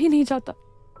छोड़कर कभी नहीं जाता।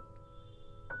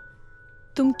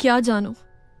 तुम क्या जानो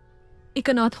एक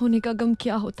अनाथ होने का गम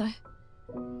क्या होता है,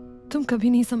 तुम कभी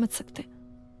नहीं समझ सकते,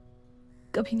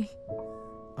 कभी नहीं।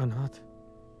 अनाथ?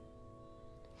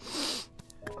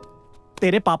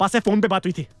 तेरे पापा से फोन पे बात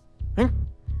हुई थी,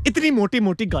 इतनी मोटी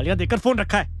मोटी गालियां देकर फोन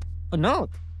रखा है। अनाथ?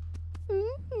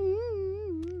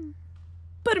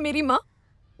 पर मेरी माँ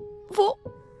वो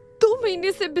 2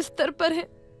 महीने से बिस्तर पर है,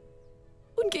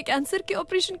 उनके कैंसर के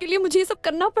ऑपरेशन के लिए मुझे ये सब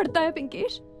करना पड़ता है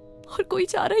पिंकेश, और कोई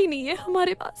चारा ही नहीं है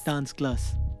हमारे पास। Dance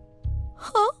class?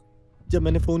 हाँ, जब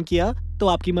मैंने फोन किया तो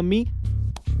आपकी मम्मी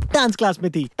डांस क्लास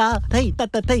में थी। ता थई ता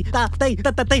ता थई ता थई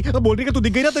ता ता थई बोल रही है, तू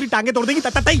दिख गई ना तेरी टांगे तोड़ देंगी। ता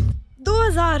ता थई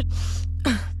 2000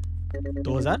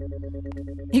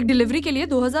 एक डिलीवरी के लिए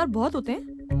 2000 बहुत होते हैं।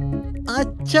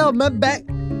 अच्छा,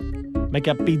 मैं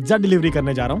क्या पिज्जा डिलीवरी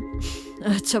करने जा रहा हूँ?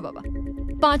 अच्छा बाबा,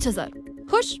 5000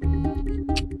 खुश?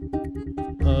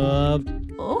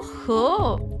 ओहो,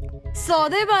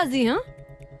 सौदेबाजी। हाँ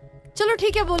चलो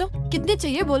ठीक है, बोलो कितने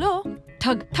चाहिए बोलो।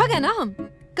 ठग है ना हम,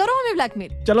 करो हमें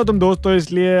ब्लैकमेल। चलो तुम दोस्त हो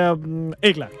इसलिए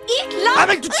 1 लाख। 1 लाख?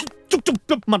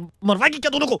 चुप मरवाएगी क्या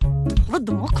दोनों को?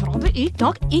 दिमाग खराब है। 1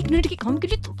 लाख 1 मिनट के काम के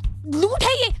लिए लूट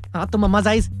है ये। हाँ तो मम्मा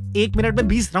जाइज 1 मिनट में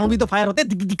 20 राउंड भी तो फायर होते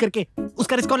हैं करके,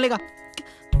 उसका रिस्क कौन लेगा?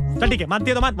 चल ठीक है, मानती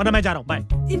है तो मान, वरना मैं जा रहा हूँ। बाय।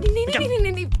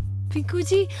 नहीं पिंकू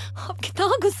जी, आप कितना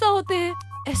गुस्सा होते हैं,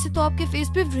 ऐसे तो आपके फेस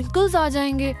पे रिंकल्स आ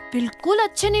जाएंगे, बिल्कुल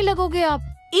अच्छे नहीं लगोगे आप।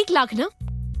 1 लाख ना?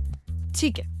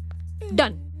 ठीक है,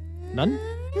 डन।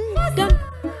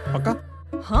 पक्का?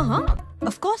 हाँ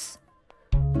ऑफ कोर्स।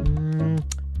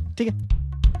 ठीक है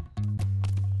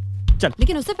चल।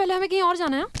 लेकिन उससे पहले हमें कहीं और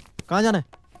जाना है। कहाँ जाना है?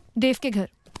 देव के घर।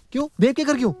 क्यों देव के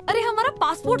घर क्यों? अरे हमारा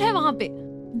पासपोर्ट है वहाँ पे,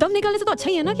 दम निकलने से तो अच्छा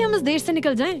ही है ना कि हम इस देश से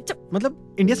निकल जाएं।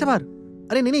 मतलब इंडिया से बाहर?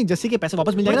 अरे नहीं जस्सी के पैसे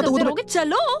वापस मिल जाएगा तो वो तो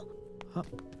चलो।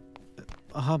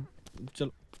 हाँ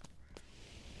चलो।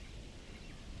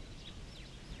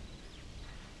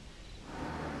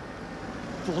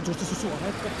 बहुत जोर से सुसु आ रहा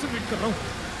है, कब से वेट कर रहा हूँ।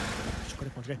 शुक्र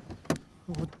है पहुंच गए।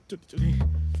 चलिए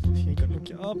यही कर लो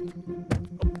क्या?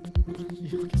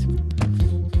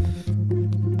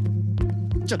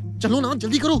 चलो ना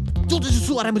जल्दी करो, जोर से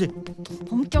सुसु आ रहा है मुझे।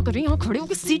 हम क्या कर रहे हैं यहाँ खड़े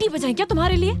होकर? सीटी बजाएं क्या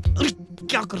तुम्हारे लिए? अरे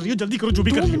क्या कर रही हो, जल्दी करो जो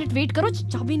भी कर रही हो। 2 मिनट वेट करो,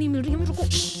 चाबी नहीं मिल रही है मेरे को।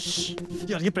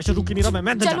 यार ये प्रेशर रुक ही नहीं रहा।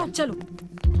 मैं चलो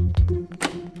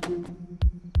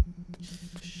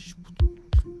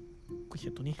कोई है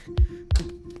तो नहीं?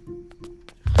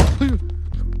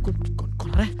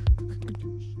 कौन आ रहा है?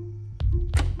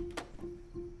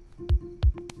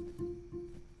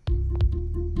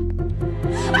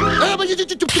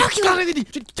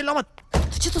 चिल्ला मत।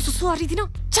 तुझे तो सुसु आ रही थी ना।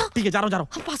 चल ठीक है, जा रहा हूँ।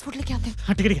 हम पासपोर्ट लेके आते हैं।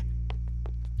 हाँ ठीक है।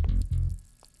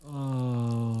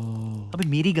 अबे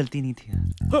मेरी गलती नहीं थी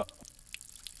यार।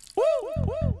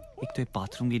 एक तो ये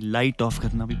बाथरूम की लाइट ऑफ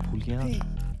करना भी भूल गया।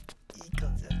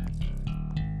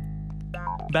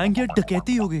 बैंक यार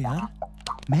डकैती हो गई यार।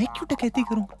 मैं क्यों डकैती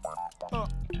करूं?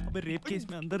 अबे रेप केस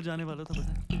में अंदर जाने वाला था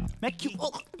पता। मैं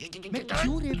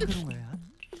क्यों रेप करूंगा यार?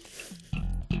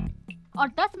 और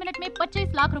 10 मिनट में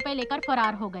 25 लाख रुपए लेकर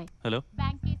फरार हो गए। हेलो,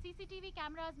 बैंक के सीसीटीवी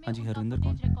कैमरास में जी हरिंदर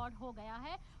कौन? रिकॉर्ड हो गया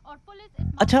है और पुलिस इस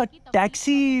अच्छा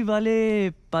टैक्सी वाले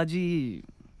पाजी।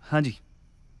 हाँ जी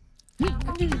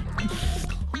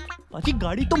पाजी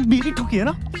गाड़ी तो मेरी ठुकी है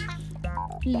ना।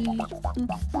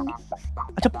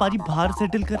 अच्छा पाजी बाहर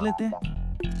सेटल कर लेते हैं।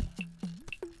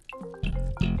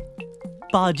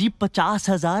 पाजी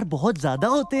 50,000 बहुत ज्यादा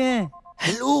होते हैं।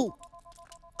 हेलो,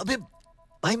 अबे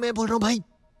भाई मैं बोल रहा हूँ भाई,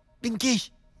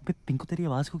 पिंकेश। अबे पिंकू तेरी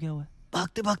आवाज को क्या हुआ है?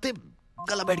 भागते भागते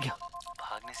गला बैठ गया।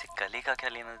 भागने से गले का क्या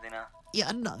लेना देना?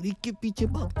 यार नारी के पीछे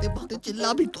भागते भागते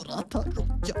चिल्ला भी तो रहा था, रुक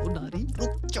जाओ नारी,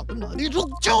 रुक जाओ नारी,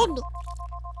 रुक जाओ ना।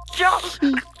 क्या?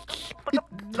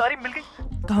 नारी मिल गई?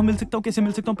 कहाँ मिल सकता हूँ, कैसे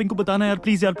मिल सकता हूँ? पिंकू बताना यार,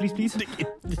 प्लीज यार, प्लीज प्लीज।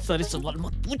 इतने सारे सवाल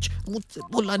मत पूछ, मुझसे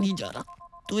बोला नहीं जा रहा।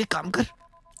 तू एक काम कर,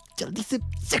 जल्दी से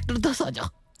सेक्टर 10 आ जा,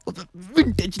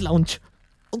 विंटेज लाउंज।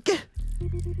 ओके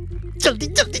जल्दी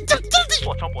जल्दी जल्दी जल्दी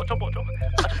पहुंचो पहुंचो पहुंचो।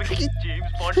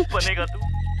 जेम्स बॉन्ड बनेगा तू।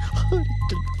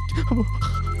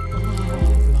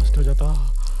 ब्लास्ट हो जाता।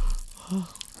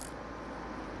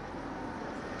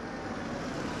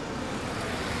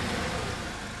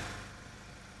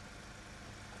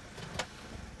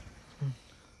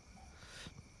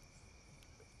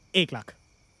 एक लाख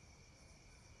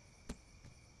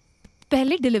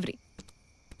पहले डिलीवरी।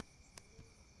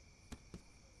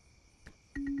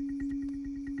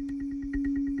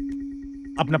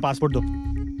 अपना पासपोर्ट दो।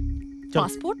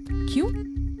 पासपोर्ट क्यों?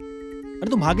 अरे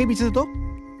तुम भागे पीछे से तो।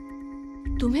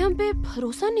 तुम्हें हम पे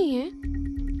भरोसा नहीं है?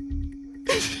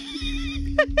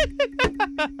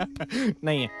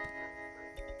 नहीं है।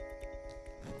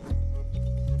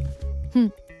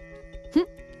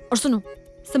 और सुनो,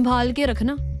 संभाल के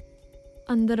रखना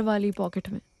अंदर वाली पॉकेट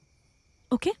में।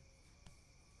 ओके?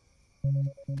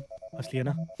 असली है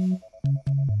ना?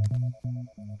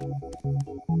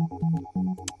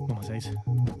 No size.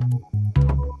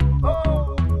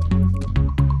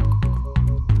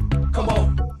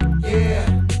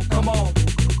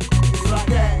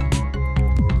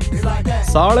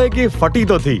 साड़े की फटी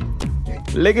तो थी,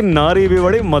 लेकिन नारी भी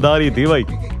बड़ी मदारी थी भाई।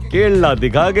 केला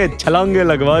दिखा के छलांगे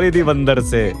लगवा रही थी बंदर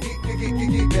से।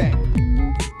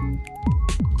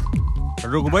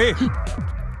 रुक भाई,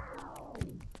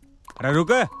 अरे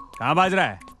रुक, कहाँ भाज रहा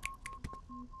है?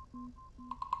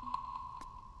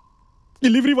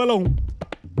 डिलीवरी वाला हूं।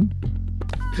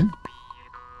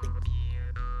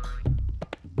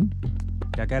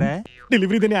 क्या कह रहा है?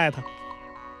 डिलीवरी देने आया था।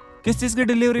 किस चीज की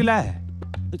डिलीवरी लाया है?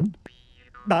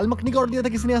 दाल मखनी का ऑर्डर दिया था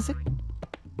किसी ने यहाँ से।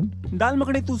 दाल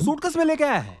मखनी तू सूटकेस में लेके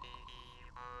आया है?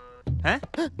 हैं?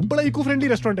 बड़ा इको फ्रेंडली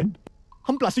रेस्टोरेंट है,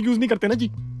 हम प्लास्टिक यूज नहीं करते ना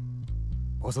जी।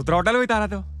 वो सूत्रा होटल में तारा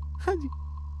तो। हाँ जी।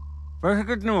 पैसे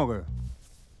कितने हो गए?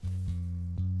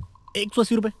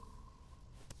 180 रुपए।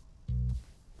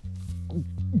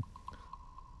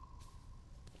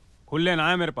 खुले ना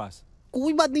है मेरे पास।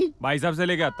 कोई बात नहीं, भाई साहब से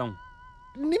लेके आता हूँ।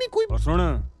 नहीं कोई। और सुन,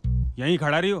 यहीं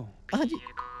खड़ा रही हो। हाँ जी।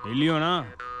 हिलियो ना,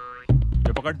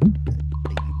 ये पकड़,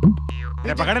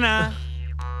 अरे पकड़ ना।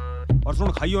 और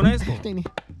सुन, खाइयो ना इसको। नहीं नहीं,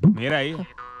 मेरा ही।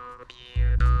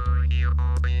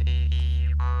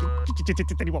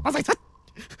 तेरी वापस आई।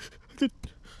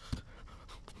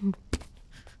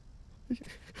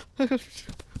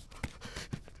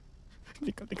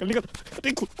 निकल निकल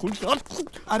निकल, खुल यार।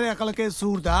 अरे अकल के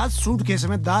सूरदास, सूटकेस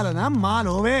में दाल है ना, माल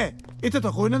होवे। इतने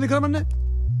तो कोई ना दिख रहा मन्ने।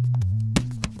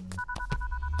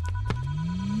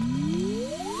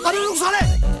 अरे रुक साले,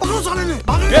 पकड़ो साले ने।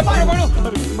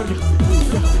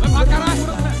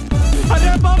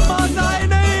 अरे मम्मा जाए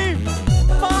नहीं,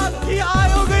 माँ की आय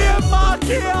हो गई है, माँ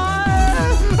की आय।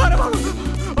 अरे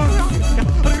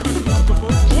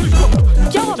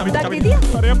क्या हुआ? दर्द दे दिया?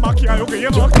 अरे माँ की आय हो गई है,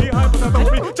 माँ की आय। बताता हूँ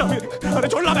अभी। चाबी, अरे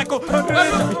छोड़ ला बैग को।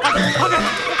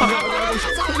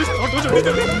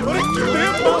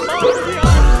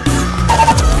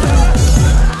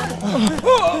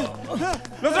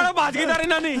 भाज गई तारी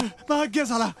नानी। भाग गया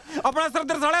साला। अपना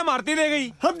सर साला मारती दे गई।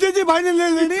 हम जी भाई ने ले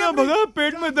लेनी है। भगा,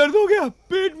 पेट में दर्द हो गया,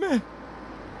 पेट में।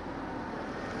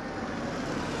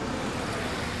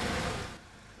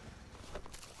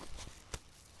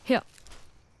 Here.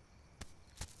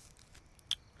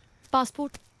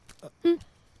 Passport.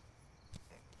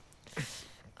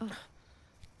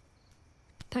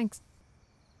 Thanks.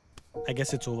 I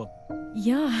guess it's over.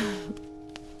 या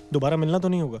दोबारा मिलना तो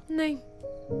नहीं होगा? नहीं।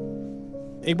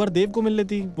 एक बार देव को मिल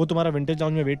लेती, वो तुम्हारा विंटेज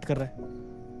लाउंज में वेट कर रहा है।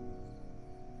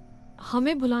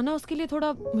 हमें बुलाना उसके लिए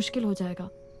थोड़ा मुश्किल हो जाएगा,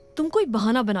 तुम कोई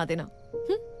बहाना बना देना।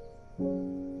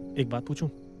 एक बात पूछूं?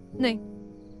 नहीं।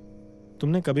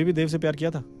 तुमने कभी भी देव से प्यार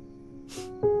किया था?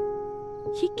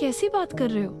 ये कैसी बात कर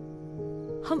रहे हो?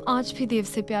 हम आज भी देव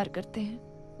से प्यार करते हैं।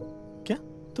 क्या?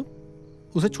 तुम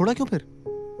उसे छोड़ा क्यों फिर?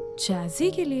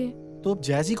 जैजी के लिए। तो अब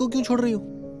जैजी को क्यों छोड़ रही हो?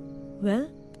 वेल,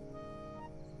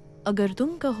 अगर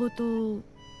तुम कहो तो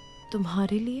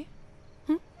तुम्हारे लिए।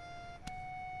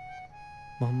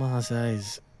 मम्मा साइज।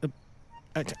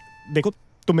 अच्छा देखो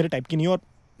तुम मेरे टाइप की नहीं हो और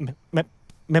मैं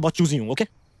बहुत चूजी हूँ। ओके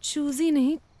चूजी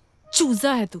नहीं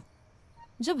चूजा है तू।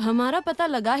 जब हमारा पता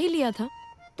लगा ही लिया था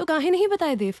तो काहे नहीं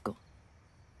बताए देव को?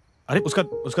 अरे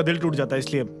उसका दिल टूट जाता है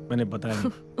इसलिए मैंने बताया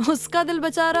नहीं। उसका दिल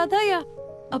बचा रहा था या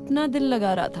अपना दिल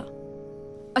लगा रहा था?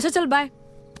 अच्छा चल बाय।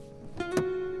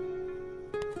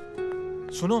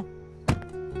 सुनो।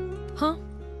 हाँ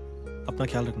अपना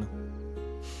ख्याल रखना।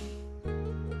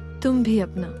 तुम भी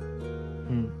अपना।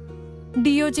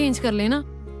 डीओ चेंज कर लेना।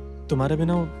 तुम्हारे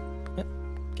बिना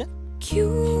क्या?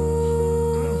 क्यों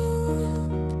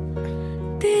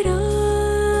तेरा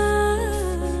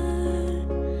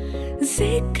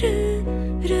जिक्र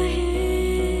रहे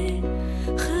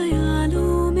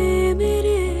ख्यालों में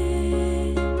मेरे,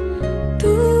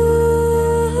 तू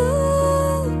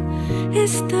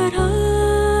इस तरह।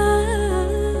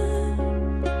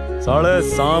 साले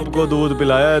सांप को दूध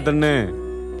पिलाया है तन्ने,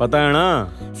 पता है ना?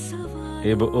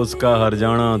 अब उसका हर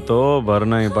जाना तो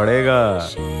भरना ही पड़ेगा।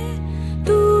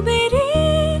 तू मेरी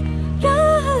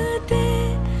राहते,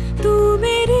 तू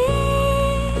मेरी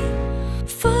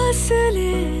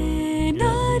फासले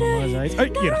ना रहे।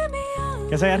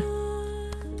 कैसा यार?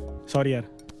 सॉरी यार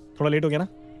थोड़ा लेट हो गया ना।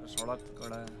 सड़क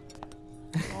कड़ा है,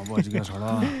 बच गया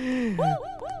सड़ा।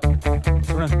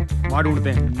 वहाँ ढूंढते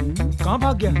हैं। कहाँ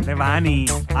भाग गया? अरे वहाँ नहीं,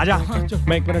 आजा।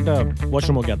 मैं 1 मिनट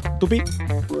वॉशरूम हो गया था। तू पी।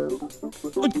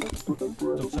 सॉरी।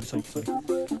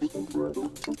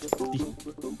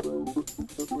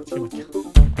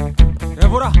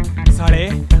 बुरा साढ़े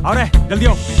और जल्दी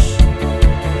आओ।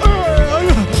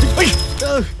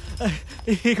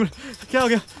 एक मिनट, क्या हो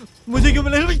गया? मुझे क्यों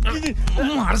मिला?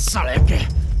 मार साले के।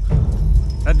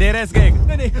 दे रहे इसके एक।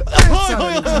 नहीं।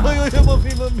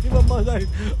 Mummy mamma side.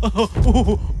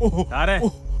 अरे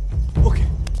ओके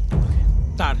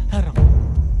तार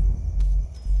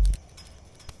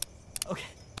ओके।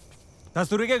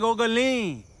 दस्तूरी के गोगल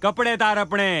नहीं, कपड़े तार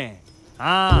अपने।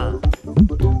 हाँ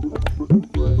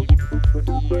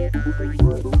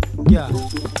क्या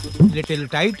लिटिल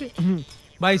टाइट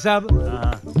भाई साहब?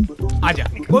 आजा,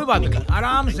 कोई बात नहीं,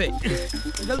 आराम से,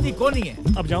 जल्दी कौन नहीं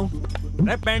है। अब जाऊं?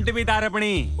 अरे पैंट भी तार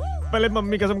अपनी। पहले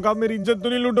मम्मी कसम खा मेरी इज्जत तो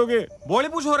नहीं लूटोगे? बोली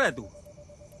पूछ हो रहा है तू?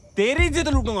 तेरी इज्जत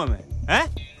लूटूंगा मैं, हैं?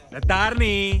 तार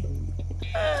नहीं।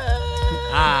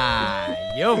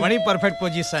 यो बड़ी परफेक्ट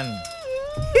पोजीशन।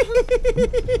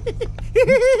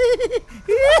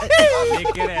 देख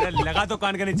के रह, लगा तो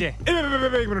कान के नीचे।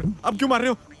 एक मिनट, अब क्यों मार रहे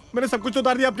हो? मैंने सब कुछ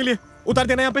उतार दिया आपके लिए। उतार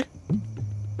देना यहाँ पे।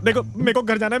 देखो मेरे को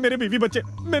घर जाना है, मेरे बीवी बच्चे,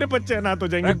 मेरे बच्चे अनाथ हो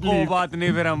जाएंगे। कोई बात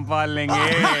नहीं, फिर हम पाल लेंगे।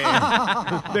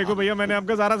 देखो भैया मैंने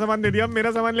आपका सारा सामान दे दिया,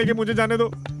 मेरा सामान लेके मुझे जाने दो।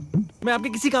 मैं आपके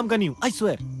किसी काम का नहीं हूँ, आई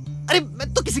स्वेयर। अरे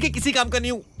मैं तो किसी के किसी काम का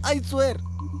नहीं हूँ, I swear.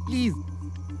 Please.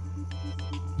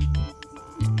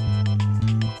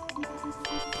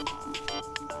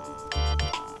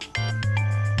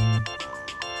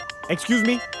 Excuse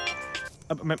me,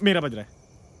 अब मेरा बज रहा है।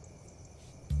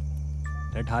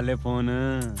 उठा ले फोन।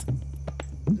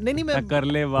 नहीं मैं कर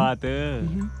ले बात।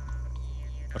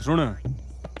 और सुन,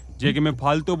 जे कि मैं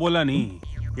फालतू बोला नहीं,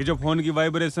 ये जो फोन की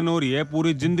वाइब्रेशन हो रही है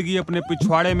पूरी जिंदगी अपने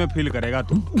पिछवाड़े में फील करेगा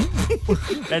तू।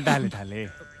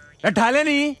 ठाले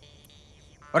नहीं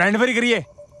और हैंड फ्री करिए।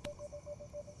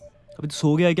 अभी तो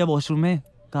सो गया है क्या वॉशरूम में?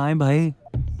 कहाँ है भाई?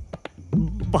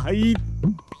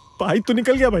 भाई तो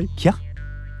निकल गया भाई। क्या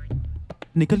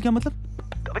निकल गया मतलब?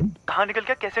 अबे कहाँ निकल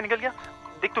गया? कैसे निकल गया?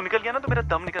 देख तू निकल गया ना तो मेरा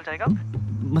दम निकल जाएगा।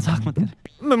 मजाक मत कर।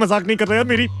 मैं मजाक नहीं कर रहा यार,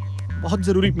 मेरी बहुत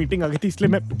जरूरी मीटिंग आ गई थी इसलिए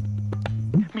मैं।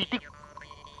 मीटिंग?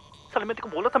 साले मैं तेरे को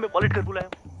बोला था मैं वॉलेट कर बुलाया।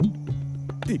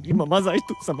 तेरी मम्मा जाइज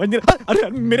तू समझ नहीं रहा। अरे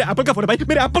मेरे एप्पल का फोन है भाई,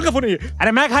 मेरे एप्पल का फोन है ये।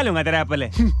 अरे मैं खा लूंगा तेरा एप्पल है।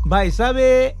 भाई साहब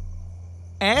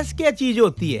ऐस क्या चीज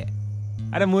होती है?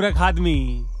 अरे मूर्ख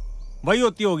आदमी, वही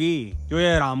होती होगी जो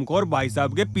ये रामकोर भाई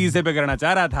साहब के पीछे पे करना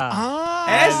चाह रहा था।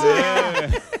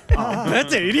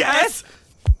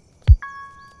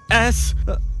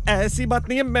 ऐसी बात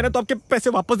नहीं है, मैंने तो आपके पैसे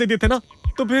वापस दे दिए थे ना,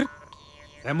 तो फिर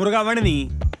मुर्गा बन नहीं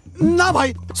ना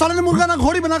भाई। साले ने मुर्गा ना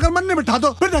घोड़ी बनाकर मन में बिठा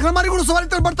दो, फिर देखना हमारी घोड़ी सवारी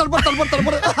तलबर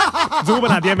जू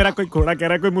बना दिया। मेरा कोई घोड़ा कह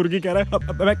रहा है, कोई मुर्गी कह रहा है।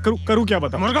 अब मैं करूं क्या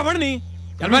बता? मुर्गा बन नहीं,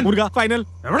 मुर्गा फाइनल।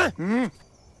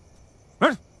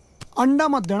 अंडा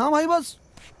मत देना भाई बस।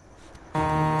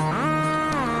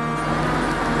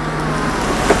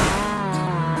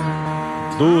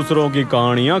 दूसरों की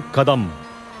कहानियां खत्म,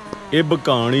 अब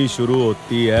कहानी शुरू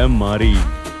होती है मारी।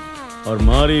 और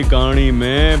मारी कहानी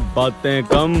में बातें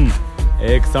कम,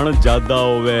 एक्शन ज्यादा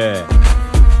होवे।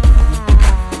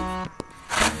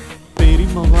 तेरी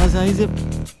मवाज आई से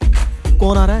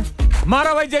कौन आ रहा है?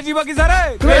 मारा भाई जजी बाकी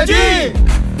सारे। जजी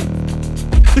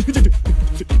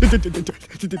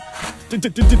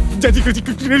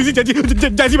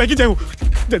भाई की जय हो।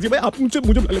 जजी भाई आप मुझे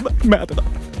बुला ले, मैं आता था।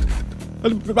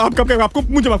 आपको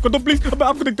मुझे माफ कर दो प्लीज।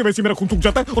 आपको देखते वैसे मेरा खून सूख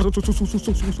जाता है और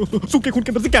सूखे खून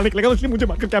के अंदर से क्या निकलेगा, इसलिए मुझे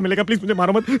मारकर क्या मिलेगा, प्लीज मुझे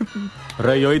मारो मत।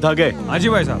 रे यही था के? हाँ जी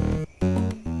भाई साहब।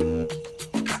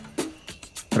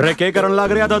 रे के करन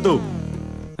लाग रहा था तू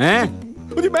हैं?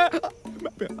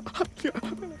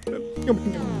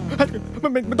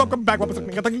 मैं तो आपका बैग वापस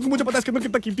रखने का था क्योंकि मुझे पता है इसके अंदर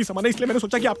कितना कीमती सामान है, इसलिए मैंने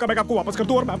सोचा कि आपका बैग आपको वापस कर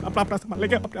दूं और मैं अपना सामान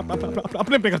लेके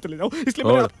अपने घर चले जाऊं, इसलिए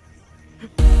मैंने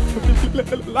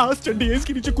लास्ट चड्डी है,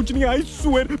 इसके नीचे कुछ नहीं, आई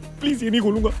स्वेयर, प्लीज ये नहीं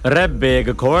खोलूंगा। अरे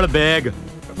बैग खोल, बैग।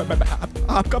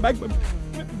 आपका बैग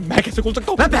मैं कैसे खोल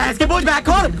सकता हूँ? भैंस के बोझ, बैग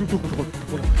खोल,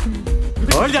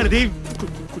 खोल जल्दी,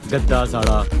 गद्दा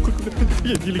साड़ा।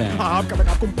 ये आपका बैग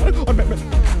आपको और मैं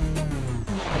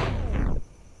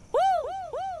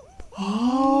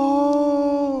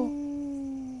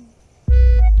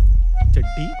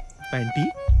चड्डी, पैंटी,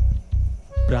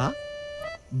 ब्रा,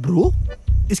 ब्रो,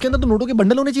 इसके अंदर तो नोटों के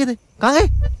बंडल होने चाहिए थे, कहाँ गए?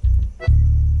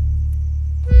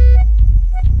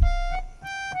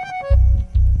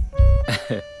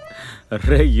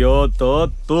 अरे यो तो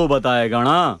तू बताएगा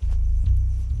ना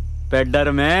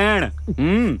पेडरमैन।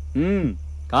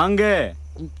 कहाँ गए?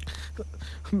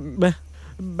 मैं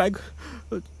बैग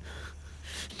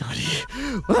नारी,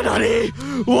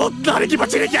 वो नारी की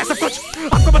बच्ची ने किया सब कुछ,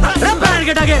 आपको पता है? बैठ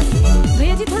के टाके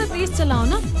भैया जी थोड़ा तेज चलाओ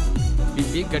ना।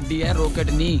 बीबी गड्डी है, रॉकेट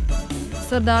नहीं।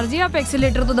 सरदार जी आप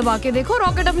एक्सीलेटर तो दबा के देखो,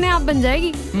 रॉकेट अपने आप बन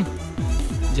जाएगी।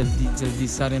 जल्दी जल्दी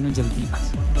सारे ने जल्दी।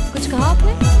 कुछ कहा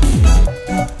आपने?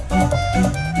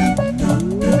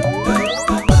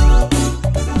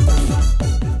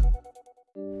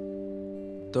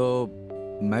 तो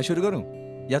मैं शुरू करूं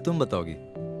या तुम बताओगी?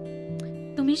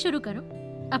 तुम ही शुरू करो,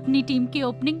 अपनी टीम के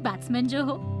ओपनिंग बैट्समैन जो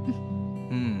हो।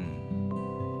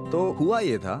 तो हुआ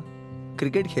ये था,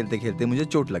 क्रिकेट खेलते खेलते मुझे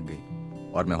चोट लग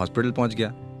गई और मैं हॉस्पिटल पहुंच गया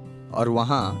और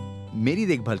वहां मेरी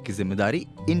देखभाल की जिम्मेदारी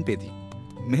इन पे थी,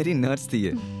 मेरी नर्स थी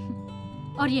ये।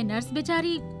 और ये नर्स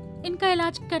बेचारी इनका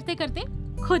इलाज करते करते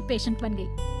खुद पेशेंट बन गई।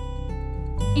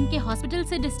 इनके हॉस्पिटल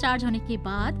से डिस्चार्ज होने के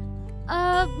बाद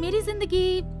मेरी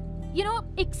जिंदगी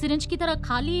एक सिरिंज की तरह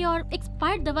खाली और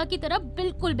एक्सपायर्ड दवा की तरह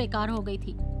बिल्कुल बेकार हो गई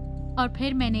थी। और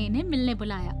फिर मैंने इन्हें मिलने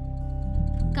बुलाया।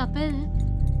 कपिल,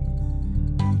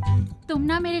 तुम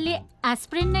ना मेरे लिए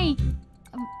एस्प्रिन नहीं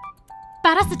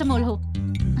पैरासिटामोल हो।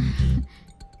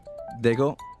 देखो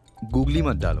गूगली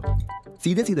मत डालो,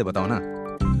 सीधे सीधे बताओ ना।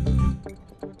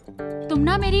 तुम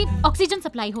ना मेरी ऑक्सीजन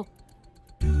सप्लाई हो।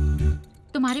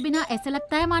 तुम्हारे बिना ऐसा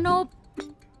लगता है मानो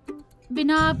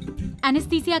बिना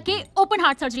एनेस्थीसिया के ओपन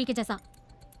हार्ट सर्जरी के जैसा।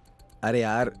 अरे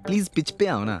यार प्लीज पिच पे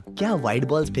आओ ना, क्या वाइट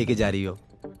बॉल्स फेंके जा रही हो?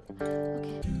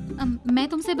 मैं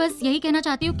तुमसे बस यही कहना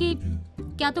चाहती हूँ कि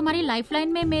क्या तुम्हारी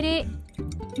लाइफलाइन में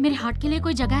मेरे हार्ट के लिए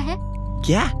कोई जगह है?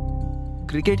 क्या?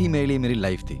 क्रिकेट ही मेरे लिए मेरी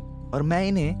लाइफ थी और मैं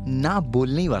इन्हें ना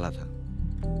बोलने ही वाला था।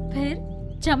 फिर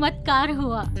चमत्कार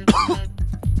हुआ।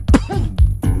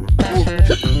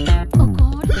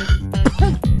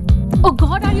 Oh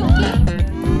God, are you okay?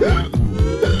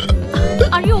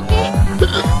 Are you okay?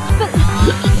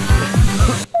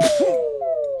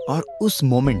 और उस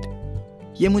मोमेंट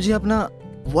ये मुझे अपना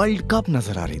वर्ल्ड कप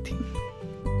नजर आ रही थी।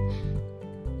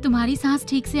 तुम्हारी सांस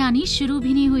ठीक से आनी शुरू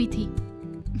भी नहीं हुई थी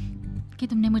कि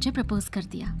तुमने मुझे प्रपोज कर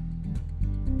दिया।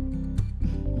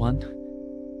 1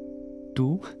 2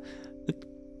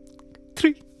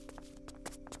 3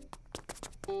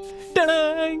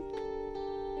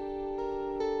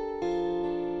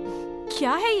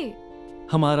 क्या है ये?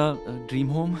 हमारा ड्रीम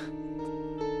होम।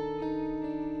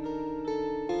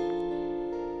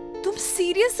 तुम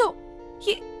सीरियस हो?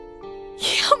 ये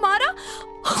हमारा?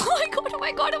 Oh my God, oh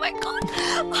my God, oh my God,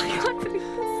 I can't believe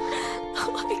this. Oh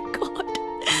my God,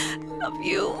 love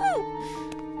you.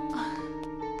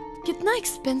 कितना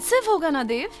एक्सपेंसिव होगा ना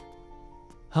देव?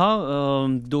 हाँ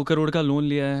 2 करोड़ का लोन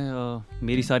लिया है,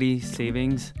 मेरी सारी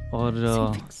सेविंग्स और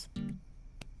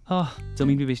हाँ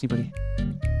जमीन भी बेचनी पड़ी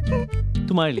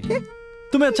तुम्हारे लिए।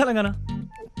 तुम्हें अच्छा लगा ना?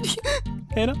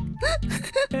 है ना?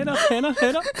 है ना? है ना?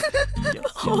 है ना?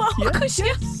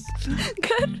 खुशियाँ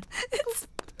घर।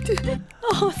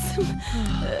 Awesome.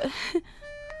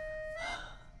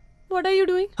 What are you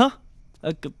doing? हाँ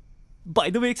by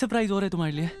the way एक सरप्राइज और है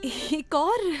तुम्हारे लिए। एक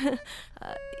और?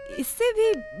 इससे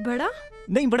भी बड़ा?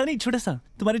 नहीं बड़ा नहीं, छोटा सा।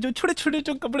 तुम्हारे जो छोटे छोटे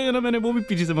जो कपड़े हैं ना, मैंने वो भी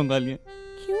पीछे से मंगवा लिए।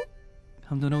 क्यों?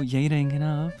 हम दोनों यहीं रहेंगे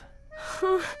ना अब।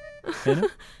 है ना?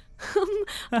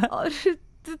 और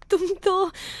तुम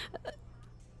तो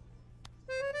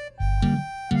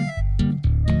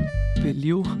Will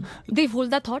you? They hold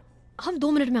that thought. हम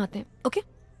 2 मिनट में आते हैं, ओके?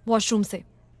 वॉशरूम से।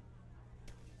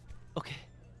 ओके।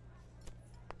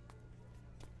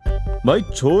 भाई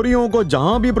छोरियों को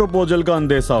जहां भी प्रपोजल का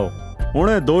अंदेशा हो,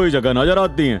 उन्हें 2 ही जगह नजर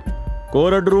आती हैं,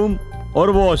 कोरट रूम और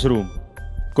वॉशरूम।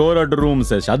 कोर्ट रूम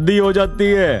से शादी हो जाती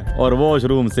है और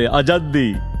वॉशरूम से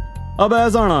आजादी। अब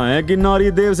ऐसा ना है कि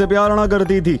नारी देव से प्यार ना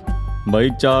करती थी। भाई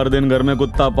 4 दिन घर में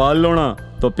कुत्ता पाल लो ना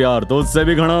तो प्यार तो उससे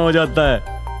भी घना हो जाता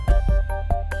है।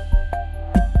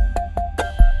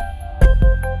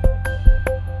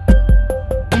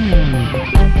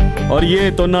 और ये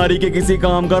तो नारी के किसी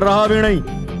काम कर रहा भी नहीं।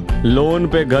 लोन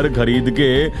पे घर खरीद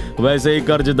के वैसे ही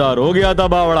कर्जदार हो गया था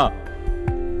बावड़ा।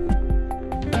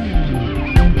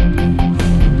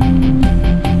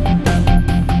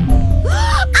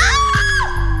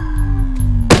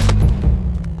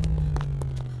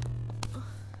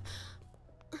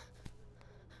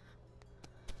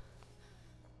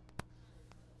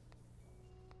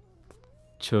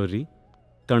 छोरी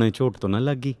तने चोट तो ना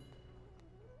लगी?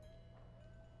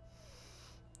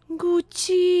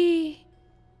 गुची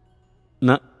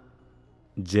ना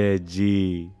जय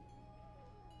जी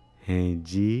हैं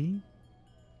जी।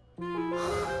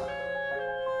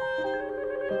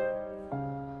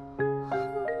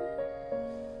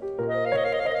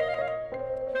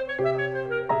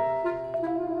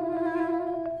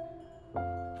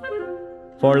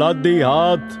 फौलादी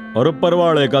हाथ और ऊपर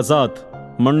वाले का साथ।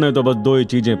 मन ने तो बस 2 ही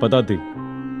चीजें पता थी,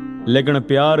 लेकिन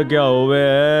प्यार क्या होवे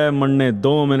है मन ने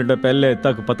 2 मिनट पहले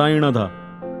तक पता ही ना था।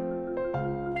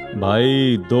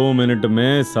 भाई 2 मिनट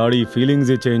में सारी फीलिंग्स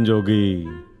ही चेंज होगी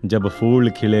जब फूल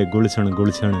खिले गुलशन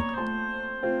गुलशन।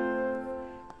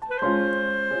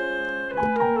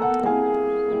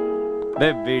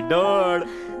 बेबी डॉल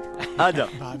आ जाओ,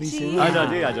 आ जाओ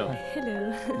जी, आ जाओ।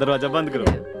 दरवाजा बंद करो,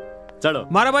 चलो।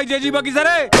 मारा भाई जेजी बाकी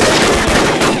सरे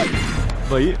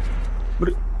भाई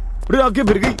आंखें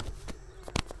फिर गई।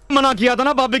 मना किया था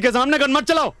ना भाभी के सामने गन मत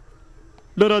चलाओ।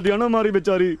 डरा दिया ना हमारी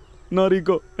बेचारी नारी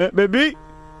को। बेबी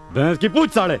भैंस की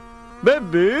पूछ साड़े।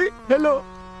 Baby hello.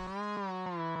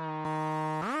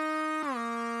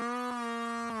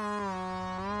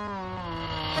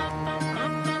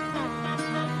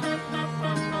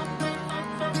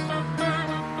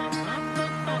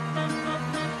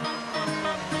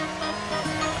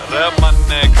 रे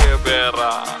मन्ने के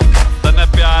बेरा तने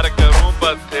प्यार करूं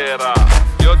बथेरा।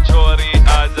 यो छोरी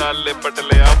आजा लिपट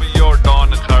ले अब यो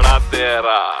डॉन खड़ा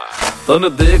तेरा। तन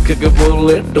देख के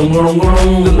बोले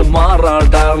टुंगड़ुंगड़ुं दिल मारा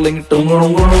डार्लिंग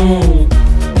टुंगड़ुंगड़ुं।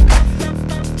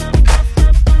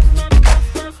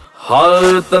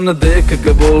 हाय तन देख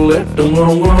के बोले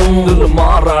टुंगड़ुंगड़ुं दिल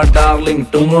मारा डार्लिंग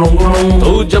टुंगड़ुंगड़ुं।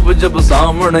 तू जब जब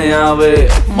सामने आवे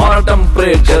मारा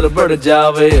टेम्परेचर बढ़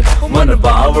जावे मन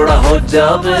बावड़ा हो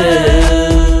जावे।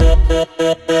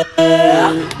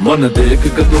 मन देख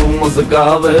के तू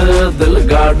मुस्कावे दिल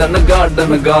गार्डन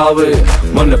गार्डन गावे।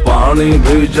 मन पानी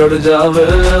भी चढ़ जावे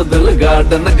दिल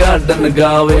गार्डन गार्डन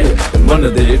गावे। मन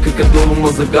देख के तू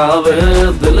मुस्कावे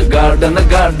दिल गार्डन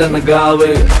गार्डन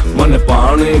गावे। मन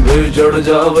पानी भी चढ़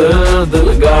जावे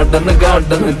दिल गार्डन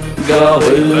गार्डन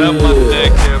गावे। मन्ने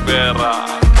के बेरा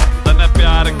तने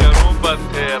प्यार करूं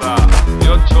बथेरा।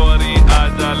 यो छोरी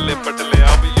आजा लिपट ले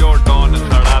अब यो डॉन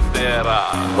खड़ा तेरा।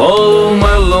 ओ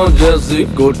मैलो जैसी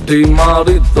कोठी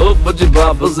मारी तो बच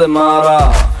बाप से मारा।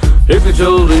 एक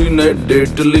चोरी ने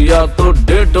डेट लिया तो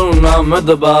डेटो ना मैं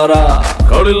दोबारा।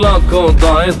 खड़ी लाखों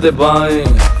दाएं ते बाएं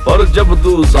पर जब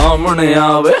तू सामने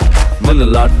आवे मन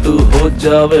लाटू हो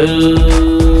जावे।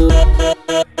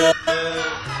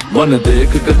 मन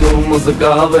देख के तू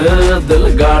मुस्कावे दिल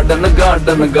गार्डन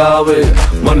गार्डन गावे।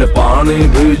 मन पानी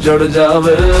भी चढ़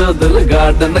जावे दिल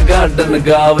गार्डन गार्डन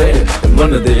गावे।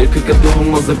 मन देख के तू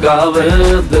मुस्कावे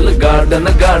दिल गार्डन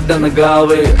गार्डन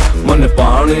गावे। मन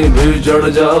पानी भी चढ़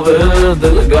जावे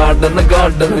दिल गार्डन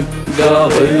गार्डन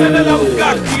गावे।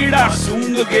 का कीड़ा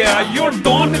सूंघ गया यो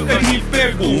डॉन कहीं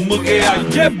पे घूम गया।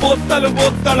 ये बोतल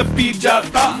बोतल पी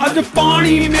जाता आज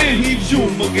पानी में ही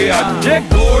झूम गया। ये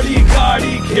घोड़ी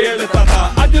गाड़ी खेलता था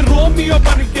आज रोमियो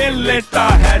बन के लेटा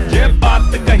है। ये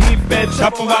बात कहीं पे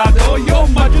छपवा दो यो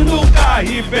मजनू का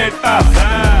ही बेटा है।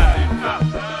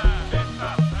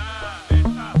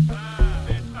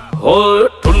 हो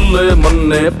ठुल्ले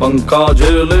मन्ने पंखा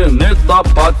झेले नेता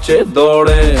पाचे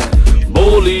दौड़े।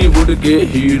 बॉलीवुड के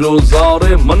हीरो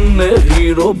सारे मन्ने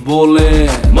हीरो बोले।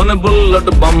 मन बुलेट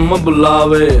बम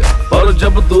बुलावे पर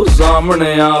जब तू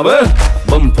सामने आवे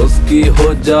बम फुसकी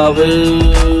हो जावे।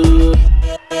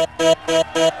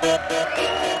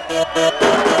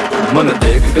 मन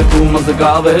देख के तू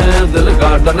मुस्कावे दिल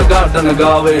गार्डन गार्डन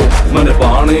गावे। मन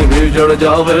पानी भी चढ़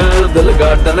जावे दिल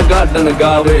गार्डन गार्डन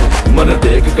गावे। मन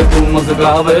देख के तू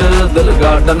मुस्कावे दिल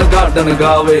गार्डन गार्डन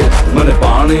गावे। मन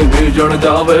पानी भी चढ़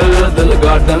जावे दिल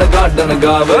गार्डन गार्डन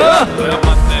गावे।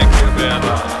 मन्ने के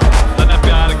बेरा तने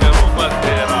प्यार करूं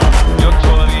बथेरा। यो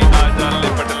छोरी आजा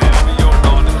लिपट ले अब यो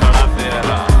डॉन खड़ा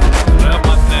तेरा।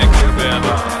 मन्ने के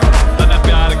बेरा तने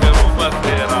प्यार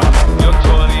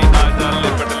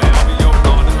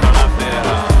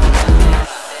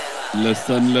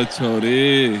सुन लो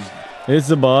छोरे, इस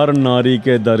बार नारी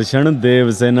के दर्शन देव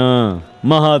से ना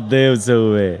महादेव से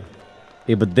हुए।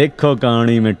 अब देखो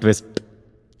कहानी में ट्विस्ट।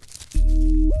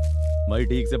 भाई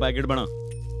ठीक से पैकेट बना,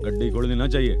 गड्डी खोल देना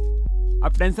चाहिए।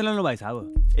 अब टेंशन ना लो भाई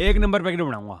साहब, 1 नंबर पैकेट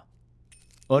बनाऊंगा।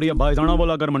 और ये भाई साना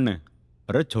बोला कर मन्ने,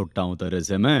 अरे छोटा हूं तेरे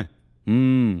से मैं।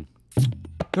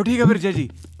 तो ठीक है फिर जेजी,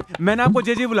 मैंने आपको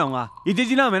जेजी बुलाऊंगा। ये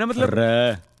जेजी नाम है ना मतलब?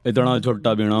 अरे इतना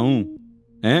छोटा भी ना हूं,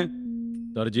 हैं?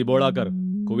 सर जी बोला कर,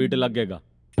 कोविड लगेगा।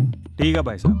 ठीक है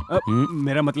भाई साहब,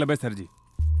 मेरा मतलब है सर जी।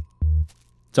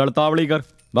 चढ़तावड़ी कर,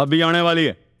 भाभी आने वाली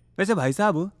है। वैसे भाई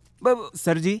साहब,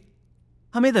 सर जी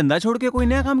हमें धंधा छोड़ के कोई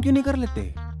नया काम क्यों नहीं कर लेते?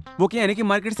 वो क्या है कि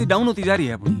मार्केट से डाउन होती जा रही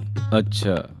है अपनी।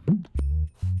 अच्छा,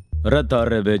 रथा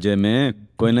रे भेजे में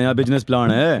कोई नया बिजनेस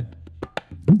प्लान है?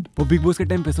 वो बिग बॉस के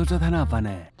टाइम पे सोचा था ना अपन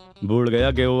ने। भूल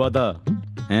गया क्या हुआ था?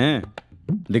 हैं?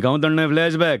 दिखाऊं तन्ने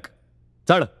फ्लैशबैक?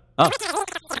 चढ़ आ।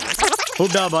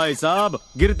 हुड्डा भाई साहब,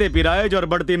 गिरते पिराएज और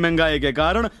बढ़ती महंगाई के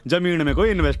कारण जमीन में कोई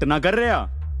इन्वेस्ट ना कर रहा,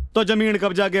 तो जमीन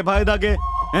कब्जा के फायदा के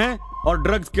हैं? और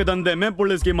ड्रग्स के धंधे में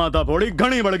पुलिस की माथा फोड़ी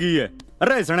घनी बढ़ गई है।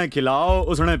 अरे इसने खिलाओ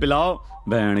उसने पिलाओ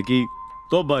बहन की।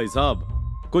 तो भाई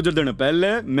साहब कुछ दिन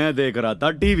पहले मैं देख रहा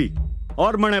था टीवी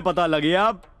और मैंने पता लग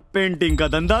गया पेंटिंग का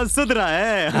धंधा सुधरा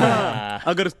है। हाँ।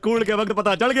 अगर स्कूल के वक्त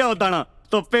पता चल गया होता ना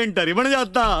तो पेंटर ही बन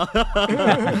जाता।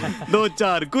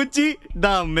 2-4 कुची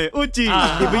दाम में ऊंची।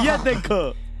 भैया देखो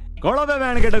घोड़ों पे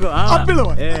बहन के टको। हाँ।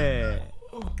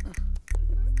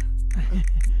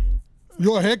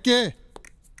 यो है के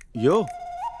यो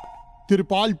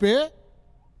तिरपाल पे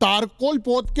तारकोल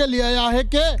पोत के ले आया है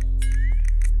के?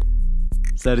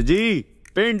 सर जी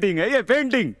पेंटिंग है ये,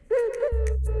 पेंटिंग।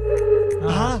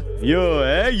 यो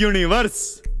है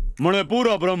यूनिवर्स, मने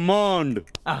पूरा ब्रह्मांड।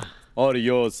 और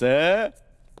यो से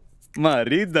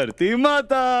मारी धरती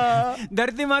माता।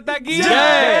 धरती माता की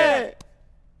जय।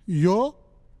 यो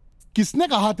किसने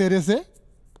कहा तेरे से?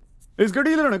 इसके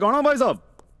डीलर ने कहा ना भाई साहब।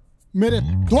 मेरे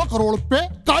 2 करोड़ पे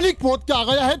काली पोत के आ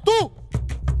गया है तू।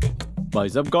 भाई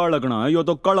साहब का लगना है, यो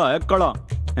तो कला है, कला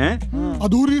हैं?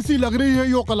 अधूरी सी लग रही है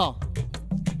यो कला।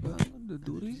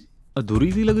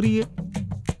 अधूरी सी लग रही है?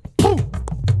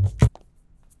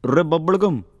 रे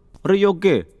बब्बड़गम, रे यो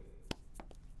के?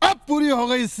 अब पूरी हो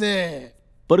गई इससे।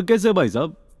 पर कैसे भाई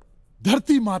साहब?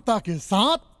 धरती माता के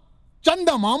साथ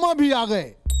चंदा मामा भी आ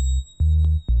गए।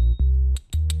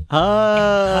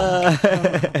 हाँ।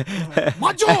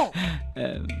 माचो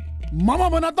मामा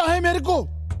बनाता है मेरे को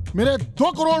मेरे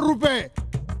 2 करोड़ रुपए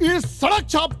इस सड़क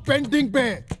छाप पेंटिंग पे।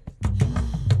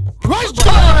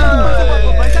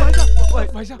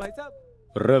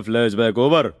 रे फ्लैशबैक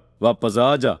ओवर, वापस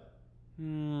आ जा।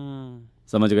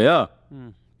 समझ गया?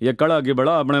 ये कड़ा की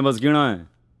बड़ा अपने बस गिना है।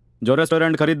 जो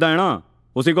रेस्टोरेंट खरीदा है ना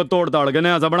उसी को तोड़ ताड़ के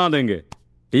नया सा बना देंगे,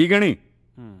 ठीक है नहीं?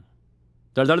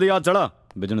 चल जल्दी आज चढ़ा,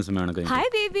 बिजनेसमैन कहीं। Hi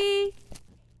baby.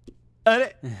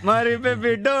 अरे मारी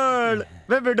baby doll,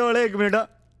 baby doll 1 minute,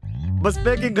 बस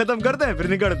पैकिंग खत्म करते हैं फिर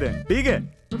निकलते हैं, ठीक है?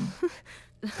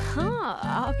 हाँ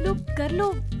आप लोग कर लो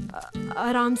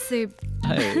आराम से।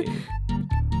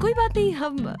 कोई बात नहीं,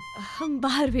 हम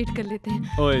बाहर वेट कर लेते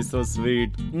हैं। ओए सो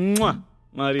स्वीट,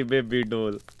 मारी बेबी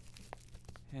डॉल।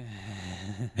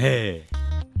 हे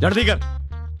जल्दी कर,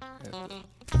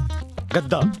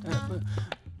 गद्दा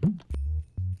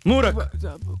मूर्ख।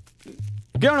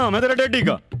 क्या नाम है तेरे डैडी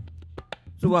का?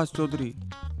 सुभाष चौधरी।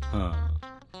 हाँ।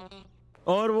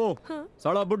 और वो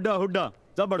साला बुड्ढा हुड्डा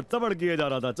चबड़ चबड़ किए जा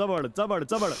रहा था, चबड़ चबड़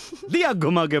चबड़ दिया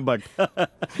घुमा के बट।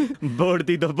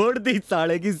 बोड़ती तो बोड़ती,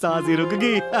 साले की सांस ही रुक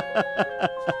गई।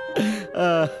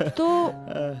 तो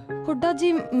हुड्डा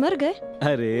जी मर गए?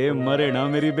 अरे मरे ना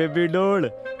मेरी बेबी डोल,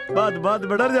 बात बात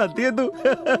बढ़ जाती है तू।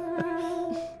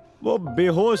 वो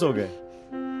बेहोश हो गए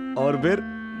और फिर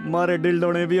मारे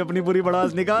डिल्डो ने भी अपनी पूरी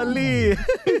बड़ास निकाल ली।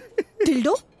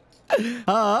 डिल्डो?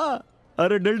 हाँ,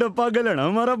 अरे डिल्डो पागल है ना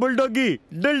हमारा बुलडॉगी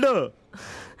डिल्डो।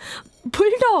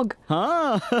 बुलडॉग?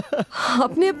 हाँ।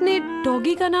 आपने अपने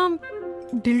डॉगी का नाम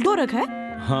डिल्डो रखा है?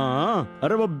 हाँ,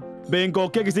 अरे वो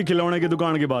बैंकॉक के किसी खिलौने की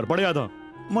दुकान के बाहर पड़ा था,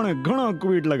 मैंने घना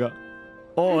क्वीट लगा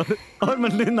और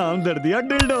मैंने नाम धर दिया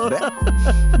डिल्डो।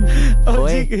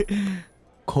 ओए,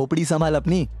 खोपड़ी संभाल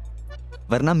अपनी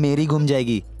वरना मेरी घूम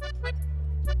जाएगी।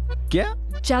 क्या?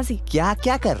 जासी क्या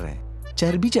क्या कर रहे हैं?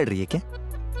 चर्बी चढ़ रही है क्या?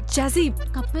 जासी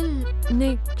कपिल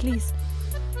नहीं प्लीज,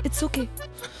 इट्स ओके।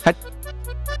 हट।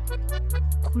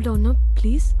 कूल डाउन ना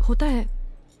प्लीज, होता है।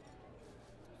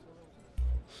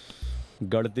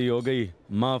 गलती हो गई,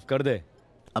 माफ कर दे।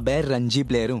 अबे रणजी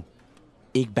प्लेयर हूँ,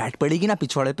 एक बैट पड़ेगी ना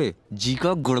पिछवाड़े पे, जी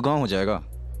का गुड़गांव हो जाएगा।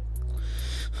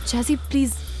 जासी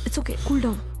please, it's okay, cool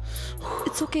down.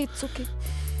 It's okay, it's okay,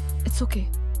 it's okay.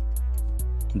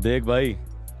 देख भाई,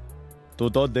 तू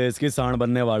तो देश की सांड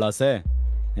बनने वाला से,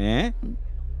 हैं?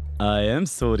 I am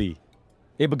sorry.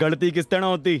 अब गलती किस तरह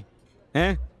होती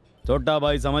हैं? छोटा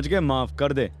भाई समझ के माफ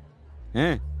कर दे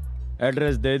हैं?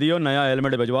 एड्रेस दे दियो, नया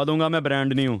हेलमेट भिजवा दूंगा मैं,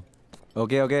 ब्रांड न्यू।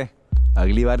 ओके ओके,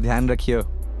 अगली बार ध्यान रखियो।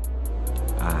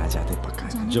 आ जाते पक्का।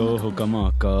 जो हुक्म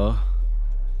आका।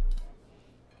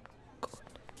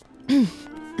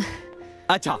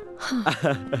 अच्छा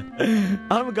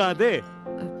हम कहाँ थे?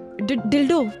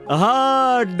 डिल्डो।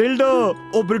 हाँ डिल्डो।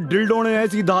 ओ फिर डिल्डो ने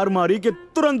ऐसी धार मारी कि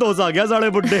तुरंत होश आ गया साले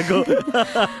बुड्ढे को।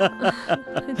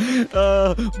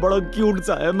 बड़ा क्यूट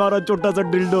सा है हमारा छोटा सा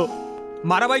डिल्डो।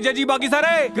 मारा भाई जजी, बाकी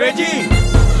सारे क्रेजी।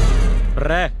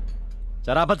 रे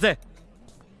शराफत से,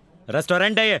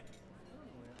 रेस्टोरेंट है ये।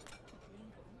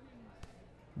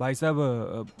 भाई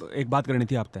साहब एक बात करनी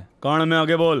थी आपसे। कान में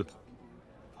आगे बोल।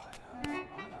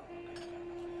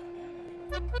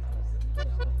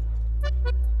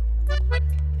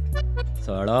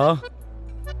 साड़ा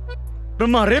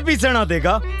तुम्हारे पीछे ना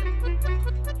देगा,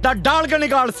 डाल के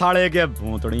निकाल साले के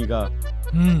भूतड़ी का।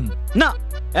 ना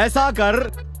ऐसा कर,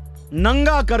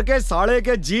 नंगा करके साले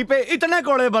के जी पे इतने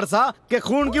कोड़े बरसा कि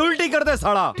खून की उल्टी कर दे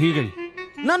साड़ा। ठीक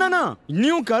है। ना ना ना,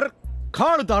 न्यू कर,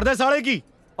 खाड़ उतार दे साले की,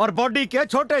 और बॉडी के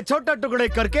छोटे छोटे टुकड़े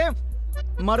करके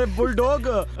हमारे bulldog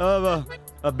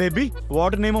baby,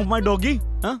 what name of my doggy?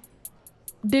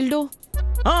 Dildo.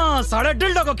 हाँ साले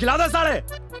डिल्डो को खिला दे साले।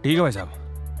 ठीक है भाई साहब,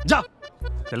 जा।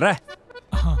 चल रहा है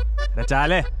रचा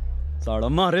ले। साड़ा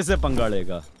मारे से पंगा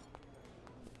लेगा।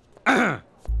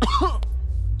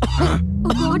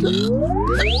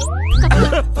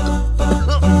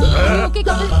 Okay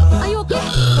Kapil, are you okay?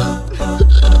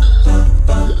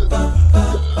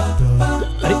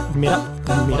 अरे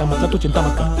मेरा मतलब तो चिंता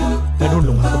मत कर, मैं ढूंढ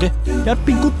लूंगा। ओके यार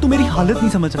पिंकू, तू मेरी हालत नहीं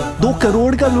समझ रहा। 2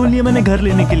 करोड़ का लोन लिया मैंने घर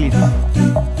लेने के लिए।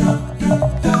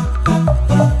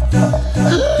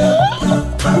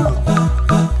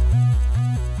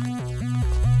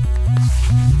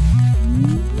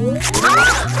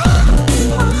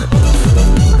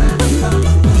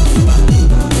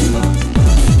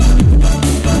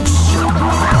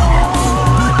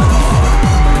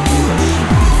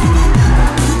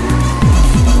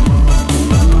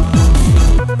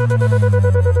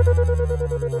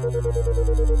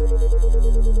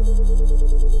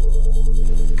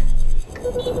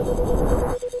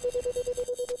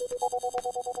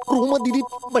 रोमा दीदी,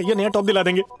 भैया नया टॉप दिला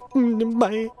देंगे।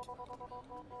 बाय।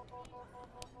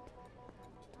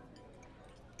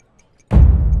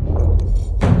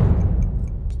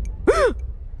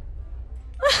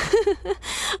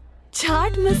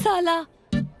 चाट मसाला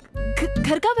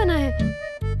घर का बना है,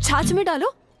 छाछ में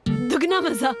डालो, दुगना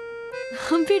मजा।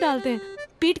 हम भी डालते हैं,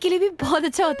 पेट के लिए भी बहुत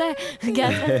अच्छा होता है।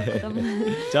 गैस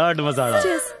चाट मसाला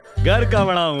घर का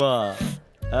बना हुआ।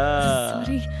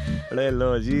 सॉरी। ले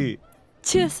लो जी।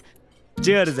 चीयर्स।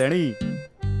 Cheers any.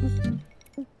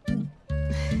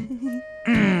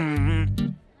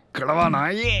 कड़वा ना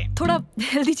ये। थोड़ा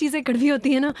हेल्दी चीजें कड़वी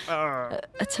होती है ना,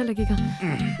 अच्छा लगेगा।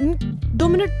 2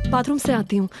 मिनट बाथरूम से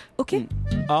आती हूँ। ओके?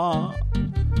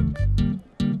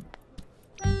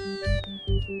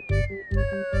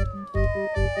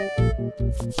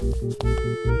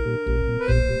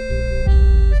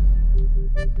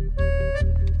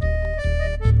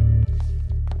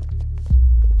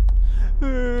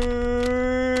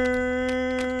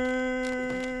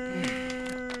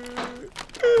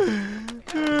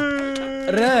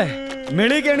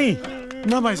 मिली क्या नहीं?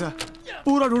 ना भाई साहब,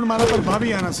 पूरा ढूंढ मारा पर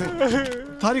भाभी आना से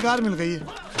थारी कार मिल गई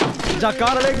है। जा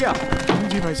कार ले गया।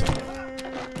 जी भाई साहब।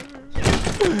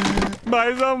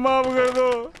 भाई साहब माफ कर दो,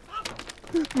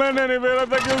 मैंने नहीं बोला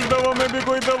था कि उस दवा में भी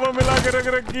कोई दवा मिला के रख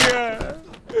रखी है।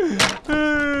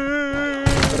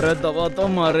 अरे दवा तो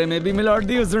मारे में भी मिला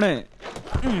दी उसने।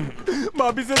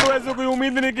 भाभी से तो ऐसे कोई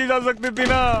उम्मीद नहीं की जा सकती थी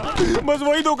ना, बस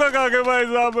वही धोखा खा गए भाई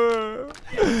साहब।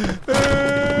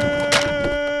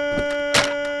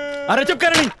 अरे चुप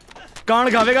कर, नहीं कान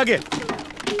खावेगा के।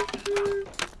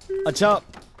 अच्छा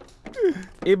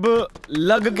अब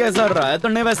लग कैसा रहा है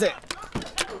तुमने वैसे?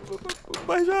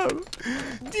 भाई साहब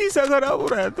जी सा खराब हो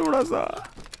रहा है थोड़ा सा।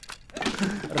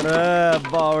 अरे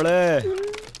बावड़े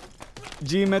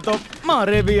जी में तो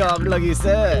मारे भी आग लगी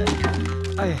से।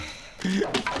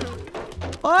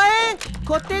 ओए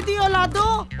खोते दी औलादो,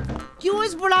 क्यों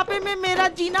इस बुढ़ापे में मेरा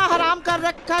जीना हराम कर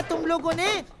रखा है तुम लोगों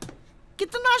ने?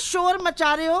 कितना शोर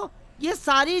मचा रहे हो, ये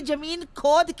सारी जमीन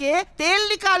खोद के तेल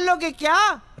निकाल लोगे क्या?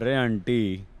 अरे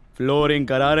आंटी फ्लोरिंग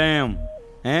करा रहे हैं हम,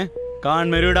 हैं? कान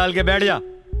में रू डाल के बैठ जा।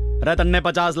 अरे तन्ने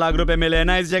 50 लाख रुपए मिले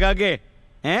ना इस जगह के,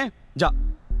 हैं? जा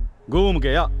घूम के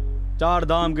या 4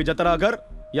 धाम की जतरा कर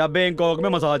या बैंकॉक में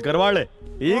मसाज करवा ले।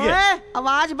 ठीक है?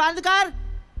 आवाज बंद कर,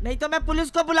 नहीं तो मैं पुलिस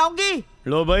को बुलाऊंगी।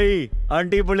 लो भाई,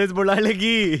 आंटी पुलिस बुला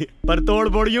लेगी पर तोड़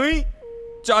फोड़ यूं ही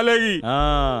चलेगी।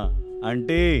 हाँ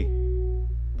आंटी,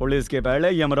 पुलिस के पहले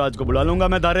यमराज को बुला लूंगा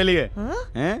मैं धारे लिए।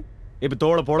 हैं? अब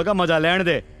तोड़ फोड़ का मजा लेने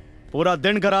दे। पूरा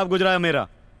दिन खराब गुजरा है मेरा,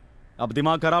 अब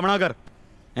दिमाग खराब ना कर।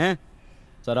 हैं?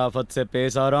 शराफत से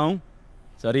पेश आ रहा हूँ,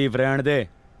 शरीफ रहने दे।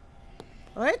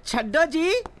 ओए छड्डो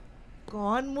जी,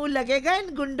 कौन मुंह लगेगा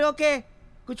इन गुंडों के?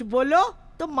 कुछ बोलो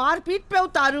तो मारपीट पे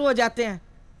उतारू हो जाते हैं।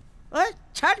 ओए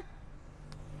छड़।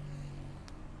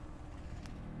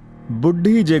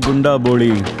 बुढ़ी जे गुंडा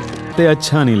बोली ते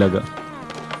अच्छा नहीं लगा।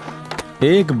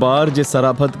 एक बार जे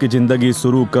शराफत की जिंदगी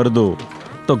शुरू कर दो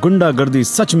तो गुंडागर्दी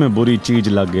सच में बुरी चीज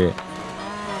लग गए।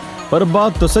 पर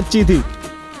बात तो सच्ची थी,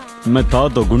 मैं था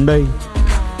तो गुंडा ही।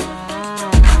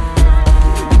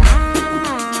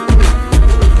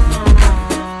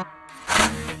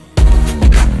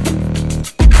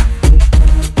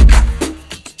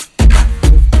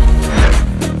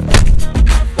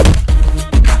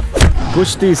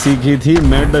 कुश्ती सीखी थी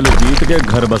मेडल जीत के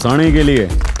घर बसाने के लिए,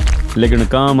 लेकिन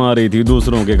काम आ रही थी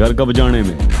दूसरों के घर कब्जाने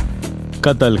में।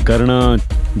 कत्ल करना,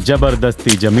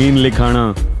 जबरदस्ती जमीन लिखाना।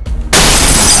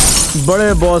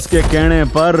 बड़े बॉस के कहने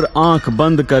पर आंख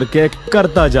बंद करके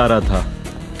करता जा रहा था।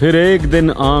 फिर एक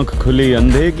दिन आंख खुली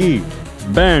अंधे की,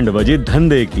 बैंड बजी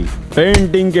धंधे की।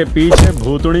 पेंटिंग के पीछे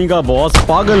भूतड़ी का बॉस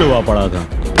पागल हुआ पड़ा था।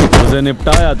 उसे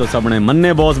निपटाया तो सबने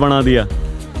मन्ने बॉस बना दिया।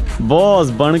 बॉस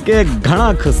बन के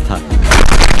घना खुश था।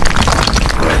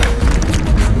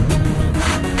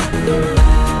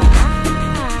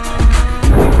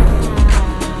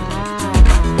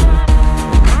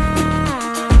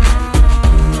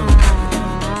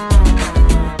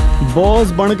 बॉस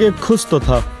बन के खुश तो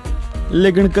था,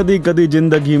 लेकिन कदी कदी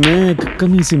जिंदगी में एक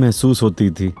कमी सी महसूस होती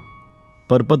थी,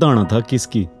 पर पता न था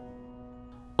किसकी।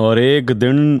 और एक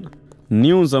दिन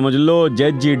न्यू समझ लो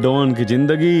जज्जी डॉन की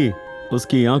जिंदगी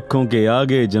उसकी आंखों के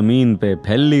आगे जमीन पे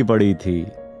फैली पड़ी थी।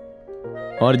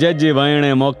 और जज्जी भाई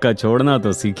ने मौका छोड़ना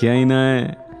तो सीखा ही ना है।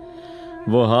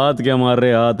 वो हाथ के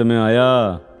मारे हाथ में आया,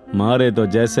 मारे तो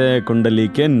जैसे कुंडली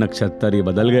के नक्षत्र ही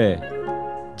बदल गए।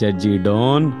 जज्जी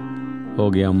डॉन हो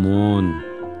गया मौन।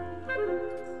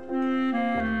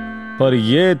 पर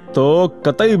ये तो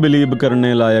कतई बिलीव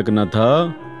करने लायक न था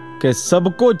कि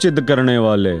सबको चित करने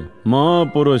वाले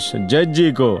महापुरुष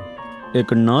जज्जी को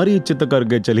एक नारी चित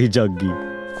करके चली जागी।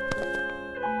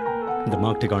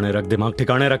 दिमाग ठिकाने रख, दिमाग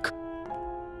ठिकाने रख।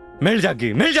 मिल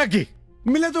जागी, मिल जागी।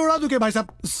 मिले तो उड़ा दूं भाई साहब।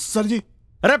 सर जी,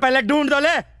 अरे पहले ढूंढ दो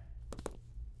ले।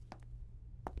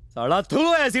 साला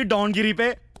तू ऐसी डॉनगिरी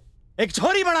पे एक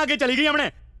छोरी बना के चली गई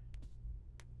हमने।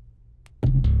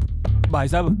 भाई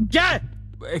साहब क्या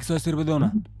 180 रुपए दो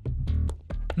ना।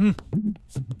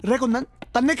 रे कुंदन,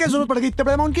 तन्ने क्या जरूरत पड़ गई इतने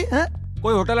बड़े अमाउंट की?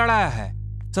 कोई होटल अड़ाया है,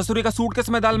 ससुरी का सूटकेस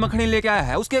में दाल मखनी लेके आया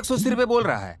है, उसके 180 रुपए बोल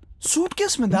रहा है।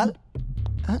 सूटकेस में दाल?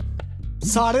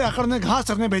 सारे अकड़ ने घास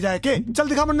चरने भेजा है के? चल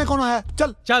दिखा मुन्ने कौन है।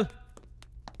 चल चल।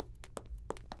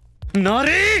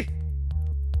 नारी!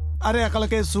 अरे अकल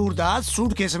के सूरदास,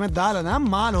 सूटकेस में दाल है ना,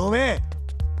 माल होवे।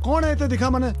 कौन है इतने दिखा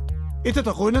मने? इतने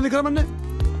तो कोई ना दिख रहा मने।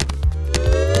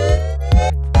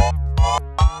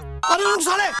 अरे रुक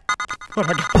साले,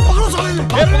 पकड़ो साले।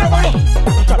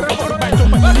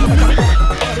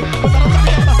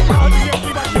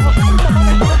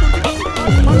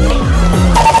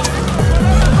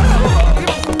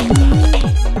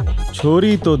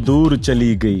 छोरी तो दूर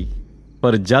चली गई,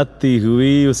 पर जाती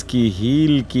हुई उसकी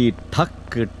हील की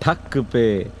ठक ठक पे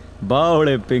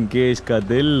बावड़े पिंकेश का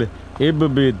दिल इब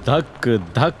भी धक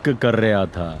धक कर रहा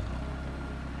था।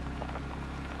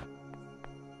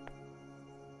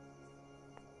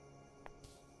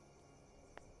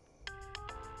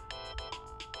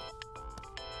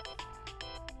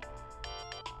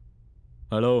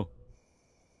 हेलो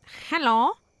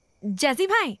हेलो जैसी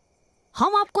भाई,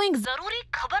 हम आपको एक जरूरी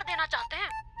खबर देना चाहते हैं।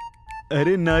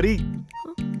 अरे नारी?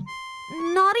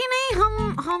 नारी नहीं,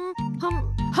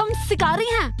 हम शिकारी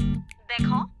हैं।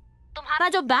 देखो, तुम्हारा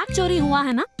जो बैग चोरी हुआ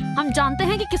है ना, हम जानते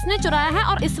हैं कि किसने चुराया है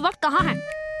और इस वक्त कहाँ है।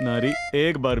 नारी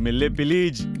एक बार मिल ले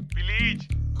प्लीज। प्लीज।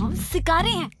 हम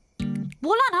शिकारी हैं,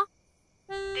 बोला ना।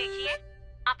 देखिए,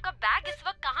 आपका बैग इस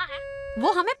वक्त कहाँ है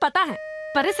वो हमें पता है,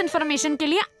 पर इस इंफॉर्मेशन के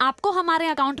लिए आपको हमारे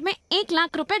अकाउंट में 1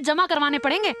 लाख रुपए जमा करवाने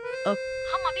पड़ेंगे।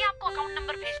 हम अभी आपको अकाउंट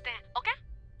नंबर भेजते हैं, ओके?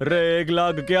 अरे 1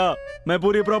 लाख क्या, मैं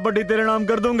पूरी प्रॉपर्टी तेरे नाम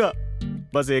कर दूंगा।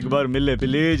 बस एक बार मिल ले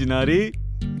प्लीज नारी।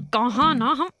 कहाँ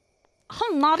ना,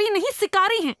 हम नारी नहीं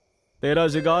शिकारी हैं। तेरा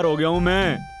शिकार हो गया हूँ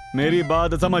मैं, मेरी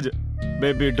बात समझ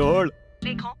बेबी डॉल।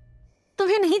 देखो,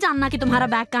 तुम्हें नहीं जानना कि तुम्हारा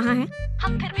बैग कहाँ है,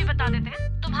 हम फिर भी बता देते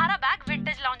हैं। तुम्हारा बैग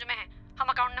विंटेज लाउंज में है। हम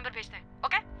अकाउंट नंबर भेजते हैं,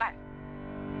 ओके? बाय।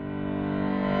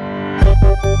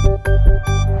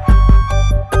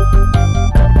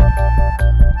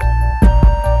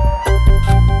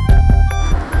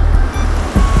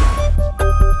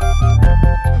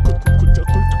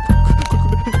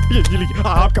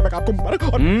 मैं आपको मार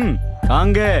और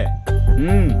खाएंगे।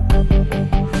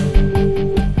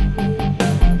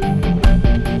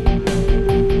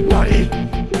 नारी,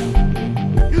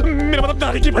 मेरा मतलब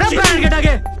नारी की बच्ची।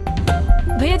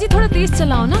 भैया जी थोड़ा तेज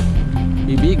चलाओ ना।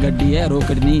 बीबी गड्डी है,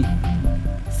 रोक नहीं।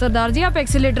 सरदार जी आप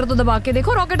एक्सीलेटर तो दबा के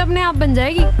देखो, रॉकेट अपने आप बन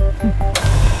जाएगी।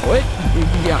 ओए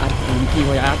यार की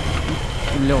हो यार,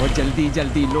 लो जल्दी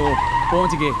जल्दी लो,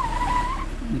 पहुंच गए।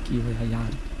 की हो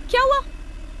यार, क्या हुआ?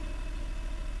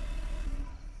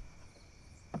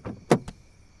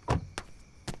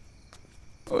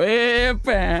 ओए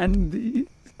पैन दी।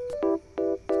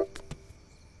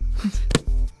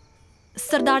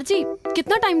 सरदार जी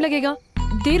कितना टाइम लगेगा?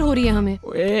 देर हो रही है हमें।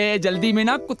 ओए जल्दी में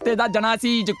ना कुत्ते दा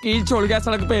जनासी जो कील छोड़ गया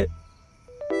सड़क पे।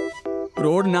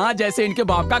 रोड ना जैसे इनके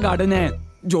बाप का गार्डन है,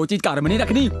 जो चीज कार में नहीं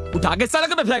रखनी उठा के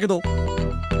सड़क पे फेंक दो।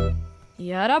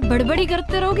 यार आप बड़बड़ी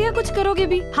करते रहोगे या कुछ करोगे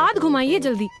भी? हाथ घुमाइए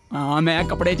जल्दी। हाँ मैं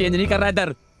कपड़े चेंज नहीं कर रहा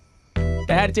इधर,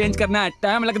 टायर चेंज करना है,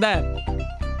 टाइम लगता है।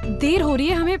 देर हो रही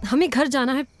है, हमें घर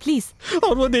जाना है प्लीज।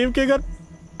 और वो देव के घर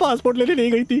पासपोर्ट लेने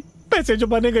नहीं गई थी, पैसे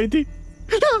छुपाने गई थी।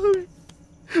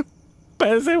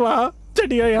 पैसे वहां,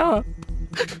 चटिया यहाँ,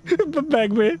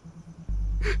 बैग में।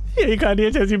 यही कहानी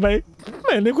है जैसी भाई,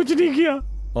 मैंने कुछ नहीं किया।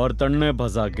 और तन्ने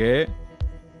फंसा के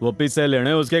वो पैसे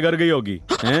लेने उसके घर गई होगी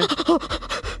हैं?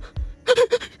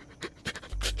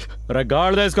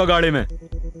 गाड़ दे इसको गाड़ी में।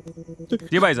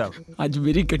 जी भाई साहब। आज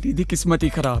मेरी कटी थी किस्मत ही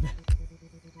खराब है।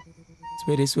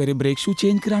 सवेरे सवेरे ब्रेक शू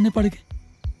चेंज कराने पड़ गए,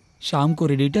 शाम को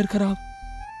रेडिएटर खराब,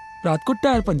 रात को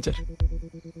टायर पंचर।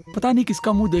 पता नहीं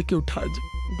किसका मुंह देख के उठा।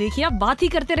 देखिए आप बात ही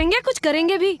करते रहेंगे, कुछ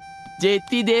करेंगे भी?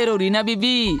 जेती देर हो रही ना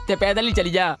बीबी, ते पैदल ही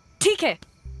चली जा। ठीक है,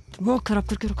 वो खराब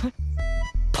करके रखो।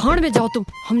 भाड़ में जाओ तुम,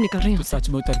 हम निकल रहे हैं। सच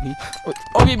में उतर गई।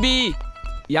 ओ बीबी,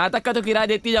 यहाँ तक का तो किराया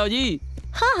देती जाओ जी।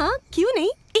 हाँ हाँ क्यों नहीं,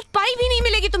 एक पाई भी नहीं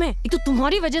मिलेगी तुम्हें। एक तो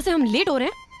तुम्हारी वजह से हम लेट हो रहे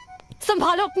हैं।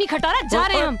 संभालो अपनी खटारा, जा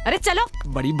रहे हैं हम। अरे चलो।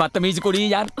 बड़ी बदतमीज को रही है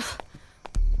यार।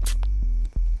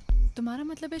 तुम्हारा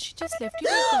मतलब है she just left you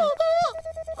like that?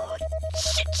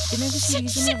 बिना किसी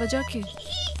रीजन या वजह के।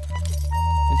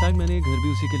 इनफैक्ट मैंने ये घर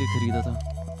भी उसी के लिए खरीदा था,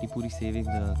 ये पूरी सेविंग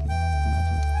लगा के।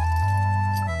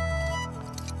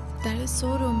 That is so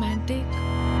romantic.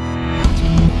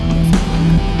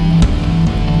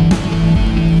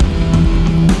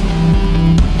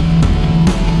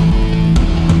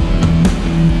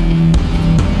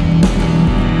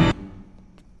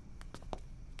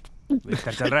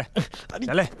 बिस्तर चल रहा है,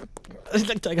 चले।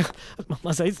 लग जाएगा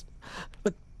मामा साइज।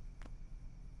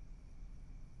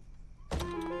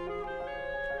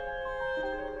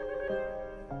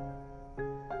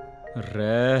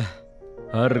 रे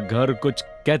हर घर कुछ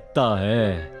कहता है।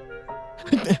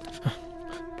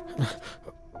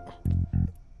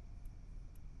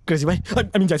 क्रेजी भाई,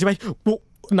 आई मीन जैसी भाई, वो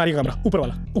नारी का कमरा ऊपर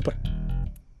वाला, ऊपर।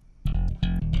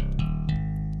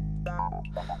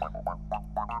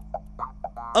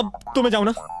 अब तो मैं जाऊं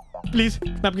ना प्लीज,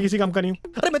 मैं आपके किसी काम का नहीं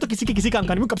हूं। अरे मैं तो किसी काम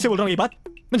का नहीं हूं, कब से बोल रहा हूं ये बात।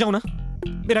 मैं जाऊं ना,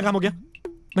 मेरा काम हो गया,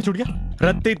 मैं छूट गया।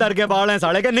 रत्ती तर के बाल हैं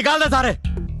साले के, निकाल दे सारे।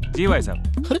 जी भाई साहब।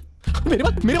 अरे मेरे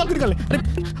बात क्यों निकाल ले?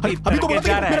 अरे अभी तो बोला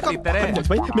था मेरा काम।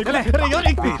 भाई मेरे अरे यार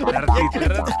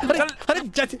अरे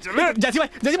जैसी भाई,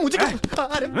 जैसी मुझे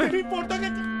अरे मेरी फोटो के।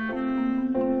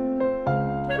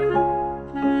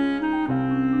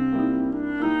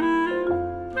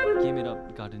 ये मेरा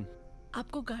गार्डन।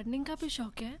 आपको गार्डनिंग का भी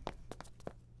शौक है?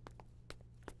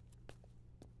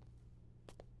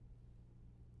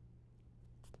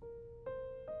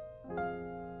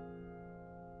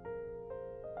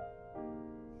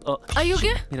 Are you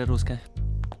okay? मेरा रोज का है,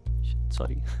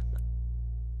 सॉरी।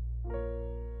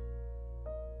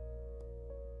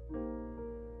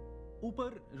 ऊपर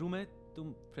रूम है,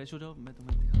 तुम फ्रेश हो जाओ, मैं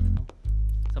तुम्हें दिखा देता हूँ।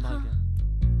 संभाल के।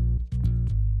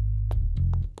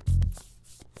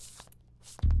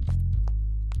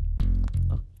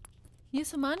 ये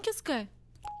सामान किसका है?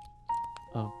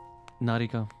 नारी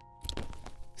का।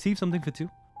 See if something fits you।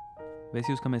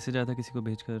 वैसे उसका मैसेज आया था, किसी को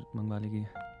भेजकर मंगवा लेगी।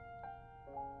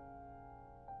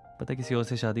 पता किसी और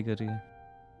से शादी कर रही है।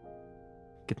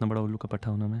 कितना बड़ा उल्लू का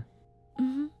पट्टा हूं ना मैं।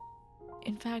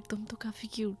 इनफैक्ट तुम तो काफी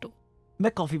क्यूट हो।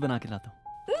 मैं कॉफी बना के लाता हूँ।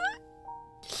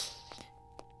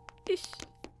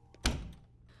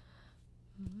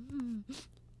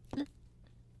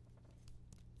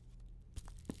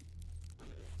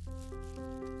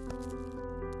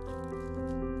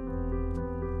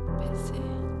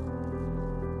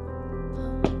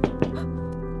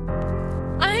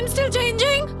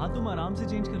 हाँ तुम आराम से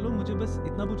चेंज कर लो, मुझे बस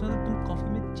इतना पूछना था, तुम कॉफी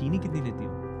में चीनी कितनी लेती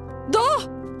हो? 2।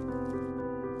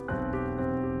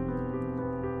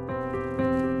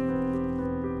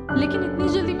 लेकिन इतनी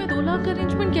जल्दी मैं 2 लाख का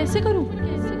अरेंजमेंट कैसे करूं?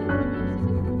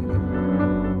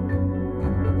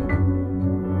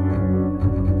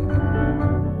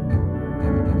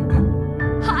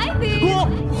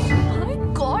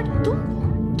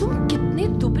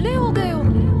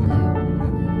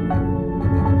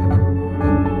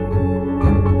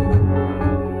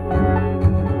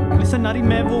 दरअसल नारी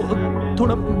मैं वो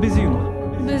थोड़ा बिजी हूँ।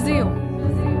 बिजी हो?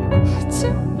 अच्छा,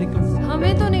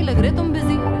 हमें तो नहीं लग रहे तुम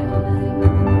बिजी।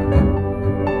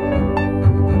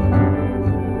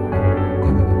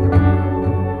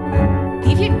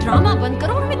 ये ड्रामा बंद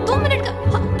करो, हमें 2 मिनट का।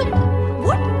 हाँ, तुम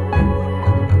व्हाट?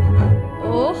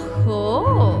 ओहो,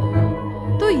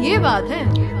 तो ये बात है,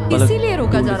 इसीलिए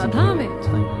रोका जा रहा था हमें।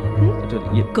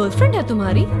 गर्लफ्रेंड है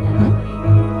तुम्हारी?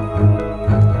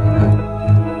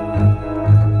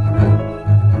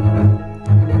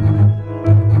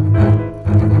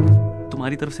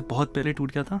 तुम्हारी तरफ से बहुत पहले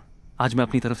टूट गया था, आज मैं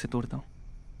अपनी तरफ से तोड़ता हूँ।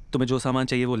 तुम्हें जो सामान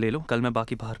चाहिए वो ले लो, कल मैं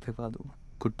बाकी बाहर फेंकवा दूंगा।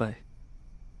 Good bye.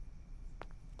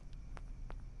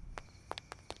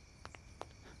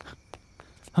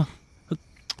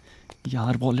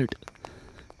 यार वॉलेट।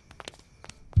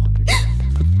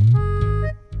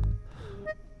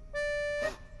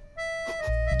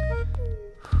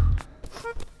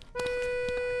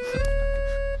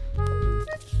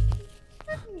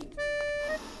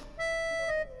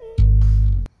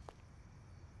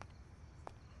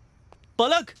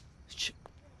 पलक,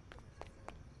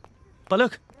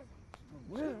 पलक।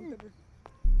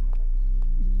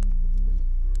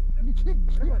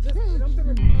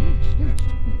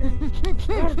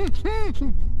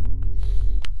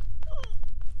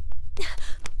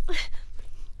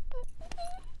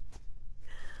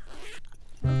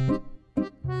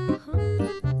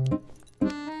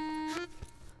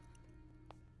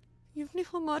 ये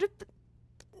हमारे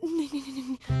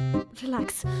नहीं,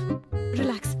 रिलैक्स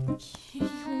रिलैक्स। ये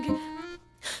होंगे,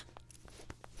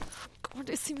 गॉड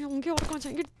इसी में होंगे, और कहाँ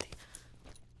जाएंगे?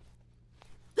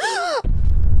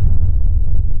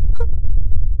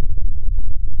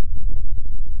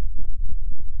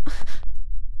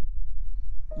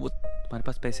 वो तुम्हारे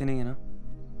पास पैसे नहीं है ना?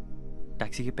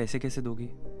 टैक्सी के पैसे कैसे दोगी?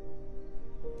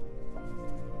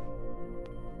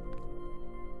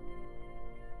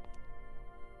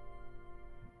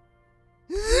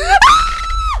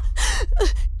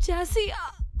 जैसी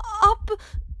आप,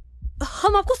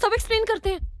 हम आपको सब एक्सप्लेन करते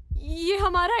हैं। ये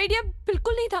हमारा आइडिया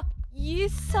बिल्कुल नहीं था। ये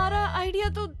सारा आइडिया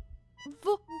तो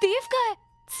वो देव का है।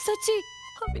 सच्ची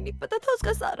हमें नहीं पता था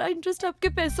उसका सारा इंटरेस्ट आपके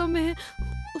पैसों में है।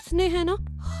 उसने है ना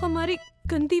हमारी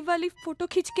गंदी वाली फोटो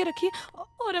खींच के रखी है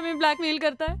और हमें ब्लैकमेल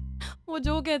करता है। वो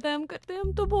जो कहता है हम करते हैं।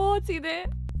 हम तो बहुत सीधे हैं,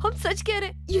 हम सच कह रहे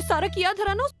हैं। ये सारा किया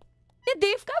धरा ना उसने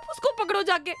देव का, उसको पकड़ो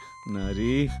जाके।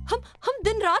 नारी, हम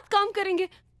दिन रात काम करेंगे।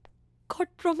 गॉड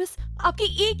प्रॉमिस, आपकी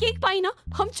एक एक पाई ना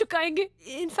हम चुकाएंगे।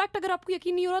 इनफैक्ट अगर आपको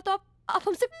यकीन नहीं हो रहा तो आप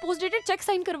हमसे पोस्ट डेटेड चेक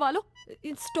साइन करवा लो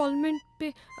इंस्टॉलमेंट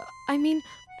पे। I mean,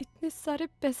 इतने सारे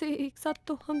पैसे एक साथ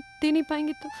तो हम दे नहीं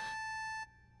पाएंगे। तो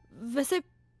वैसे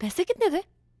पैसे कितने थे?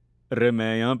 अरे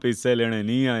मैं यहाँ पैसे लेने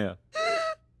नहीं आया।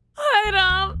 हाय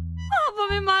राम, आप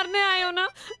हमें मारने आए हो ना?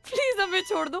 प्लीज हमें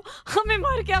छोड़ दो। हमें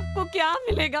मार के आपको क्या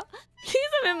मिलेगा? प्लीज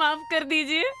हमें माफ कर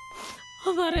दीजिए।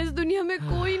 हमारा इस दुनिया में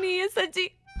कोई नहीं है सच्ची।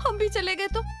 हम भी चले गए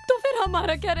तो फिर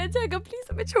हमारा क्या रह जाएगा? प्लीज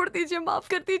हमें छोड़ दीजिए, माफ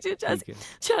कर दीजिए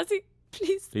चाची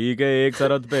प्लीज। ठीक है, एक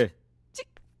शर्त पे।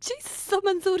 जी सब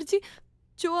मंजूर जी,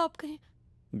 जो आप कहें।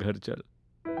 घर चल।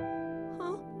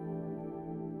 हाँ?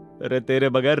 अरे तेरे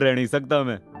बगैर रह नहीं सकता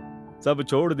मैं। सब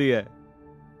छोड़ दिया है,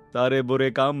 सारे बुरे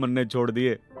काम मनने छोड़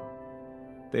दिए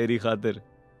तेरी खातिर।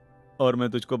 और मैं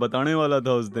तुझको बताने वाला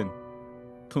था उस दिन,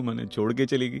 तू मैंने छोड़ के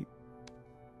चली गई।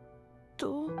 तो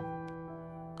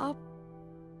आप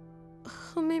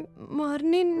हमें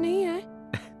मारने नहीं आए?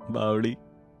 बावड़ी,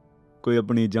 कोई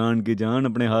अपनी जान की जान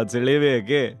अपने हाथ से ले हुए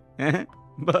के हैं?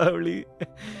 बावड़ी।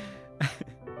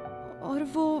 और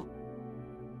वो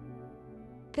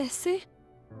पैसे?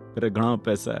 तेरे घना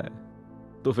पैसा है,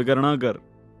 तू फिक्र ना कर।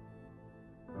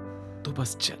 तू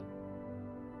बस चल।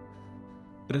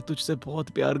 अरे तुझसे बहुत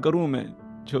प्यार करूं मैं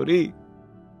छोरी,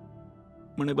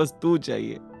 मुझे बस तू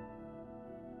चाहिए।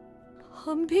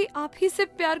 हम भी आप ही से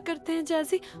प्यार करते हैं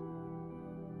जैसी।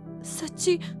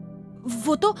 सच्ची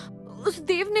वो तो उस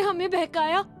देव ने हमें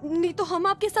बहकाया, नहीं तो हम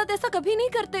आपके साथ ऐसा कभी नहीं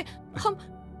करते। हम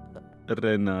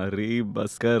अरे नारी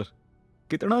बस कर,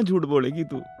 कितना झूठ बोलेगी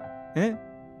तू हैं?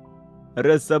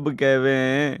 अरे सब कहवे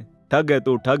हैं ठग है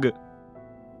तू, ठग।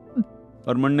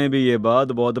 और मन्ने भी ये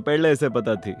बात बहुत पहले से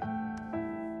पता थी,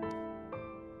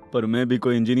 पर मैं भी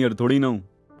कोई इंजीनियर थोड़ी ना हूं।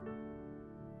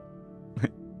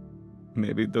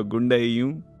 मैं भी तो गुंडा ही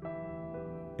हूं।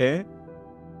 है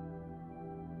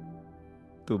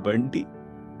तू बंटी,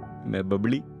 मैं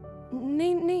बबली।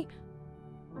 नहीं,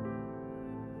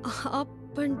 आप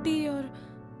बंटी और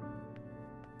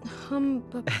हम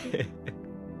बबली।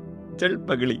 चल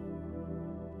पगली,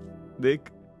 देख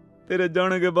तेरे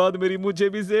जाने के बाद मेरी मुझे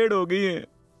भी सेड हो गई है।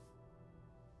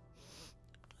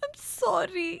 I'm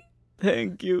sorry।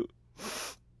 Thank you.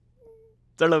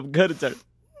 चल अब घर चल।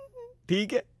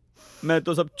 ठीक है, मैं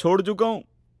तो सब छोड़ चुका हूँ,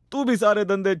 तू भी सारे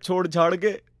धंधे छोड़ छाड़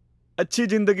के अच्छी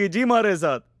जिंदगी जी हमारे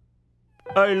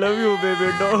साथ। I love you baby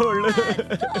doll.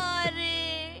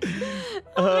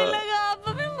 हमें लगा आप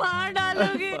हमें मार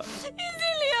डालोगे,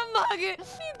 इसीलिए हम भागे।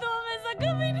 तो हम ऐसा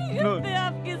कभी नहीं करते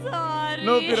आपके साथ।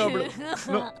 No problem,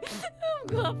 no.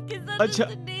 हमको आपके साथ अच्छा,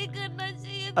 ऐसा नहीं करना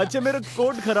चाहिए। अच्छा मेरा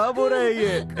कोट खराब हो रहा है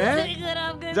ये, नहीं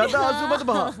खराब कर ज्यादा आंसू मत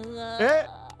बहा।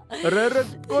 रे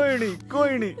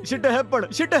कोई नहीं, शिट हैपन।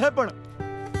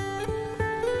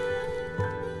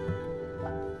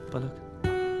 पलक,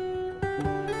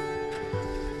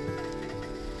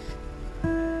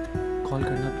 कॉल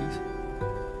करना प्लीज।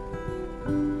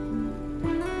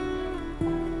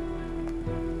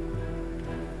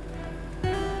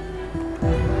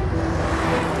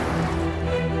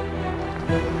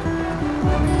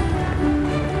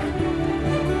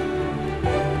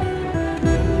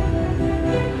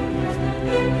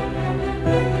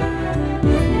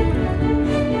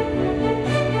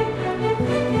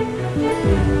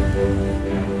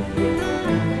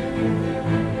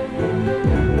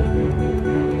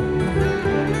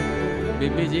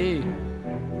 ਬੀਬੀ ਜੀ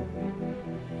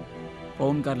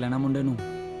ਫੋਨ ਕਰ ਲੈਣਾ ਮੁੰਡੇ ਨੂੰ,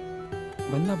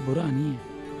 ਬੰਦਾ ਬੁਰਾ ਨਹੀਂ ਹੈ।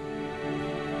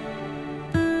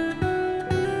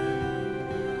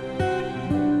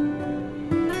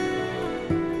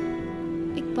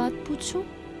 एक बात पूछूं?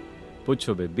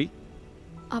 पूछो बेबी।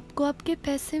 आपको आपके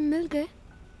पैसे मिल गए?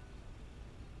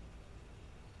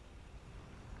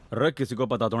 रे किसी को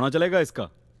पता थोड़ा चलेगा इसका।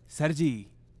 सर जी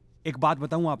एक बात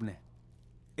बताऊं आपने,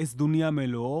 इस दुनिया में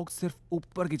लोग सिर्फ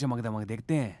ऊपर की चमक दमक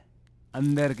देखते हैं,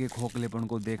 अंदर के खोखलेपन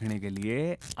को देखने के लिए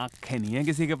आंखें नहीं है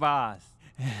किसी के पास।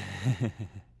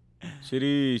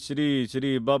 श्री श्री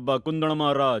श्री बाबा कुंदन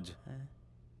महाराज।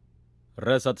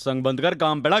 रे सत्संग बंद कर,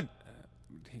 काम पे लग।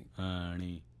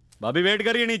 भाभी वेट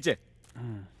करिए नीचे।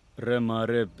 रे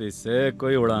मारे पीछे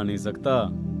कोई उड़ा नहीं सकता,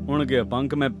 उनके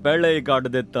पंख मैं पहले ही काट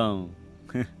देता हूँ।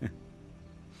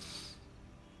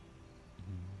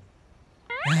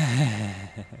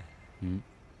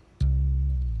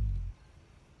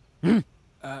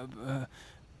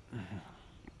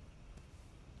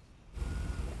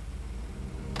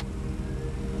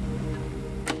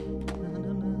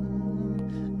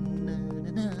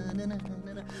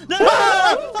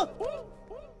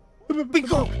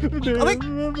 पिंको, अबे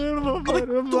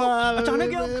तू अचानक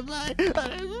क्या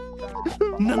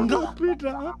नंगा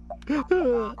पीटा?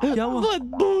 क्या हुआ?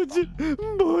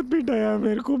 बहुत पीटाया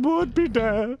मेरे को, बहुत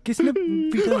पीटाया। किसने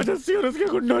पीटा? जस्सी और उसके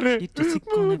गुंडों ने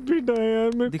बहुत पीटाया यार।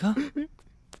 मैं दिखा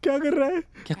क्या कर रहा है?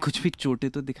 क्या कुछ भी चोटें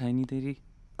तो दिखाई नहीं दे रही।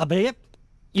 अबे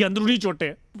ये अंदरूनी चोटें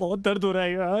हैं, बहुत दर्द हो रहा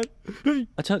है यार।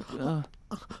 अच्छा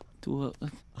तू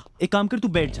एक काम कर, तू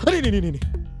बैठ जा। अरे नहीं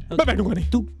मैं बैठूंगा नहीं।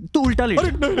 तू उल्टा लेट। अरे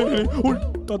नहीं,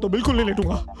 उल्टा तो बिल्कुल नहीं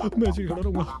लेटूंगा, मैं ऐसे ही खड़ा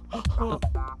रहूंगा।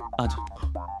 आजा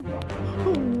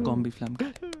कॉम्बी फ्लैम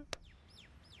कर।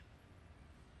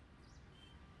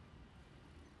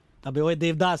 अबे ओए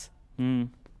देवदास,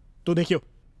 तू देखियो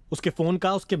उसके फोन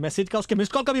का, उसके मैसेज का, उसके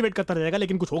मिस्ड कॉल का भी वेट करता रहेगा,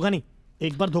 लेकिन कुछ होगा नहीं।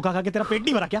 एक बार धोखा खा के तेरा पेट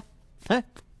नहीं भरा क्या है?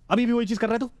 अभी भी वही चीज कर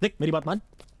रहा है तू। देख मेरी बात मान,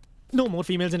 no more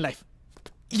females in life,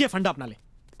 ये फंडा अपना ले।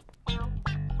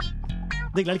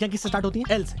 देख लड़कियां किससे स्टार्ट होती हैं?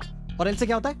 एल से। और एल से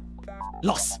क्या होता है?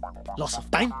 Loss of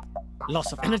time,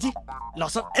 loss of energy,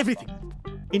 loss of everything.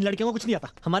 इन लड़कियों को कुछ नहीं आता,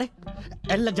 हमारे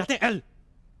एल लग जाते हैं। एल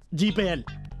जी पे एल।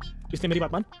 इसलिए मेरी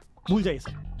बात मान, भूल जाइए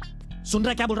सब। सुन रहा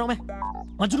है क्या बोल रहा हूं मैं?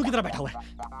 मजनू की तरह बैठा हुआ है,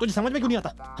 तुझे समझ में क्यों नहीं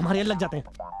आता? हमारे एल लग जाते हैं,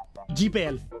 जी पे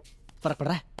एल। फर्क पड़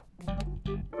रहा है?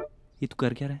 ये तू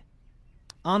कर क्या रहा है?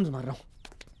 आर्म्स मार रहा हूं,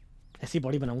 ऐसी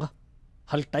बॉडी बनाऊंगा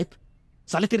हल्क टाइप।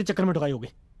 साले तेरे चक्कर में ढुकाई हो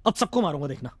गई, अब सबको मारूंगा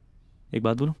देखना। एक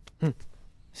बात बोलूं,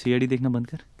 सीआईडी देखना बंद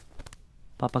कर,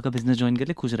 पापा का बिजनेस ज्वाइन कर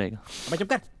ले, खुश रहेगा। अबे चुप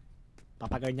कर,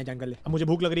 पापा का बिजनेस ज्वाइन कर ले। अब मुझे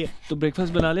भूख लग रही है, तो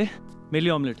ब्रेकफास्ट बना ले, मेरे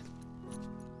लिए ऑमलेट।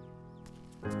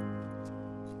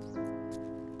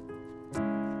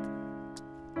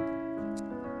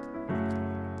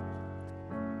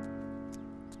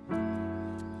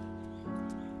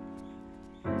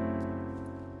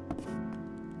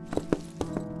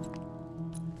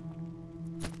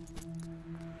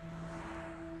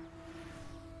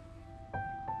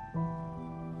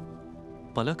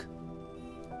 पलक,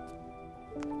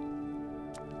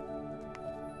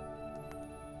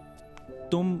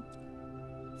 तुम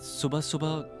सुबह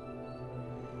सुबह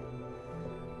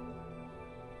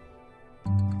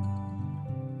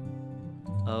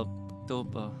तो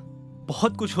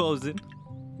बहुत कुछ हुआ उस दिन।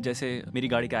 जैसे मेरी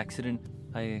गाड़ी का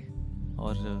एक्सीडेंट आए,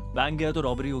 और बैंक गया तो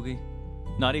रॉबरी हो गई,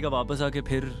 नारी का वापस आके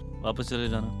फिर वापस चले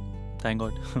जाना, थैंक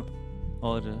गॉड।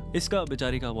 और इसका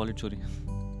बेचारी का वॉलेट चोरी।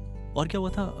 और क्या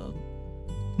हुआ था?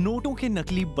 नोटों के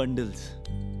नकली बंडल्स,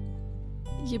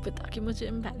 ये बता के मुझे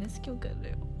एम्बैरेस क्यों कर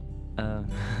रहे हो?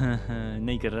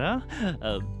 नहीं कर रहा,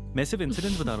 मैं सिर्फ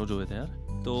इंसिडेंट बता रहा हूँ जो हुए थे यार।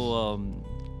 तो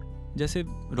जैसे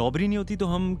रॉबरी नहीं होती तो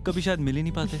हम कभी शायद मिल ही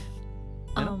नहीं पाते।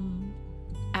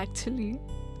 एक्चुअली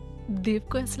देव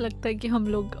को ऐसा लगता है कि हम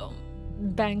लोग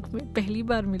बैंक में पहली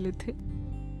बार मिले थे,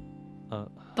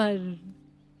 पर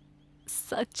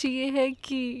सच ये है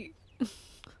कि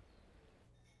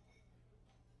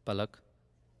पलक,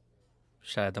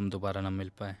 शायद हम दोबारा ना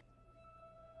मिल पाए।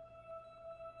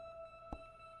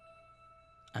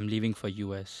 I am leaving for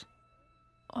US.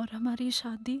 और हमारी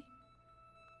शादी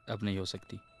अब नहीं हो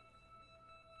सकती।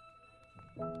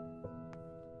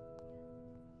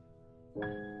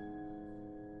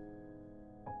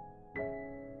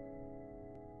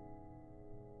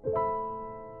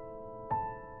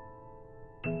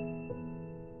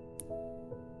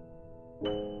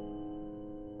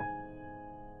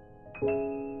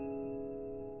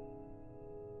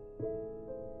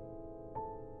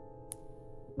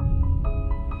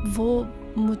 वो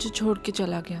मुझे छोड़ के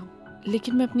चला गया,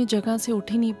 लेकिन मैं अपनी जगह से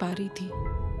उठ ही नहीं पा रही थी।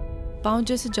 पाँव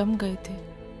जैसे जम गए थे,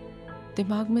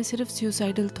 दिमाग में सिर्फ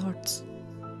सुसाइडल थॉट्स।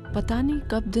 पता नहीं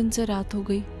कब दिन से रात हो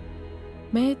गई,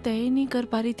 मैं तय ही नहीं कर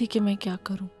पा रही थी कि मैं क्या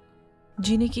करूं।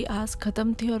 जीने की आस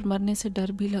खत्म थी और मरने से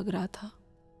डर भी लग रहा था।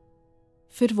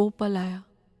 फिर वो पल आया।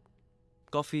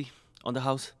 Coffee on the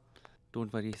house,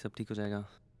 don't worry, सब ठीक हो जाएगा।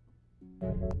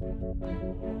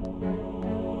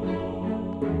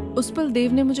 उस पल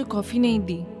देव ने मुझे कॉफी नहीं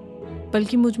दी,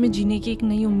 बल्कि मुझ में जीने की एक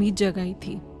नई उम्मीद जगाई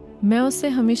थी। मैं उससे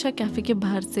हमेशा कैफे के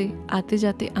बाहर से आते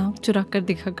जाते आंख चुरा कर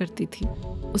देखा करती थी।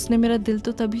 उसने मेरा दिल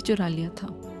तो तभी चुरा लिया था।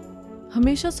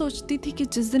 हमेशा सोचती थी कि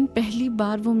जिस दिन पहली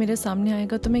बार वो मेरे सामने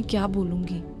आएगा तो मैं क्या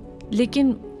बोलूंगी,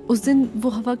 लेकिन उस दिन वो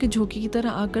हवा के झोंके की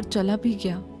तरह आकर चला भी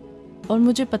गया और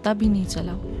मुझे पता भी नहीं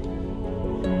चला।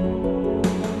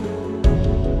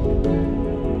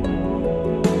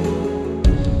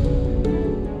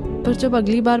 पर जब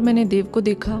अगली बार मैंने देव को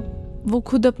देखा, वो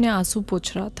खुद अपने आंसू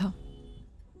पोंछ रहा था।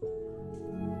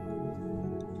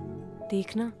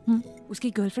 देखना, उसकी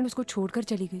गर्लफ्रेंड उसको छोड़कर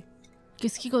चली गई।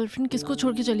 किसकी गर्लफ्रेंड किसको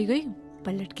छोड़ के चली गई?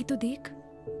 पलट की तो देख।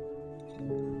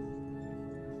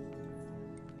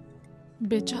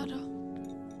 बेचारा।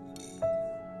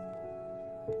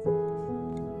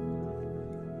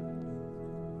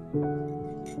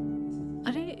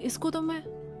 अरे इसको तो मैं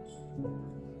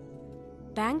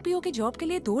बैंक पीओ की जॉब के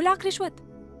लिए 2 लाख रिश्वत।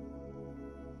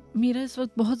 मीरा, इस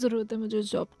वक्त बहुत जरूरत है मुझे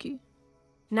इस जॉब की।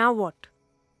 Now what?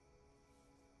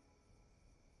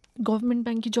 गवर्नमेंट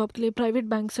बैंक की जॉब के लिए प्राइवेट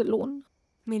बैंक से लोन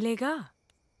मिलेगा।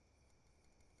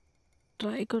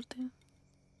 ट्राई करते हैं,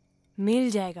 मिल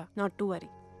जाएगा, नॉट टू वरी।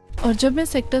 और जब मैं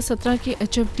सेक्टर 17 के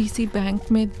HFDC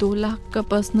बैंक में 2 लाख का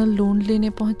पर्सनल लोन लेने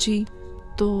पहुंची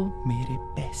तो मेरे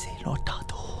पैसे लौटा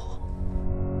दो।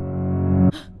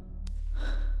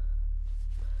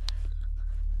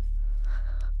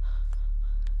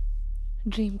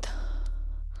 ड्रीम था।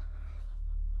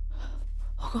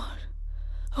 Oh God,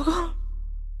 oh God,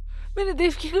 मैंने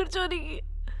देव की घर चोरी की।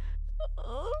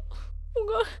 Oh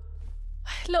God,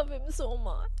 I love him so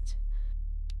much.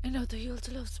 And now he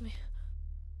also loves me.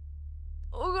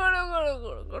 Oh God, oh God, oh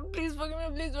God, oh God, please forgive me,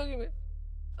 please forgive me.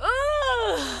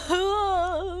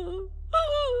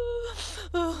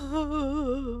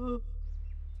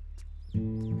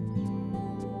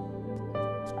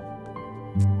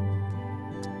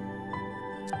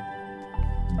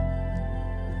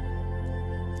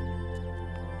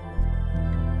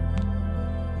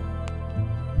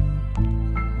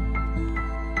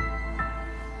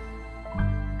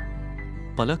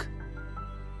 पलक,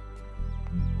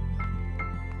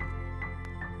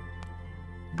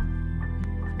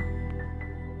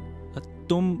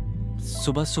 तुम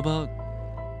सुबह सुबह,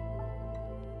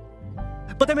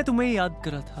 पता है मैं तुम्हें याद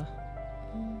कर रहा था।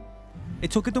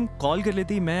 इट्स ओके, तुम कॉल कर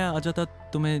लेती, मैं आ जाता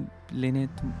तुम्हें लेने।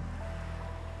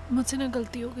 मुझसे ना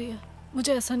गलती हो गई है,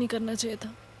 मुझे ऐसा नहीं करना चाहिए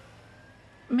था।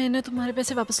 मैंने तुम्हारे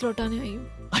पैसे वापस लौटाने आई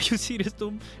हूँ। Are you serious?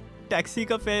 तुम टैक्सी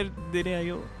का फेयर देने आई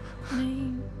हो?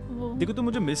 नहीं, वो देखो तुम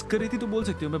मुझे मिस कर रही थी तो बोल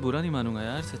सकती हो, मैं बुरा नहीं मानूंगा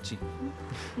यार, सच्ची।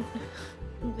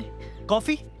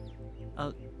 कॉफी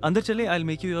अंदर चले, I will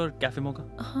make you your cafe मोका।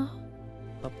 हाँ।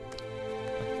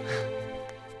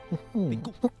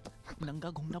 नंगा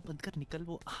घूमना बंद कर, निकल,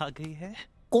 वो आ गई है।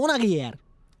 कौन आ गई है यार?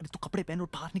 अरे तू कपड़े पहन और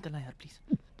बाहर निकलना यार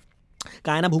प्लीज।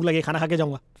 कहा है ना भूख लगे, खाना खा के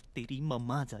जाऊंगा। तेरी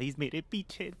मम्मा जाइज मेरे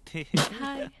पीछे थे।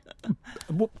 हाय।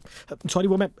 वो सॉरी,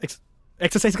 वो मैं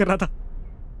एक्सरसाइज कर रहा था।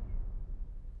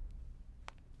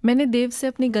 मैंने देव से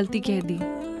अपनी गलती कह दी,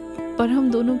 पर हम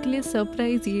दोनों के लिए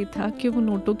सरप्राइज ये था कि वो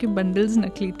नोटों के बंडल्स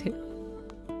नकली थे।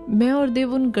 मैं और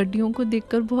देव उन गड्डियों को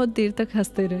देखकर बहुत देर तक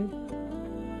हंसते रहे।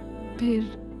 फिर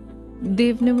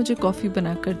देव ने मुझे कॉफ़ी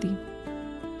बना कर दी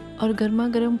और गर्मा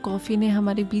गर्म कॉफ़ी ने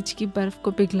हमारे बीच की बर्फ़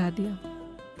को पिघला दिया।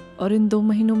 और इन 2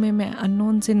 महीनों में मैं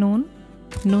अननोन से नोन,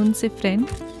 नोन से फ्रेंड,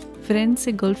 फ्रेंड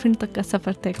से गर्लफ्रेंड तक का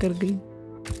सफ़र तय कर गई।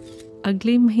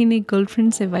 अगले महीने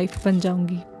गर्लफ्रेंड से वाइफ बन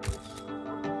जाऊंगी।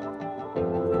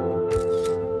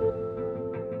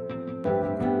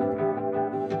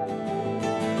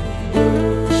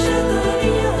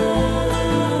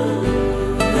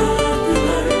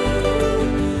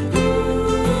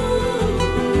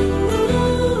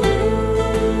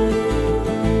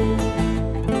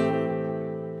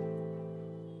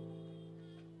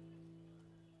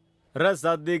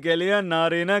 शादी के लिए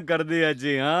नारी ने कर दिया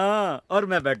जी हाँ, और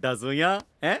मैं बैठा सू यहाँ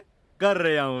है कर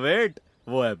रहा हूँ वेट।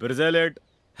 वो है फिर से लेट।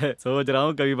 सोच रहा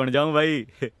हूँ कभी बन जाऊं भाई।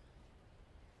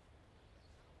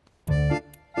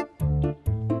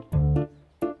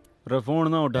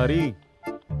 फोन ना उठा रही,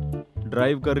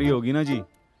 ड्राइव कर रही होगी ना जी।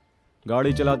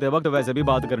 गाड़ी चलाते वक्त वैसे भी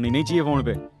बात करनी नहीं चाहिए फोन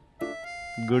पे।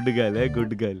 गुड गर्ल है,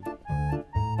 गुड गर्ल।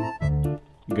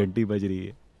 घंटी बज रही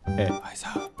है। भाई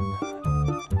साहब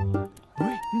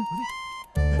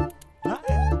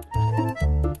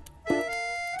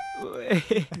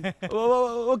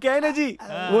वो क्या है ना जी,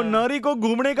 वो नारी को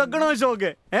घूमने का घना शौक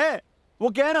है? वो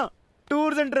क्या है ना,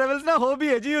 टूर्स एंड ट्रेवल्स ना हॉबी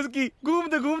है जी उसकी।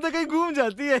 घूमते घूमते कहीं घूम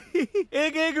जाती है।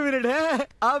 एक मिनट है,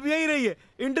 आप यहीं रहिए,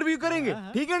 इंटरव्यू करेंगे,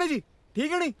 ठीक है ना जी?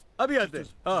 ठीक है नहीं, अभी आते हैं।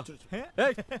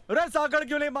 अरे साकड़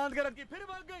क्यों नहीं बांध के रखी, फिर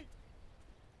भाग गई।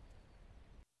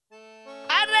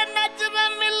 अरे नजर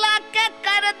मिला के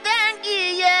कर देंगी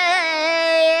ये,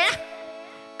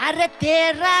 अरे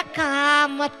तेरा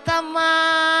काम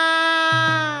तमाम।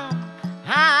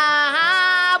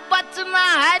 हाँ, बचना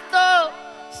है तो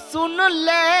सुन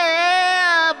ले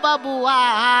बबुआ,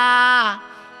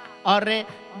 और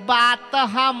बात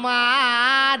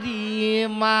हमारी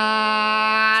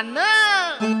मान।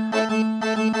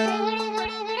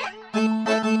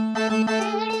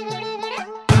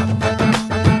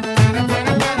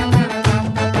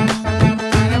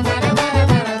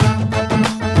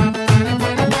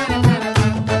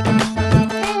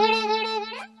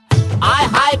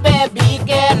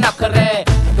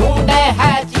 ढूंढे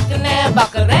है चिकने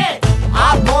बकरे,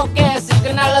 आंखों के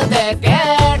सिग्नल देके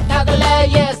ठग ले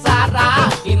ये सारा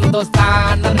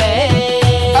हिंदुस्तान रे।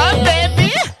 बेबी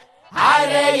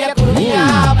अरे ये कुड़िया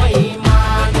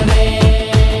बेईमान रे,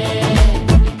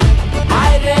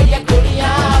 अरे ये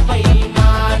कुड़िया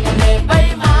बेईमान रे,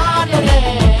 बेईमान रे,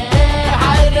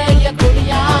 अरे ये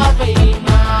कुड़िया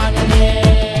बेईमान रे।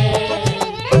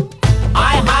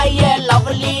 आय हाय ये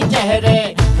लवली चेहरे,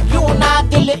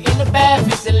 दिल इन पे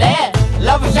फिसले,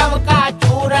 लवशम का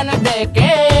चूरन देके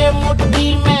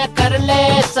मुट्ठी में कर ले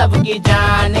सबकी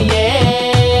जान ये।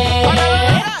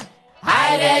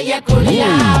 हाय रे ये कुड़िया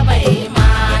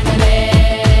बेईमान रे,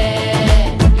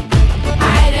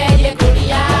 हाय रे ये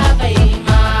कुड़िया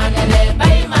बेईमान रे,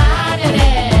 बेईमान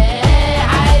रे,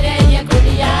 हाय रे ये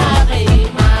कुड़िया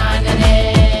बेईमान रे।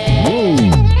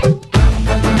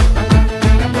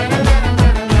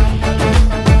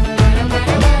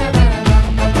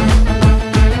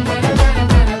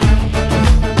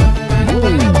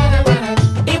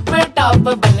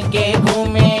 बनके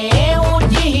घूमे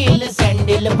ऊंची हील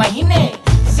सैंडल पहने,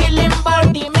 स्लिम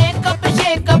बॉडी में कप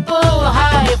से कप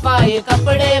हाई फाई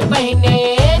कपड़े पहने,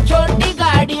 छोटी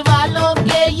गाड़ी वालों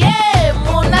के ये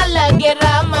मुंह न लगे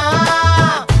रामा,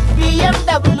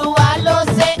 BMW वालों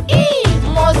से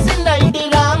इमोशनल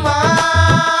ड्रामा,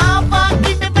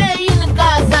 पॉकेट में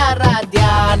इनका सारा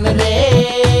ध्यान रे।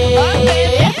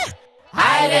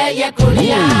 हाय रे ये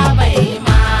कुड़िया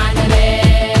बेईमान रे,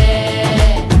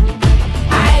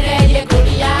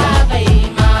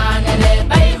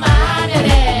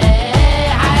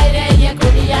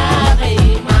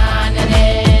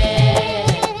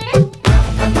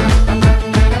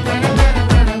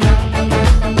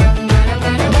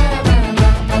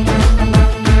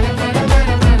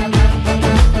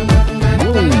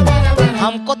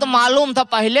 हमको तो मालूम था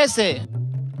पहले से